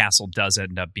castle does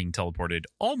end up being teleported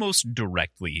almost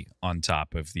directly on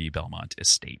top of the Belmont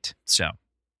estate. So,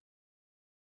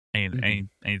 any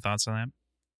thoughts on that?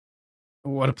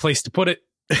 What a place to put it.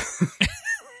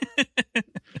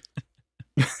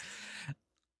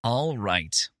 All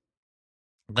right.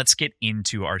 let's get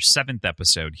into our 7th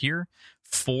episode here,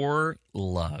 For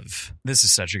Love. This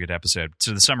is such a good episode.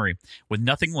 So the summary: with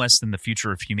nothing less than the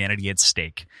future of humanity at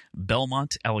stake,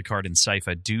 Belmont, Alucard, and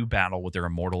Sypha do battle with their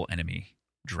immortal enemy,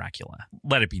 Dracula.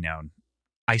 Let it be known,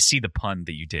 I see the pun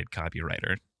that you did,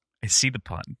 copywriter. I see the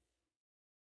pun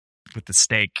with the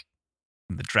stake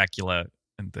and the Dracula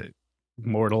and the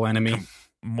mortal enemy.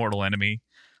 Mortal enemy.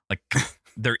 Like,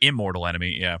 their immortal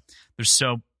enemy, yeah. There's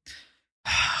so...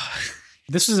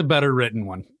 This is a better written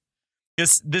one.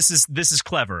 This is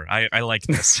clever. I like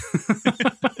this.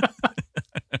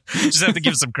 Just have to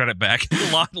give some credit back.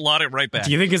 Lot it right back.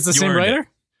 Do you think it's the same writer?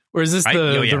 Or is this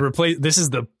the replace? This is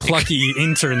the plucky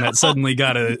intern that suddenly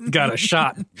got a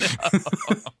shot.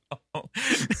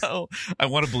 No, I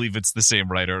want to believe it's the same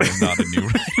writer and not a new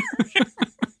writer.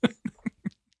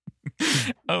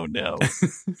 Oh no.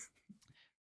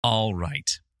 All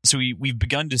right. So we've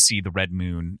begun to see the red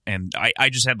moon, and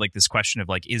I just had like this question of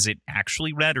like, is it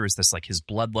actually red, or is this like his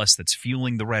bloodlust that's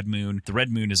fueling the red moon? The red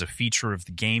moon is a feature of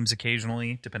the games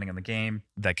occasionally, depending on the game,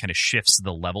 that kind of shifts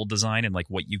the level design and like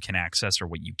what you can access or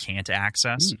what you can't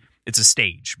access. It's a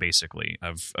stage, basically,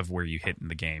 of where you hit in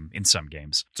the game, in some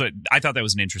games. So I thought that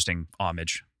was an interesting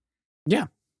homage. Yeah.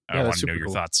 I want to know your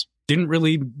thoughts. Didn't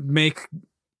really make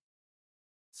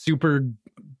super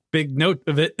big note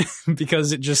of it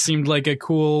because it just seemed like a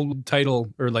cool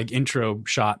title or like intro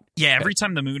shot. Yeah, every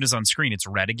time the moon is on screen, it's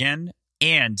red again,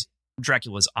 and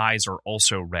Dracula's eyes are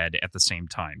also red at the same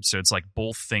time. So it's like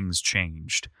both things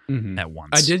changed at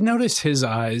once. I did notice his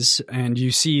eyes, and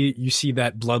you see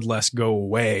that bloodlust go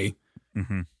away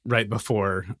right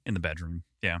before in the bedroom.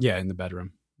 Yeah, in the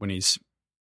bedroom when he's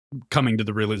coming to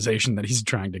the realization that he's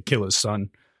trying to kill his son.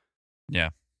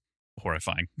 Yeah,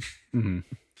 horrifying.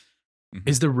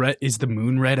 Is the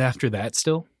moon red after that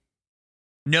still?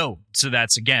 No. So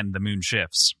that's, again, the moon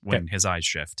shifts when his eyes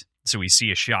shift. So we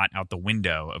see a shot out the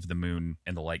window of the moon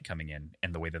and the light coming in,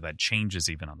 and the way that changes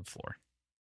even on the floor.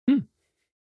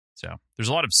 So there's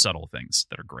a lot of subtle things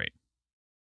that are great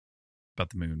about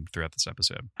the moon throughout this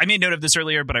episode. I made note of this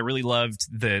earlier, but I really loved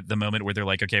the moment where they're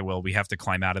like, okay, well, we have to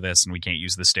climb out of this and we can't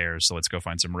use the stairs, so let's go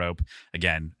find some rope.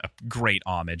 Again, a great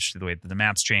homage to the way that the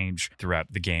maps change throughout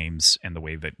the games and the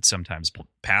way that sometimes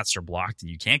paths are blocked and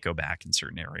you can't go back in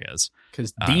certain areas.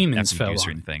 Because demons fell on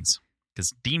it. Things.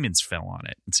 Because demons fell on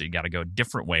it. And so you got to go a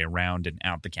different way around and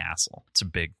out the castle. It's a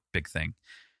big, big thing.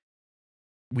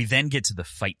 We then get to the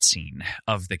fight scene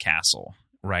of the castle.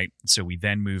 Right. So we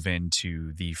then move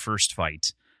into the first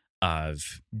fight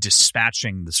of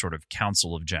dispatching the sort of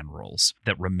council of generals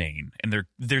that remain. And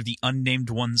they're the unnamed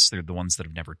ones. They're the ones that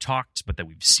have never talked, but that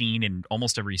we've seen in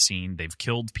almost every scene. They've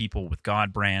killed people with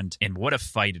Godbrand. And what a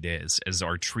fight it is as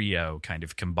our trio kind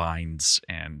of combines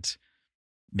and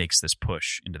makes this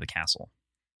push into the castle.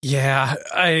 Yeah,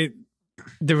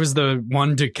 there was the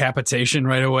one decapitation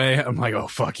right away. I'm like, oh,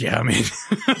 fuck yeah, I mean.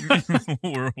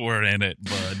 we're in it,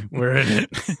 bud. We're in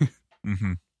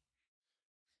it.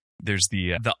 There's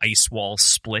the ice wall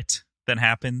split that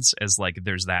happens as like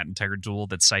there's that entire duel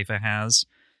that Sypha has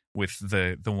with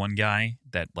the one guy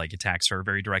that like attacks her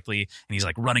very directly, and he's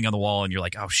like running on the wall, and you're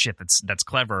like, oh shit, that's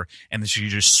clever, and then she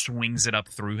just swings it up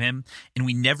through him, and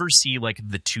we never see like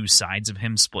the two sides of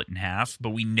him split in half,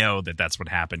 but we know that that's what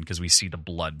happened because we see the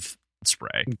blood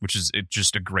spray, which is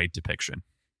just a great depiction.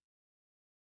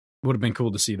 Would have been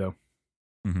cool to see, though.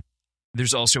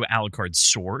 There's also Alucard's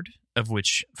sword, of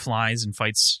which flies and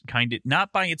fights kind of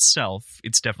not by itself.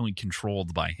 It's definitely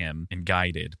controlled by him and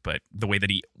guided, but the way that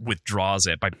he withdraws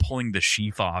it by pulling the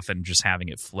sheath off and just having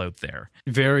it float there.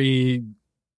 Very...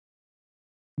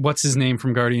 What's his name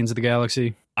from Guardians of the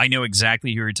Galaxy? I know exactly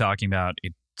who you're talking about.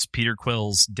 It's Peter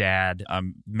Quill's dad.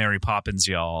 Mary Poppins,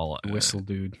 y'all. Whistle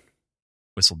dude.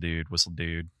 Whistle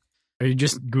dude. Are you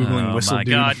just Googling whistle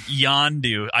dude? Oh my God,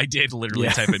 Yondu. I did literally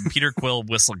type in Peter Quill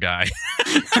whistle guy.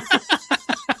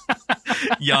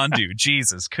 Yondu.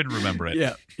 Jesus, couldn't remember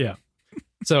it. Yeah.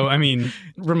 So, I mean,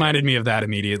 reminded me of that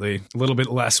immediately. A little bit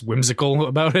less whimsical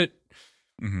about it.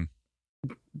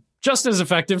 Just as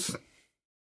effective,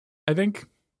 I think.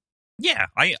 Yeah,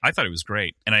 I thought it was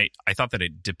great. And I thought that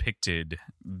it depicted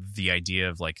the idea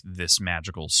of like this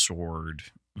magical sword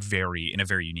in a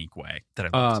very unique way that I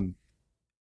loved.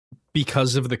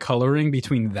 Because of the coloring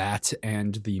between that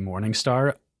and the Morning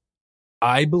Star,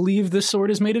 I believe this sword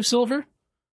is made of silver.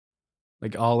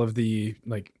 Like all of the,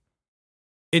 like,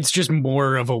 it's just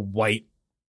more of a white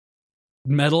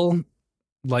metal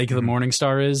like the Morning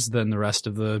Star is than the rest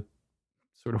of the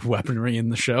sort of weaponry in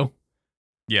the show.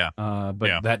 Yeah.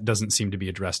 But that doesn't seem to be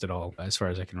addressed at all, as far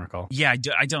as I can recall. Yeah,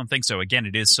 I don't think so. Again,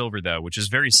 it is silver, though, which is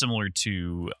very similar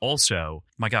to also,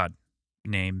 my God,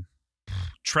 name.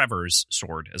 Trevor's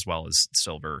sword as well as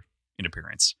silver in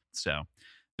appearance. So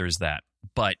there's that.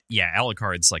 But yeah,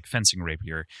 Alucard's like fencing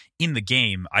rapier in the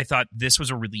game, I thought this was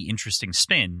a really interesting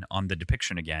spin on the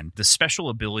depiction again. The special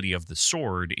ability of the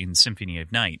sword in Symphony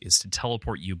of Night is to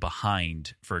teleport you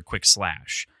behind for a quick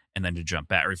slash and then to jump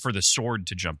back, or for the sword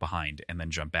to jump behind and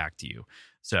then jump back to you.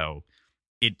 So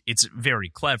it's very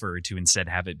clever to instead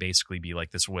have it basically be like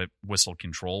this whistle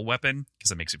control weapon, because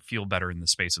it makes it feel better in the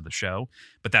space of the show.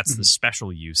 But that's the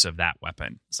special use of that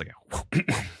weapon. It's like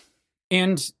a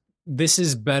and this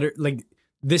is better. Like,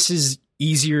 this is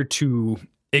easier to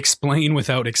explain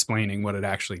without explaining what it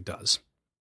actually does.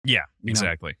 Yeah,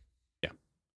 exactly.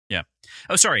 Yeah.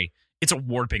 Oh, sorry. It's a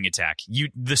warping attack.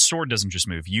 The sword doesn't just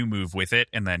move. You move with it,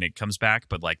 and then it comes back.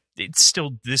 But like, it's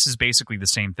still, this is basically the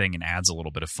same thing and adds a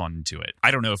little bit of fun to it.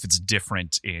 I don't know if it's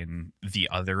different in the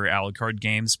other Alucard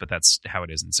games, but that's how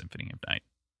it is in Symphony of Night.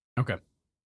 Okay,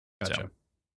 gotcha. So,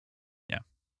 yeah,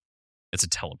 it's a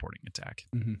teleporting attack.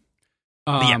 Mm-hmm.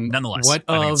 But yeah, nonetheless, what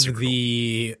of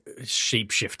the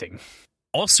shape shifting?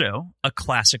 Also, a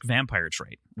classic vampire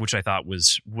trait, which I thought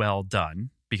was well done,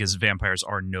 because vampires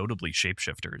are notably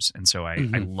shapeshifters. And so I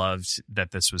loved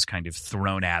that this was kind of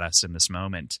thrown at us in this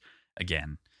moment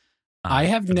again. I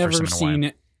have never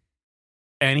seen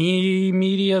any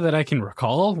media that I can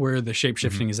recall where the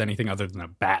shapeshifting is anything other than a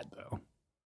bat, though.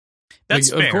 That's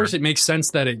fair. Of course, it makes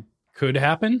sense that it could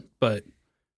happen, but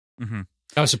I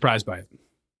was surprised by it.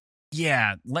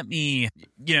 Yeah, let me,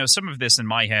 some of this in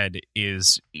my head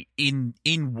is in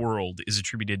world is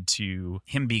attributed to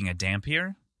him being a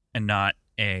Dampier and not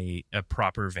a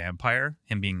proper vampire,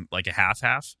 him being like a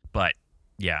half. But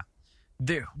yeah,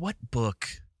 what book?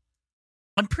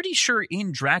 I'm pretty sure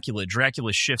in Dracula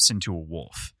shifts into a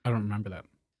wolf. I don't remember that.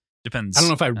 Depends. I don't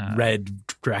know if I read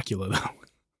Dracula though.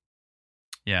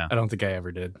 Yeah, I don't think I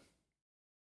ever did.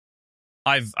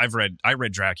 I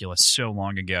read Dracula so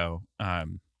long ago.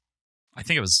 I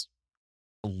think it was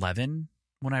 11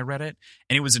 when I read it,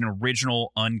 and it was an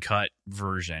original uncut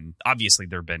version. Obviously,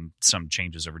 there have been some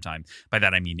changes over time. By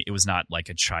that, I mean it was not like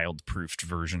a child-proofed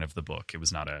version of the book. It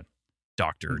was not a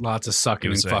doctored. Lots of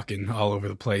sucking and fucking all over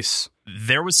the place.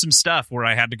 There was some stuff where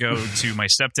I had to go to my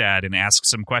stepdad and ask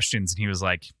some questions, and he was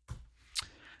like,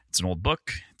 "It's an old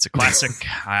book. It's a classic.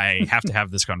 I have to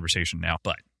have this conversation now."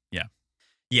 But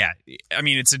yeah. I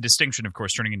mean, it's a distinction, of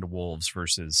course, turning into wolves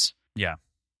versus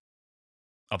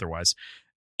otherwise.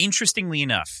 Interestingly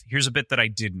enough, here's a bit that I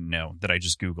didn't know that I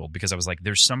just Googled, because I was like,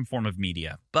 there's some form of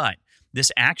media. But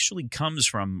this actually comes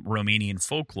from Romanian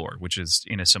folklore, which is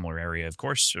in a similar area, of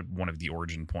course, one of the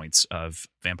origin points of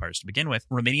vampires to begin with.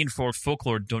 Romanian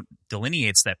folklore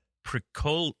delineates that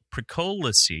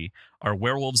Pricolacy are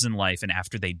werewolves in life, and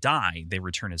after they die, they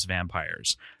return as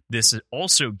vampires. This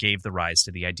also gave the rise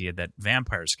to the idea that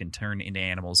vampires can turn into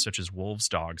animals such as wolves,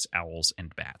 dogs, owls,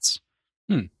 and bats.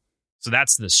 So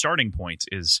that's the starting point,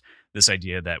 is this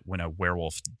idea that when a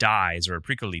werewolf dies, or a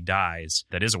Pricoli dies,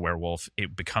 that is a werewolf,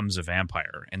 it becomes a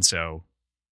vampire. And so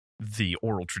the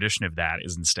oral tradition of that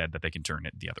is instead that they can turn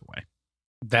it the other way.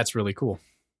 That's really cool.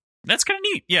 That's kind of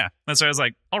neat. Yeah. That's why I was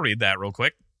like, I'll read that real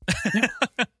quick.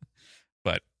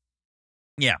 But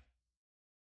yeah.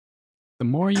 The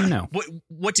more you know.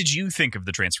 What did you think of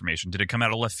the transformation? Did it come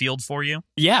out of left field for you?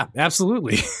 Yeah,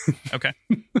 absolutely. Okay.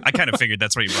 I kind of figured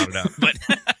that's why you brought it up, but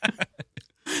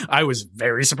I was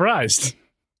very surprised.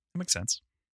 That makes sense.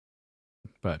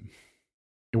 But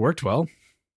it worked well.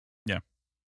 Yeah.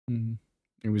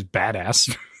 It was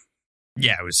badass.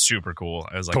 Yeah, it was super cool.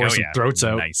 I was like, Tore some throats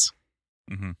out. Nice.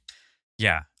 Mm-hmm.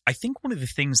 Yeah. I think one of the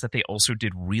things that they also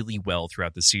did really well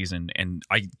throughout the season, and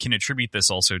I can attribute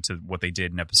this also to what they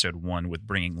did in episode 1 with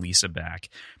bringing Lisa back,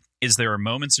 is there are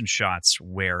moments and shots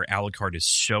where Alucard is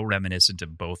so reminiscent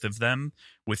of both of them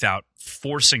without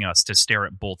forcing us to stare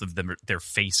at both of them, their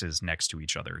faces next to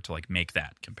each other, to like make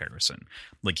that comparison.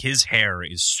 Like, his hair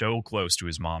is so close to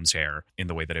his mom's hair in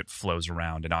the way that it flows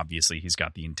around, and obviously he's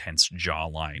got the intense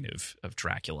jawline of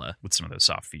Dracula with some of those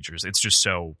soft features. It's just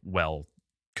so well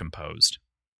composed.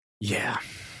 Yeah.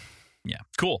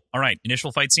 Cool. All right.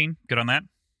 Initial fight scene. Good on that?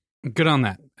 Good on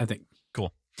that, I think.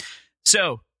 Cool.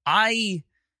 So I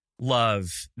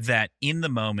love that in the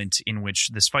moment in which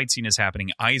this fight scene is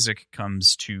happening, Isaac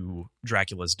comes to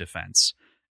Dracula's defense.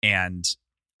 And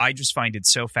I just find it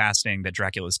so fascinating that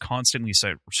Dracula is constantly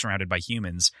surrounded by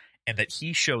humans, and that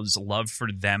he shows love for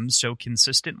them so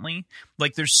consistently.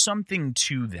 Like, there's something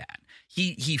to that.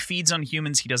 He feeds on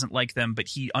humans. He doesn't like them, but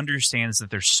he understands that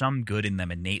there's some good in them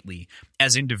innately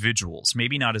as individuals.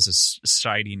 Maybe not as a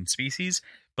society and species,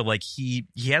 but like he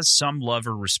has some love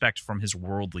or respect from his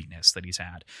worldliness that he's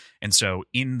had. And so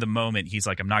in the moment, he's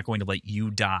like, I'm not going to let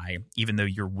you die, even though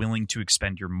you're willing to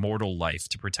expend your mortal life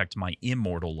to protect my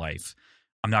immortal life.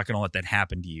 I'm not going to let that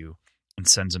happen to you, and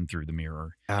sends him through the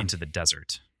mirror into the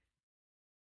desert.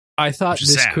 I thought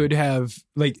this sad. could have,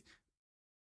 like,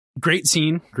 great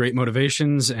scene, great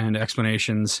motivations and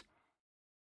explanations.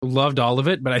 Loved all of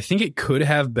it, but I think it could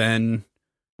have been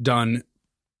done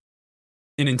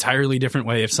an entirely different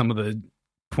way if some of the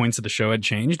points of the show had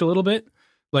changed a little bit.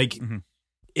 Like,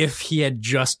 if he had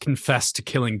just confessed to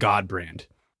killing Godbrand,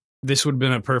 this would have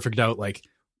been a perfect out, like,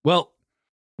 well,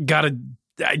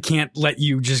 I can't let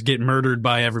you just get murdered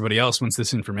by everybody else once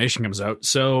this information comes out,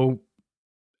 so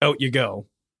out you go.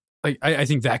 Like, I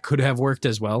think that could have worked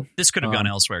as well. This could have gone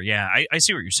elsewhere. Yeah, I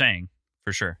see what you're saying,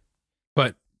 for sure.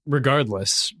 But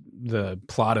regardless, the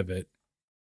plot of it,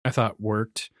 I thought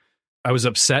worked. I was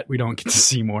upset we don't get to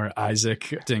see more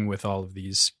Isaac acting with all of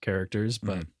these characters,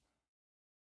 but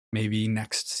maybe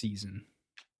next season.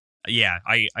 Yeah,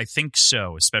 I think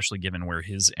so, especially given where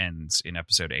his ends in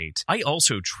episode 8. I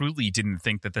also truly didn't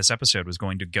think that this episode was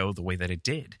going to go the way that it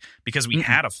did, because we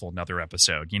had a full another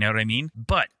episode, you know what I mean?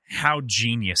 But how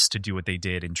genius to do what they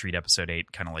did and treat episode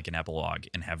 8 kind of like an epilogue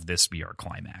and have this be our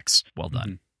climax. Well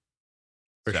done.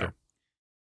 For sure.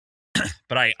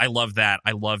 But I love that.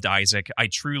 I loved Isaac. I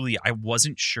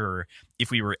wasn't sure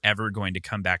if we were ever going to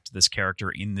come back to this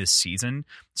character in this season.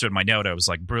 So in my note, I was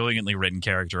like, brilliantly written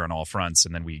character on all fronts.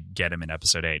 And then we get him in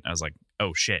episode 8. And I was like,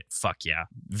 oh shit, fuck yeah.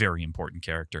 Very important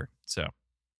character. So.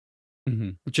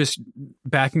 Just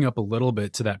backing up a little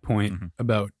bit to that point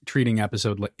about treating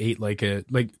episode 8 like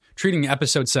treating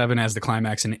episode 7 as the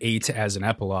climax and 8 as an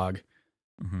epilogue.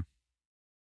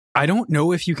 I don't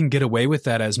know if you can get away with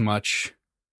that as much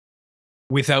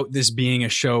without this being a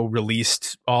show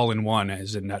released all in one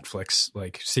as a Netflix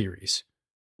like series,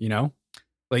 you know?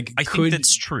 Like, I think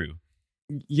that's true.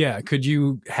 Yeah, could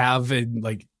you have a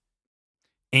like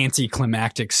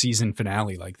anticlimactic season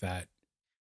finale like that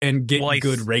and get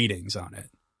good ratings on it?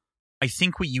 I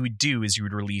think what you would do is you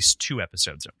would release 2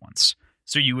 episodes at once.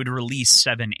 So you would release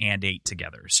 7 and 8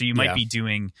 together. So you might be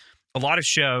doing. A lot of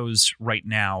shows right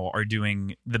now are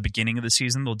doing the beginning of the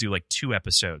season. They'll do like 2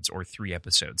 episodes or 3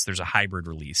 episodes. There's a hybrid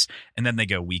release, and then they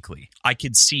go weekly. I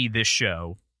could see this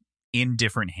show in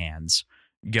different hands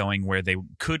going where they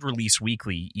could release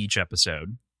weekly each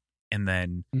episode, and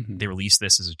then they release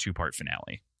this as a 2-part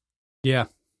finale. Yeah,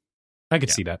 I could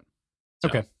see that. So,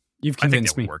 okay, you've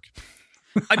convinced me. Work.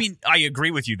 I mean, I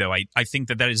agree with you, though. I think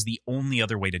that is the only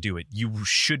other way to do it. You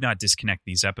should not disconnect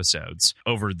these episodes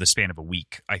over the span of a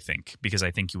week, I think, because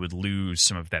I think you would lose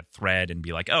some of that thread and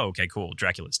be like, oh, okay, cool,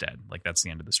 Dracula's dead. Like, that's the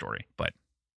end of the story. But,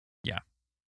 yeah.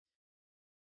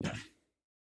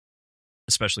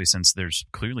 Especially since there's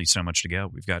clearly so much to go.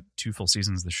 We've got 2 full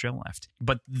seasons of the show left.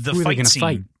 But the fight scene...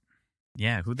 Fight?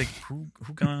 Yeah, who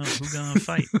gonna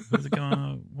fight?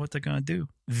 What they gonna do?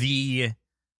 The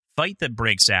fight that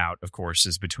breaks out, of course,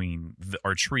 is between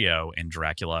our trio and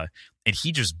Dracula, and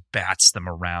he just bats them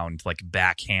around, like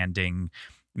backhanding,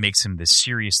 makes him this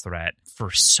serious threat for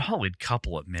a solid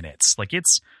couple of minutes. Like,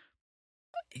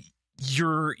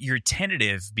 you're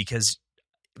tentative, because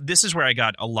this is where I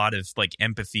got a lot of like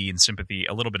empathy and sympathy,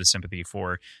 a little bit of sympathy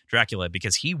for Dracula,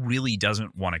 because he really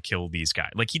doesn't want to kill these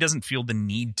guys. Like, he doesn't feel the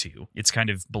need to. It's kind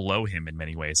of below him in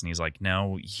many ways, and he's like,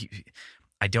 no,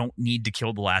 I don't need to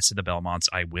kill the last of the Belmonts.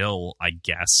 I will, I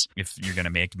guess, if you're going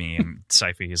to make me. And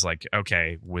Sypha is like,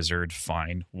 okay, wizard,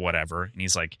 fine, whatever. And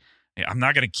he's like, I'm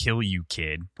not going to kill you,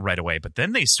 kid, right away. But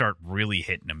then they start really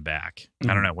hitting him back.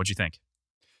 I don't know. What'd you think?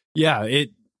 Yeah, it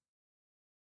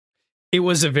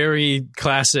was a very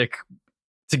classic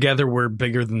together we're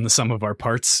bigger than the sum of our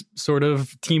parts sort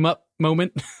of team up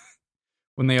moment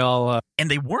when they all... And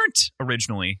they weren't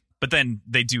originally, but then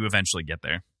they do eventually get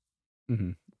there.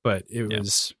 But it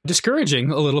was discouraging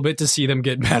a little bit to see them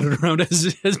get battered around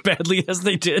as badly as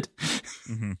they did.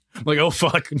 Like, oh,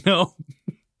 fuck, no.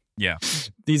 Yeah.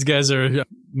 These guys are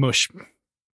mush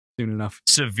soon enough.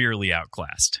 Severely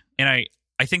outclassed. And I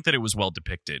think that it was well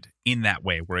depicted in that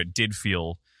way, where it did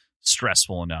feel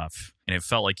stressful enough, and it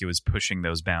felt like it was pushing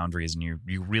those boundaries, and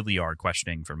you really are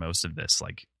questioning for most of this,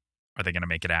 like, are they going to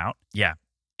make it out? Yeah.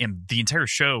 And the entire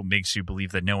show makes you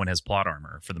believe that no one has plot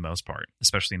armor for the most part,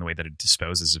 especially in the way that it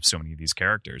disposes of so many of these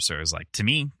characters. So it was like, to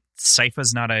me,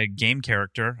 Sypha's not a game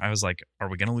character. I was like, are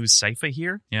we going to lose Sypha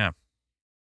here? Yeah.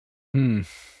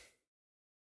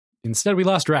 Instead, we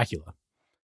lost Dracula.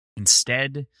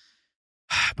 Instead,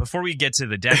 before we get to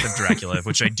the death of Dracula,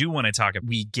 which I do want to talk about,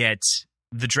 we get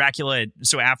the Dracula,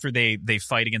 so after they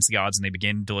fight against the odds and they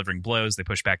begin delivering blows, they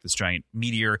push back this giant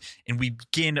meteor, and we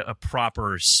begin a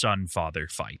proper son-father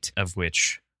fight, of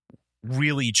which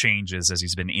really changes as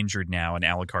he's been injured now, and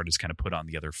Alucard is kind of put on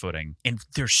the other footing. And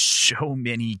there's so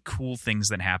many cool things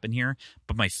that happen here,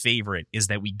 but my favorite is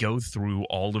that we go through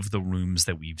all of the rooms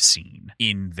that we've seen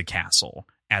in the castle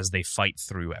as they fight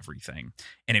through everything.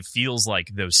 And it feels like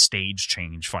those stage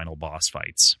change final boss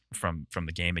fights from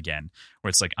the game again, where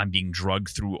it's like I'm being drugged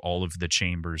through all of the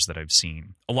chambers that I've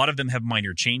seen. A lot of them have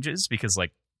minor changes because,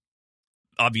 like,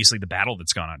 obviously the battle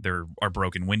that's gone on, there are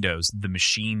broken windows. The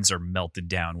machines are melted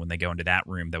down when they go into that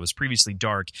room that was previously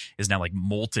dark, is now like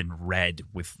molten red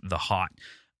with the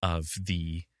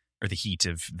heat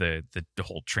of the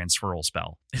whole transferal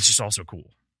spell. It's just also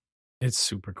cool. It's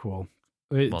super cool.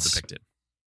 Well depicted.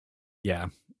 Yeah.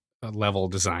 Level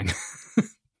design.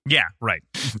 Yeah, right.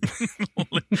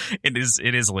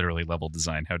 It is literally level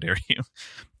design. How dare you?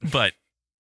 But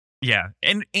yeah.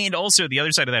 And also the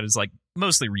other side of that is like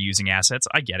mostly reusing assets.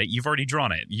 I get it. You've already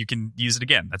drawn it. You can use it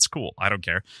again. That's cool. I don't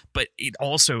care. But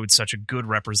it's such a good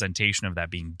representation of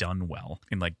that being done well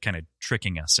and like kind of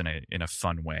tricking us in a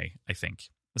fun way, I think,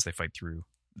 as they fight through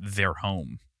their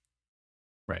home.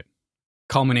 Right.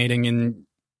 Culminating in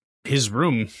his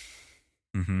room.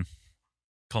 Mm-hmm.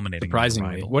 Culminating.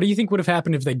 Surprisingly. What do you think would have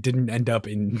happened if they didn't end up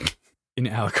in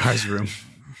Alucard's room?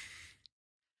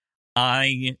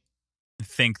 I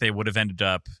think they would have ended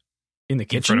up in the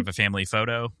kitchen, in front of a family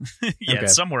photo. Yeah, okay.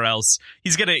 Somewhere else.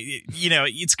 He's gonna,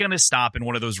 it's gonna stop in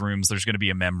one of those rooms. There's gonna be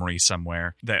a memory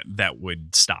somewhere that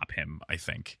would stop him. I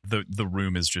think the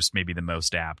room is just maybe the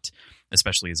most apt,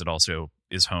 especially as it also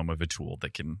is home of a tool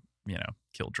that can,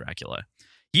 kill Dracula.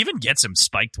 He even gets him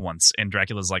spiked once, and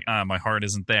Dracula's like, my heart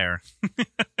isn't there.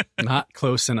 Not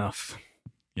close enough.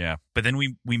 Yeah. But then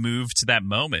we move to that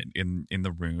moment in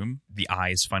the room, the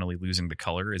eyes finally losing the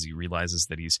color as he realizes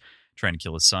that he's trying to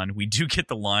kill his son. We do get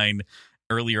the line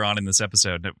earlier on in this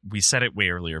episode. We said it way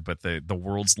earlier, but the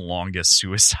world's longest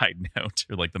suicide note,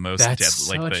 or like the most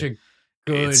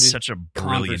it's such a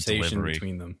brilliant delivery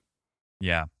between them.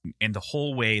 Yeah. And the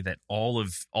whole way that all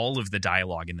of the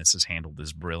dialogue in this is handled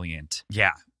is brilliant.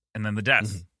 Yeah. And then the death.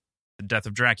 Mm-hmm. The death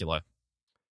of Dracula.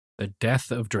 The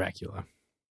death of Dracula.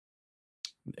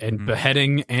 And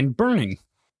beheading and burning.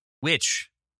 Which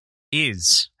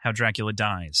is how Dracula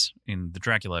dies in the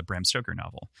Dracula Bram Stoker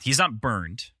novel. He's not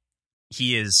burned.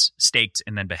 He is staked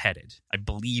and then beheaded. I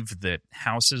believe that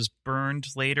house is burned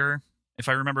later, if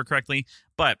I remember correctly,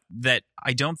 but that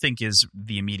I don't think is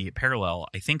the immediate parallel.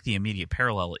 I think the immediate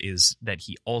parallel is that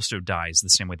he also dies the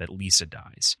same way that Lisa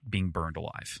dies, being burned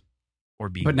alive. Or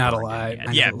being but not alive.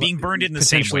 Yeah, being burned in the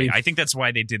same way. I think that's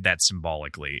why they did that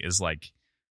symbolically, is like,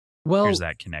 there's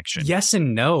that connection. Yes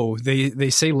and no. They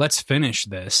say, let's finish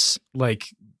this. Like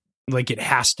it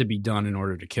has to be done in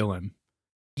order to kill him.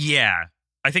 Yeah.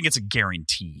 I think it's a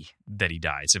guarantee that he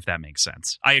dies, if that makes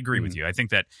sense. I agree with you. I think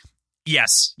that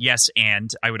yes,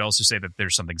 and I would also say that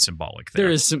there's something symbolic there.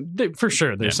 There is for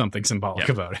sure. There's something symbolic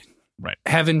about it. Right.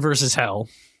 Heaven versus hell.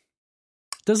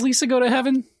 Does Lisa go to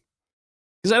heaven?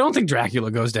 Because I don't think Dracula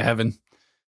goes to heaven.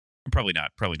 Probably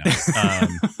not.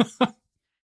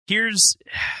 Here's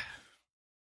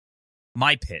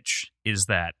my pitch: is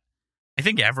that I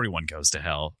think everyone goes to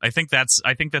hell. I think that's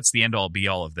the end all be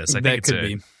all of this. I think that could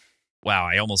be. Wow,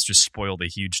 I almost just spoiled a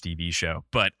huge TV show,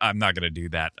 but I'm not going to do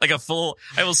that. I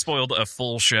almost spoiled a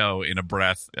full show in a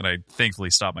breath, and I thankfully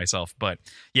stopped myself. But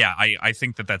yeah, I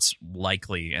think that's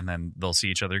likely, and then they'll see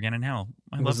each other again in hell.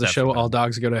 I love the show All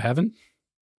Dogs Go to Heaven?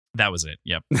 That was it.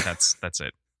 Yep, that's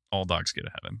it. All dogs go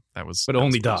to heaven. That was, but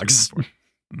only dogs.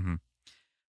 Mm-hmm.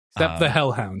 Except the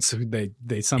hellhounds, who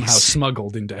they somehow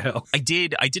smuggled into hell. I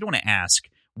did want to ask,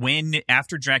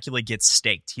 after Dracula gets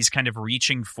staked, he's kind of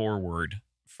reaching forward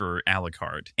for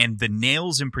Alucard, and the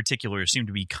nails in particular seem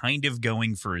to be kind of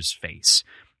going for his face.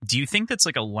 Do you think that's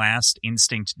like a last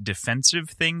instinct defensive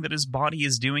thing that his body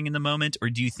is doing in the moment, or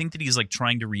do you think that he's like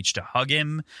trying to reach to hug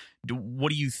him? What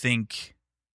do you think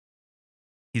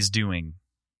he's doing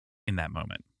in that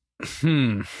moment?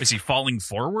 Is he falling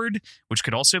forward, which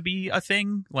could also be a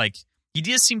thing? Like, he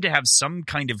does seem to have some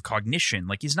kind of cognition.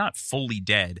 Like, he's not fully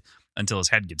dead until his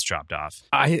head gets chopped off.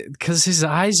 Because his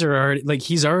eyes are already, like,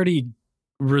 he's already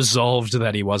resolved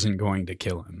that he wasn't going to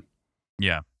kill him.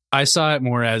 Yeah. I saw it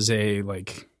more as a,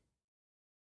 like,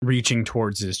 reaching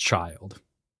towards his child.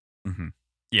 Mm-hmm.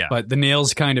 Yeah. But the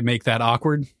nails kind of make that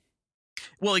awkward.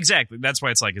 Well, exactly. That's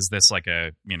why it's like, is this like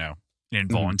a, an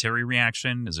involuntary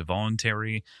reaction? Is it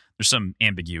voluntary? There's some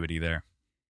ambiguity there.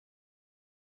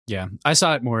 Yeah. I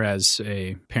saw it more as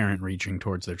a parent reaching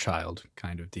towards their child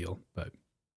kind of deal, but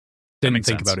didn't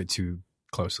think about it too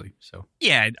closely. So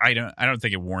yeah, I don't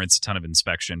think it warrants a ton of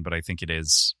inspection, but I think it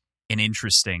is an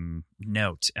interesting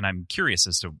note, and I'm curious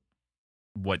as to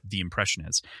what the impression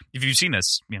is. If you've seen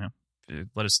this,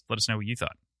 let us know what you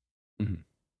thought. Mm-hmm.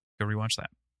 Go rewatch that.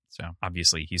 So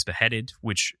obviously he's beheaded,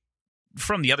 which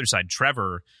from the other side,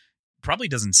 Trevor probably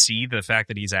doesn't see the fact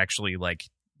that he's actually like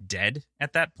dead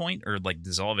at that point, or like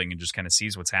dissolving, and just kind of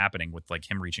sees what's happening with like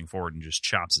him reaching forward and just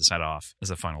chops his head off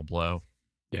as a final blow.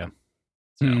 Yeah.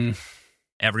 So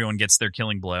everyone gets their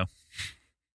killing blow.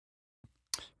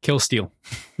 Kill Steal.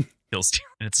 Kill Steal.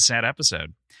 And it's a sad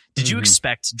episode. Did you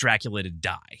expect Dracula to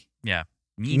die? Yeah.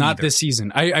 Me Not neither. this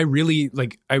season. I really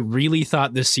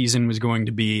thought this season was going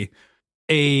to be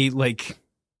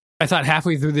I thought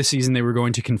halfway through the season they were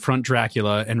going to confront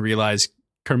Dracula and realize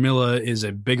Carmilla is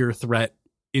a bigger threat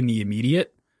in the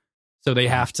immediate. So they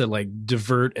have to like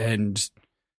divert and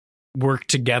work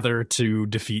together to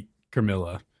defeat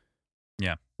Carmilla.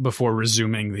 Yeah. Before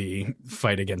resuming the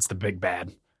fight against the big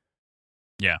bad.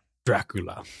 Yeah.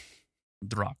 Dracula.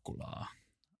 Vlad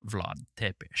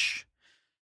Tepes.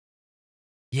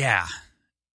 Yeah.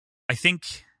 I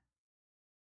think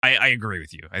I agree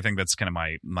with you. I think that's kind of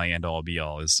my end all be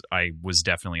all. Is I was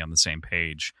definitely on the same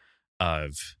page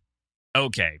of,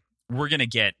 okay, we're gonna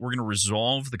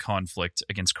resolve the conflict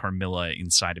against Carmilla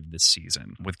inside of this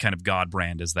season with kind of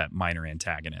Godbrand as that minor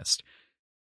antagonist.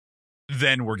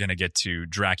 Then we're gonna get to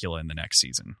Dracula in the next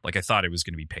season. Like I thought it was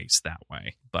gonna be paced that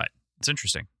way, but it's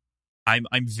interesting.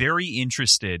 I'm very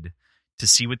interested to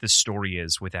see what the story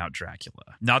is without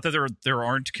Dracula. Not that there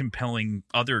aren't compelling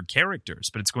other characters,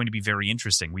 but it's going to be very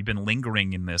interesting. We've been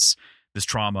lingering in this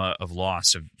trauma of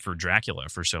loss for Dracula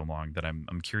for so long that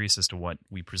I'm curious as to what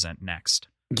we present next.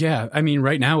 Yeah, I mean,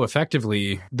 right now,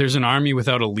 effectively, there's an army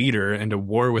without a leader and a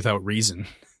war without reason.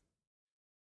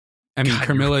 I mean,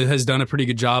 Carmilla has done a pretty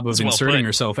good job of inserting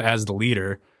herself as the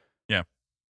leader. Yeah.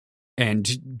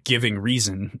 And giving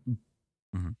reason.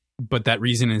 Mm-hmm. But that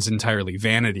reason is entirely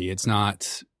vanity. It's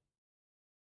not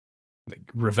like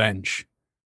revenge.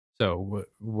 So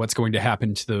what's going to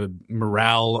happen to the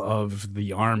morale of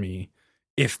the army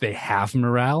if they have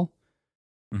morale?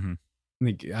 Mm-hmm.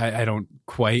 Like, I don't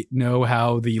quite know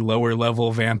how the lower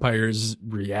level vampires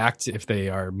react if they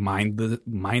are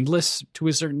mindless to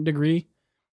a certain degree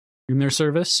in their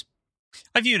service.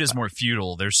 I view it as more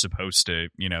feudal. They're supposed to,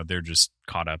 they're just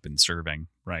caught up in serving,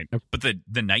 right? Yep. But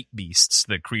the night beasts,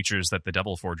 the creatures that the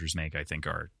Devil Forgers make, I think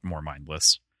are more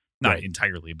mindless. Not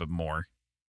entirely, but more.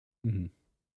 Mm-hmm.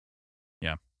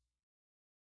 Yeah.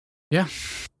 Yeah.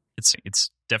 It's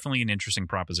definitely an interesting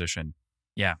proposition.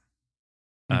 Yeah.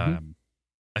 Mm-hmm.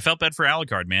 I felt bad for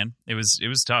Alucard, man. It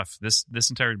was tough. This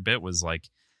entire bit was like,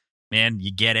 man,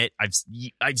 you get it.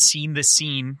 I've seen this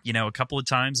scene, a couple of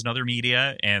times in other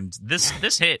media, and this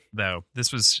hit though.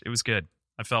 It was good.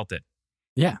 I felt it.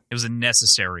 Yeah, it was a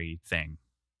necessary thing.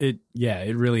 It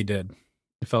really did.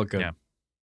 It felt good. Yeah.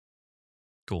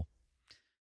 Cool.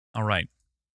 All right.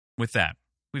 With that,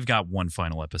 we've got one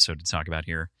final episode to talk about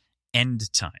here.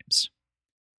 End Times.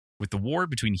 With the war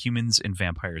between humans and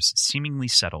vampires seemingly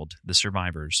settled, the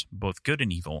survivors, both good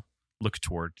and evil, look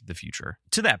toward the future.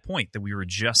 To that point that we were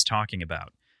just talking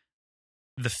about,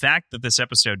 the fact that this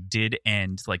episode did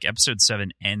end, like episode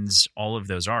 7 ends all of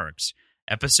those arcs,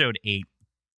 episode 8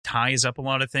 ties up a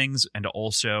lot of things and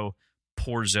also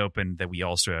pours open that we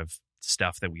also have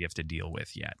stuff that we have to deal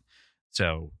with yet.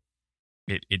 So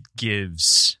it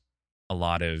gives a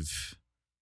lot of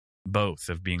both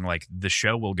of being like, the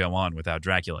show will go on without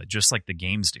Dracula, just like the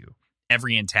games do.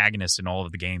 Every antagonist in all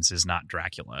of the games is not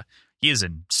Dracula. He is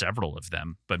in several of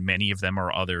them, but many of them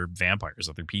are other vampires,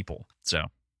 other people. So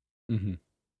the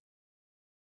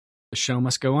show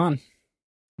must go on.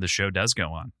 The show does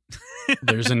go on.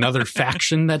 There's another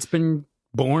faction that's been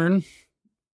born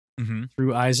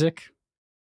through Isaac.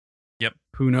 Yep.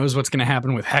 Who knows what's going to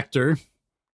happen with Hector?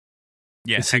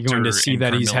 Yeah, is he going to see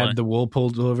that he's had the wool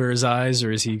pulled over his eyes,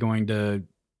 or is he going to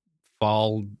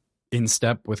fall in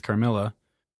step with Carmilla?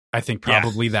 I think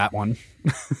probably that one.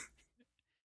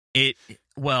 It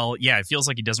feels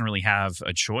like he doesn't really have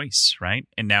a choice, right?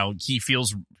 And now he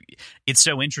feels it's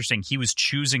so interesting. He was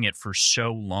choosing it for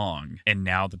so long, and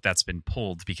now that's been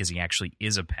pulled because he actually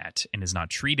is a pet and is not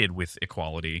treated with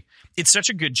equality. It's such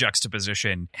a good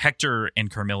juxtaposition, Hector and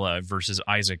Carmilla versus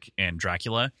Isaac and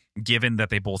Dracula, given that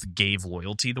they both gave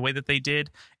loyalty the way that they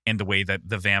did and the way that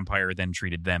the vampire then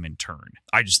treated them in turn.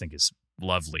 I just think is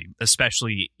lovely,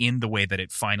 especially in the way that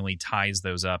it finally ties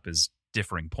those up as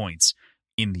differing points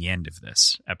in the end of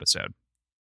this episode.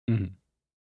 Mm-hmm.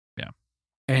 Yeah.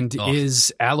 And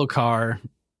is Alucard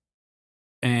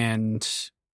and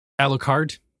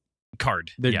Alucard?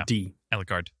 Card. They're yeah. D.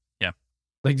 Alucard. Yeah.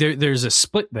 like there's a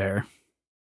split there.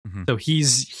 Mm-hmm. So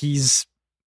he's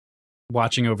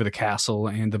watching over the castle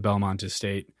and the Belmont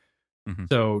estate. Mm-hmm.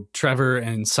 So Trevor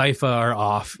and Sypha are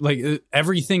off. Like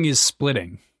everything is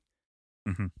splitting.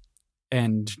 Mm-hmm.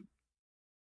 And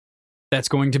that's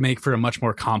going to make for a much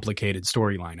more complicated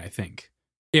storyline, I think,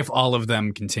 if all of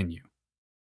them continue.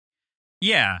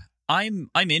 Yeah, I'm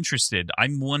interested.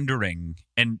 I'm wondering,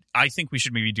 and I think we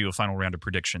should maybe do a final round of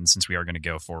predictions since we are going to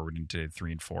go forward into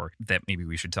 3 and 4 that maybe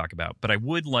we should talk about. But I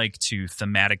would like to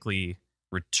thematically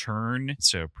return.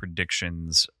 So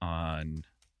predictions on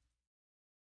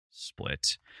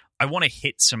Split. I want to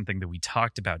hit something that we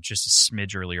talked about just a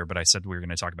smidge earlier, but I said we were going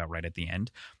to talk about right at the end,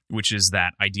 which is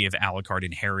that idea of Alucard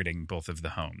inheriting both of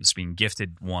the homes, being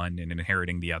gifted one and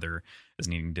inheriting the other as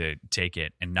needing to take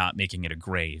it, and not making it a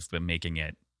grave, but making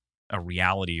it a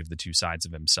reality of the two sides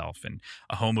of himself and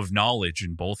a home of knowledge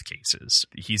in both cases.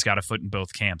 He's got a foot in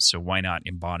both camps, so why not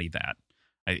embody that?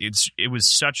 It was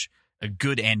such a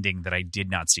good ending that I did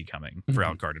not see coming for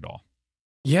Alucard at all.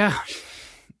 Yeah.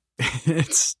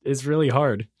 It's really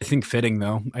hard. I think fitting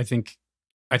though. I think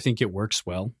it works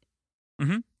well.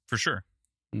 Mm-hmm. For sure.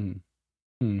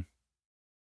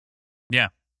 Yeah.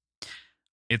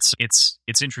 It's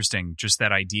interesting. Just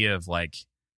that idea of like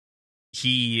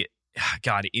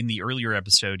God, in the earlier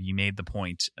episode, you made the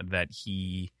point that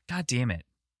God damn it,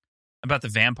 about the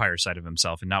vampire side of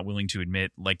himself and not willing to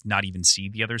admit, like not even see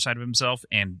the other side of himself.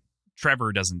 And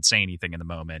Trevor doesn't say anything in the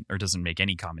moment or doesn't make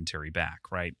any commentary back,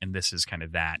 right? And this is kind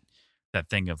of that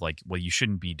thing of like, well, you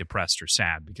shouldn't be depressed or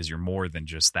sad because you're more than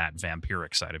just that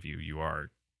vampiric side of you. You are,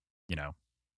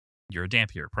 you're a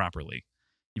Dhampir properly.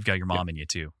 You've got your mom in you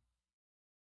too.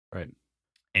 Right.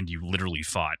 And you literally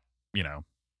fought,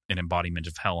 an embodiment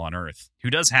of hell on earth who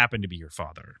does happen to be your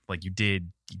father. Like you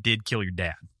did kill your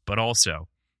dad, but also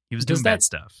he was doing bad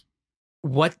stuff.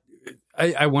 What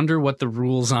I wonder what the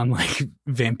rules on like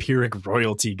vampiric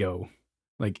royalty go.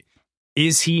 Like,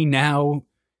 is he now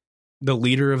the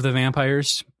leader of the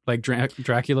vampires like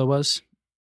Dracula was?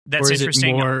 That's or is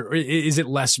interesting. Or is it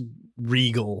less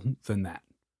regal than that?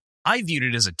 I viewed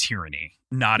it as a tyranny,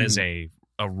 not as a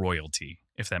royalty,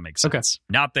 if that makes sense. Okay.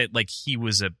 Not that like he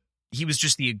was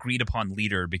just the agreed upon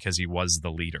leader because he was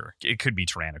the leader. It could be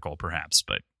tyrannical perhaps,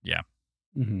 but yeah.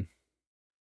 Mm-hmm.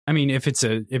 I mean, if it's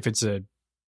a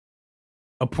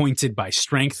appointed by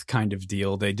strength kind of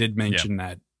deal, they did mention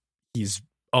that he's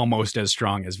almost as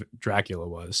strong as Dracula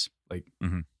was. Like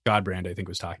Godbrand, I think,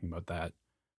 was talking about that.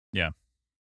 Yeah.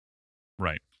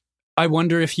 Right. I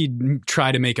wonder if he'd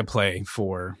try to make a play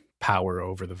for power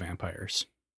over the vampires.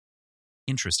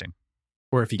 Interesting.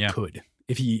 Or if he could.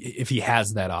 If he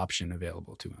has that option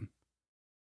available to him.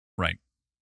 Right.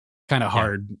 Kind of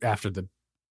hard after the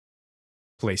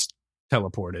place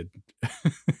teleported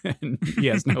and he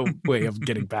has no way of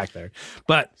getting back there.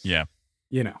 But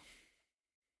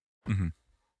Mm-hmm.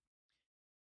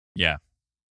 Yeah.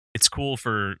 It's cool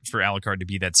for Alucard to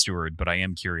be that steward, but I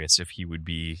am curious if he would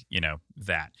be,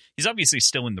 that. He's obviously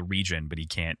still in the region, but he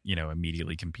can't,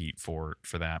 immediately compete for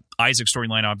that. Isaac's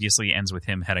storyline obviously ends with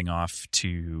him heading off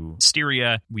to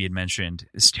Styria. We had mentioned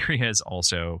Styria is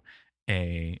also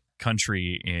a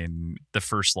country in the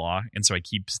First Law, and so I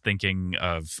keep thinking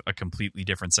of a completely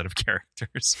different set of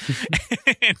characters.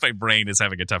 And my brain is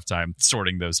having a tough time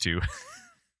sorting those two.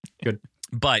 Good.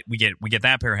 But we get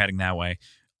that pair heading that way.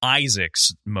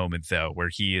 Isaac's moment, though, where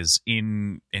he is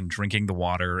in and drinking the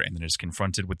water and then is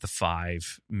confronted with the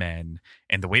 5 men,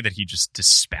 and the way that he just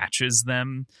dispatches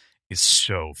them is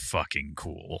so fucking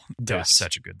cool. That was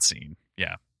such a good scene.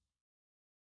 Yeah.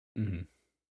 Mm-hmm.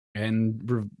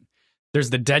 And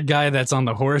there's the dead guy that's on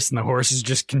the horse, and the horse is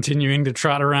just continuing to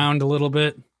trot around a little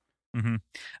bit. Mm-hmm.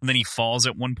 And then he falls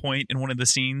at one point in one of the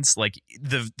scenes. Like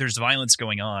there's violence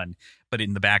going on, but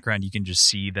in the background you can just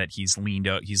see that he's leaned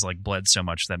out. He's like bled so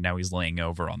much that now he's laying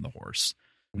over on the horse,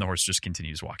 and the horse just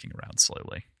continues walking around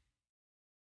slowly.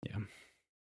 Yeah,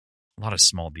 a lot of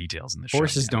small details in the show.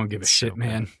 Horses don't give a shit,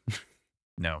 man.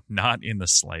 No, not in the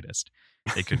slightest.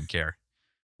 They couldn't care.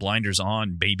 Blinders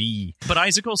on, baby. But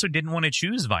Isaac also didn't want to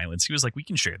choose violence. He was like, "We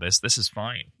can share this. This is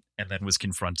fine." And then was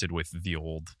confronted with the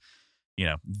old,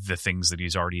 the things that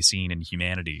he's already seen in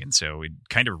humanity. And so it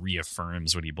kind of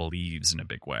reaffirms what he believes in a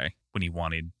big way when he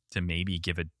wanted to maybe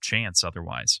give a chance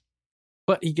otherwise.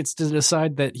 But he gets to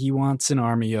decide that he wants an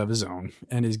army of his own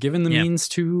and is given the means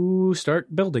to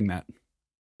start building that.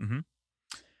 Mm-hmm.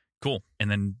 Cool.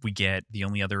 And then we get the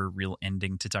only other real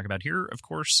ending to talk about here, of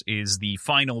course, is the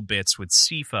final bits with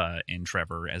Sypha and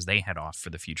Trevor as they head off for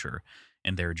the future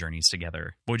and their journeys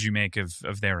together. What'd you make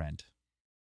of their end?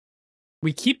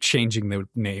 We keep changing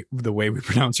the way we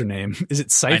pronounce her name. Is it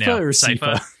Sypha or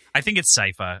Sypha? I think it's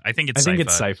Sypha. I think it's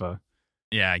Sypha.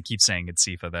 Yeah, I keep saying it's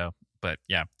Sypha though, but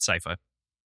yeah, Sypha.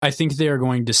 I think they are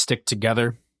going to stick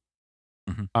together.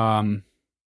 Mm-hmm.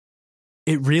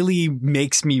 It really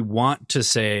makes me want to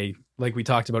say, like we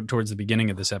talked about towards the beginning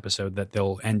of this episode, that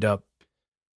they'll end up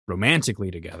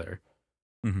romantically together.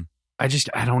 Mm-hmm.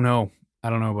 I don't know. I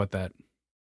don't know about that.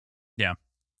 Yeah.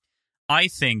 I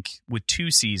think with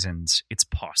 2 seasons, it's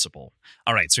possible.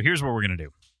 All right, so here's what we're going to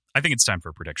do. I think it's time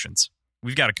for predictions.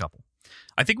 We've got a couple.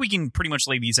 I think we can pretty much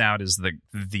lay these out as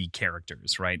the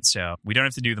characters, right? So we don't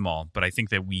have to do them all, but I think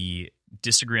that we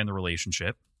disagree on the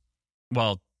relationship.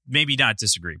 Well, maybe not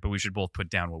disagree, but we should both put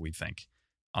down what we think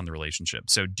on the relationship.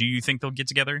 So do you think they'll get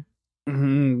together?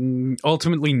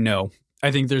 Ultimately, no.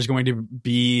 I think there's going to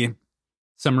be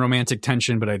some romantic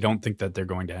tension, but I don't think that they're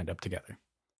going to end up together.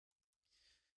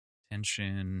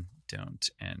 Tension, don't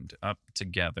end up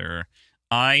together.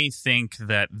 I think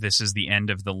that this is the end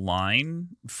of the line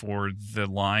for the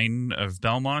line of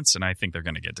Belmonts, and I think they're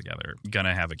going to get together. Going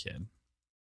to have a kid.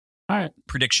 All right.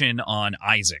 Prediction on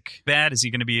Isaac. Bad? Is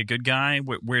he going to be a good guy?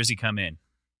 Where's he come in?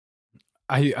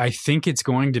 I think it's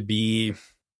going to be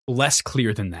less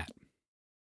clear than that.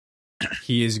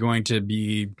 He is going to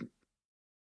be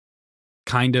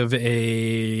kind of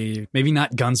a, maybe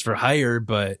not guns for hire,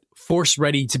 but force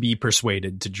ready to be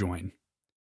persuaded to join.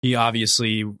 He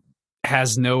obviously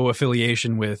has no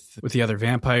affiliation with the other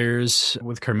vampires,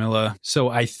 with Carmilla. So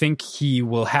I think he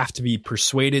will have to be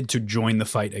persuaded to join the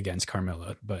fight against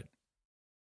Carmilla, but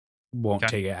won't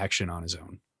take action on his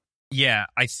own. Yeah,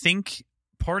 I think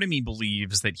part of me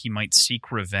believes that he might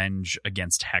seek revenge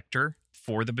against Hector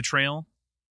for the betrayal.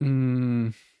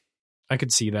 I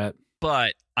could see that.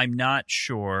 But I'm not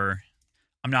sure.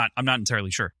 I'm not entirely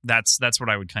sure. That's what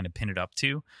I would kind of pin it up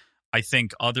to. I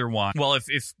think otherwise, well,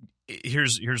 if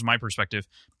here's my perspective.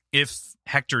 If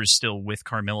Hector is still with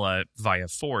Carmilla via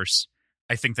force,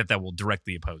 I think that will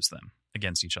directly oppose them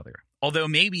against each other. Although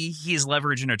maybe he is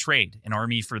leverage in a trade, an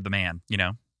army for the man, you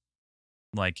know?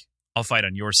 Like, I'll fight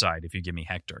on your side if you give me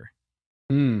Hector.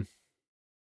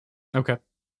 Okay.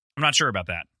 I'm not sure about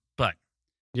that, but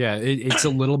yeah, it's a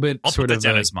little bit I'll sort put of that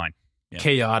down as mine. Yeah.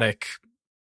 Chaotic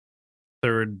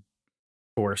third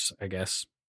force, I guess.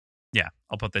 Yeah,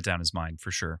 I'll put that down as mine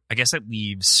for sure. I guess that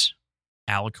leaves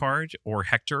Alucard or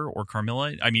Hector or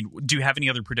Carmilla. I mean, do you have any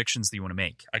other predictions that you want to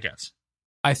make? I guess.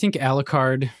 I think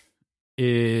Alucard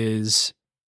is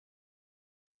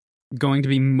going to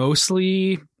be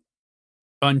mostly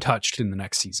untouched in the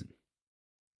next season.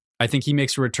 I think he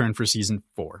makes a return for season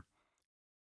 4.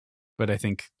 But I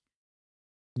think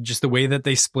just the way that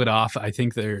they split off, I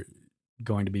think they're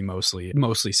going to be mostly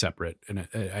separate. And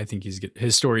I think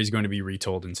his story is going to be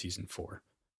retold in season 4.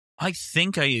 I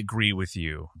think I agree with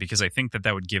you because I think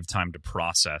that would give time to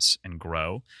process and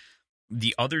grow.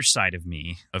 The other side of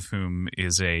me, of whom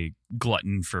is a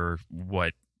glutton for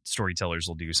what storytellers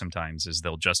will do sometimes, is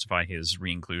they'll justify his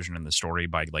re-inclusion in the story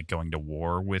by like going to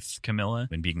war with Camilla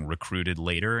and being recruited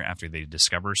later after they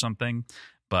discover something.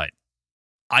 But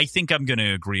I think I'm going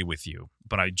to agree with you,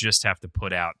 but I just have to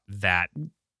put out that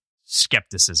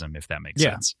skepticism, if that makes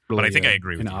sense. Really, but I think I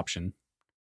agree with you. An option.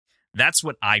 That's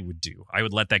what I would do. I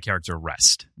would let that character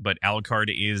rest. But Alucard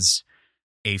is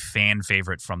a fan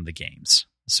favorite from the games.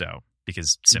 So,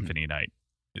 because Symphony Night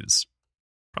is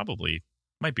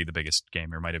might be the biggest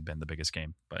game, or might have been the biggest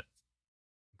game. But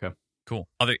okay, cool.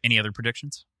 Any other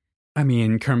predictions? I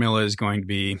mean, Carmilla is going to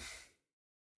be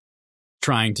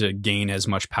trying to gain as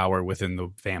much power within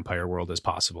the vampire world as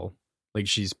possible. Like,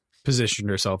 she's positioned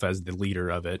herself as the leader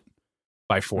of it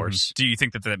by force. Do you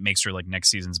think that makes her like next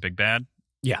season's big bad?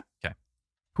 Yeah. Okay.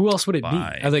 Who else would it be?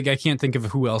 I can't think of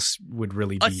who else would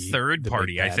really be a third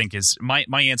party. I think is my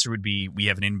answer would be we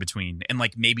have an in between, and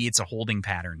like maybe it's a holding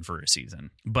pattern for a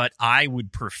season. But I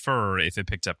would prefer if it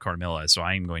picked up Carmilla. So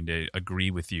I am going to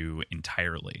agree with you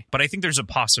entirely. But I think there's a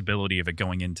possibility of it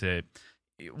going into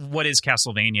what is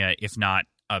Castlevania, if not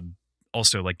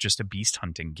also like just a beast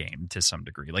hunting game to some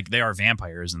degree. Like, they are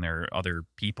vampires and they're other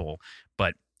people,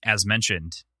 but as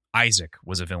mentioned, Isaac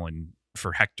was a villain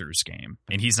for Hector's game,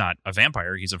 and he's not a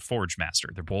vampire, he's a forge master.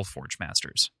 They're both forge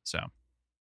masters. So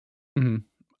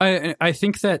I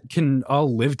think that can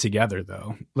all live together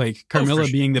though. Like, Carmilla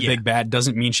being the big bad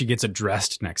doesn't mean she gets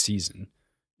addressed next season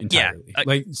entirely. Yeah,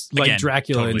 like again,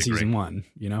 Dracula totally in season 1,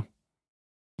 you know?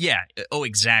 Yeah. Oh,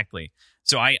 exactly.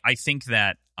 So I think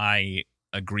that I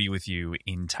agree with you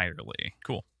entirely.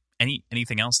 Cool.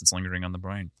 Anything else that's lingering on the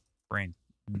brain?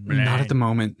 Not at the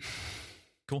moment.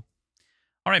 Cool.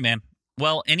 All right, man.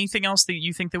 Well, anything else that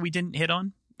you think that we didn't hit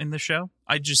on in the show?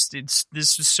 This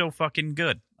was so fucking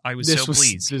good. I was so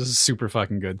pleased. This is super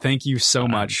fucking good. Thank you so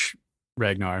much,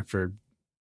 Ragnar, for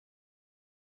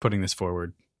putting this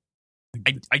forward.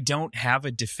 I don't have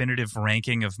a definitive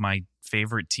ranking of my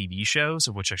favorite TV shows,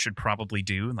 of which I should probably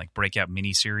do, and like break out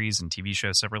miniseries and TV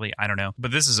shows separately. I don't know.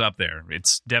 But this is up there.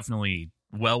 It's definitely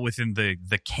well within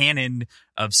the canon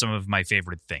of some of my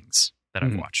favorite things that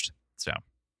I've watched. So,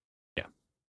 yeah.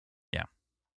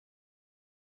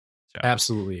 So.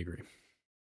 Absolutely agree.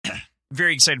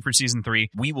 Very excited for season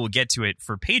 3. We will get to it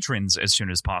for patrons as soon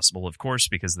as possible, of course,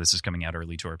 because this is coming out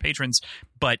early to our patrons.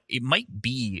 But it might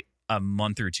be a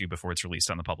month or two before it's released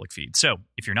on the public feed. So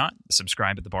if you're not,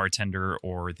 subscribe at the bartender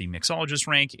or the mixologist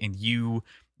rank, and you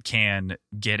can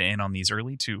get in on these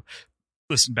early to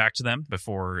listen back to them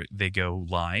before they go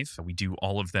live. We do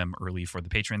all of them early for the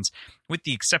patrons, with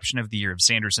the exception of the Year of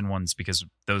Sanderson ones, because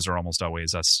those are almost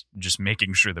always us just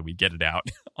making sure that we get it out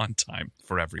on time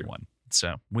for everyone.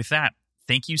 So with that,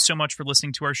 thank you so much for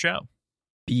listening to our show.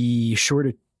 Be sure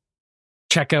to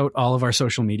check out all of our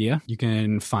social media. You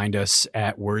can find us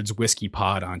at Words Whiskey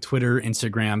Pod on Twitter,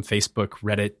 Instagram, Facebook,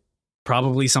 Reddit,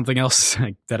 probably something else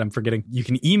that I'm forgetting. You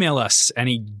can email us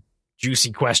any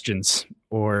juicy questions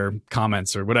or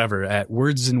comments or whatever at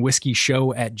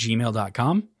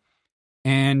wordsandwhiskeyshow@gmail.com.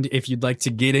 And if you'd like to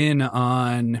get in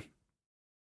on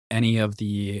any of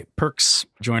the perks,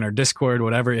 join our Discord,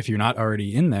 whatever, if you're not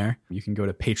already in there, you can go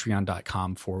to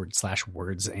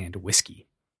patreon.com/wordsandwhiskey.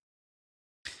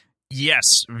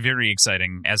 Yes, very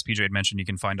exciting. As PJ had mentioned, you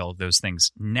can find all of those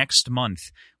things. Next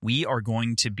month, we are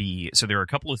going to be... So there are a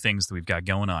couple of things that we've got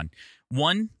going on.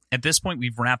 One, at this point,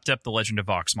 we've wrapped up The Legend of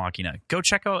Vox Machina. Go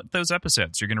check out those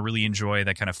episodes. You're going to really enjoy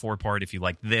that kind of 4-part. If you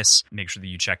like this, make sure that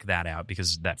you check that out,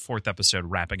 because that 4th episode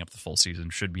wrapping up the full season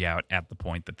should be out at the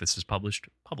point that this is published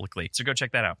publicly. So go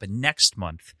check that out. But next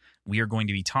month, we are going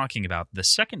to be talking about the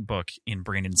second book in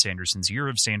Brandon Sanderson's Year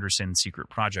of Sanderson Secret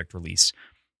Project release,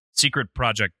 Secret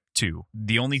Project 2.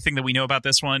 The only thing that we know about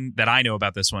this one, that I know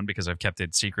about this one, because I've kept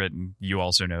it secret, and you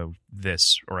also know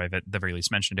this, or I've at the very least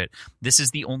mentioned it, this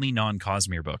is the only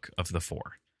non-Cosmere book of the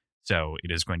 4. So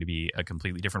it is going to be a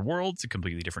completely different world. It's a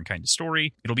completely different kind of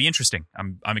story. It'll be interesting.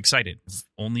 I'm excited. I've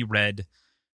only read,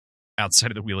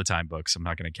 outside of the Wheel of Time books, I'm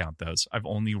not going to count those, I've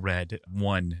only read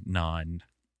one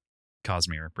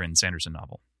non-Cosmere Brandon Sanderson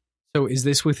novel. So is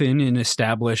this within an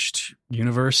established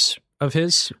universe of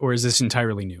his, or is this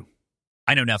entirely new?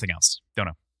 I know nothing else. Don't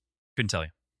know. Couldn't tell you.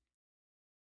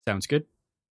 Sounds good.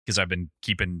 Because I've been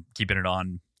keeping it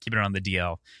on the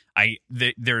DL.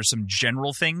 There are some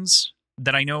general things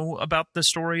that I know about the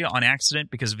story on accident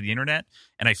because of the internet,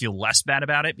 and I feel less bad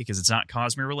about it because it's not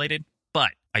Cosmere related.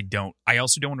 But I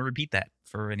also don't want to repeat that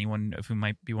for anyone of whom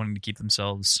might be wanting to keep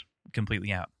themselves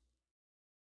completely out.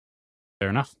 Fair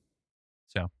enough.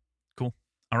 So cool.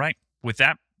 All right. With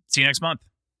that, see you next month.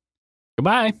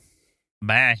 Goodbye.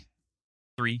 Bye.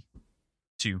 3,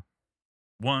 2,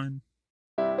 1.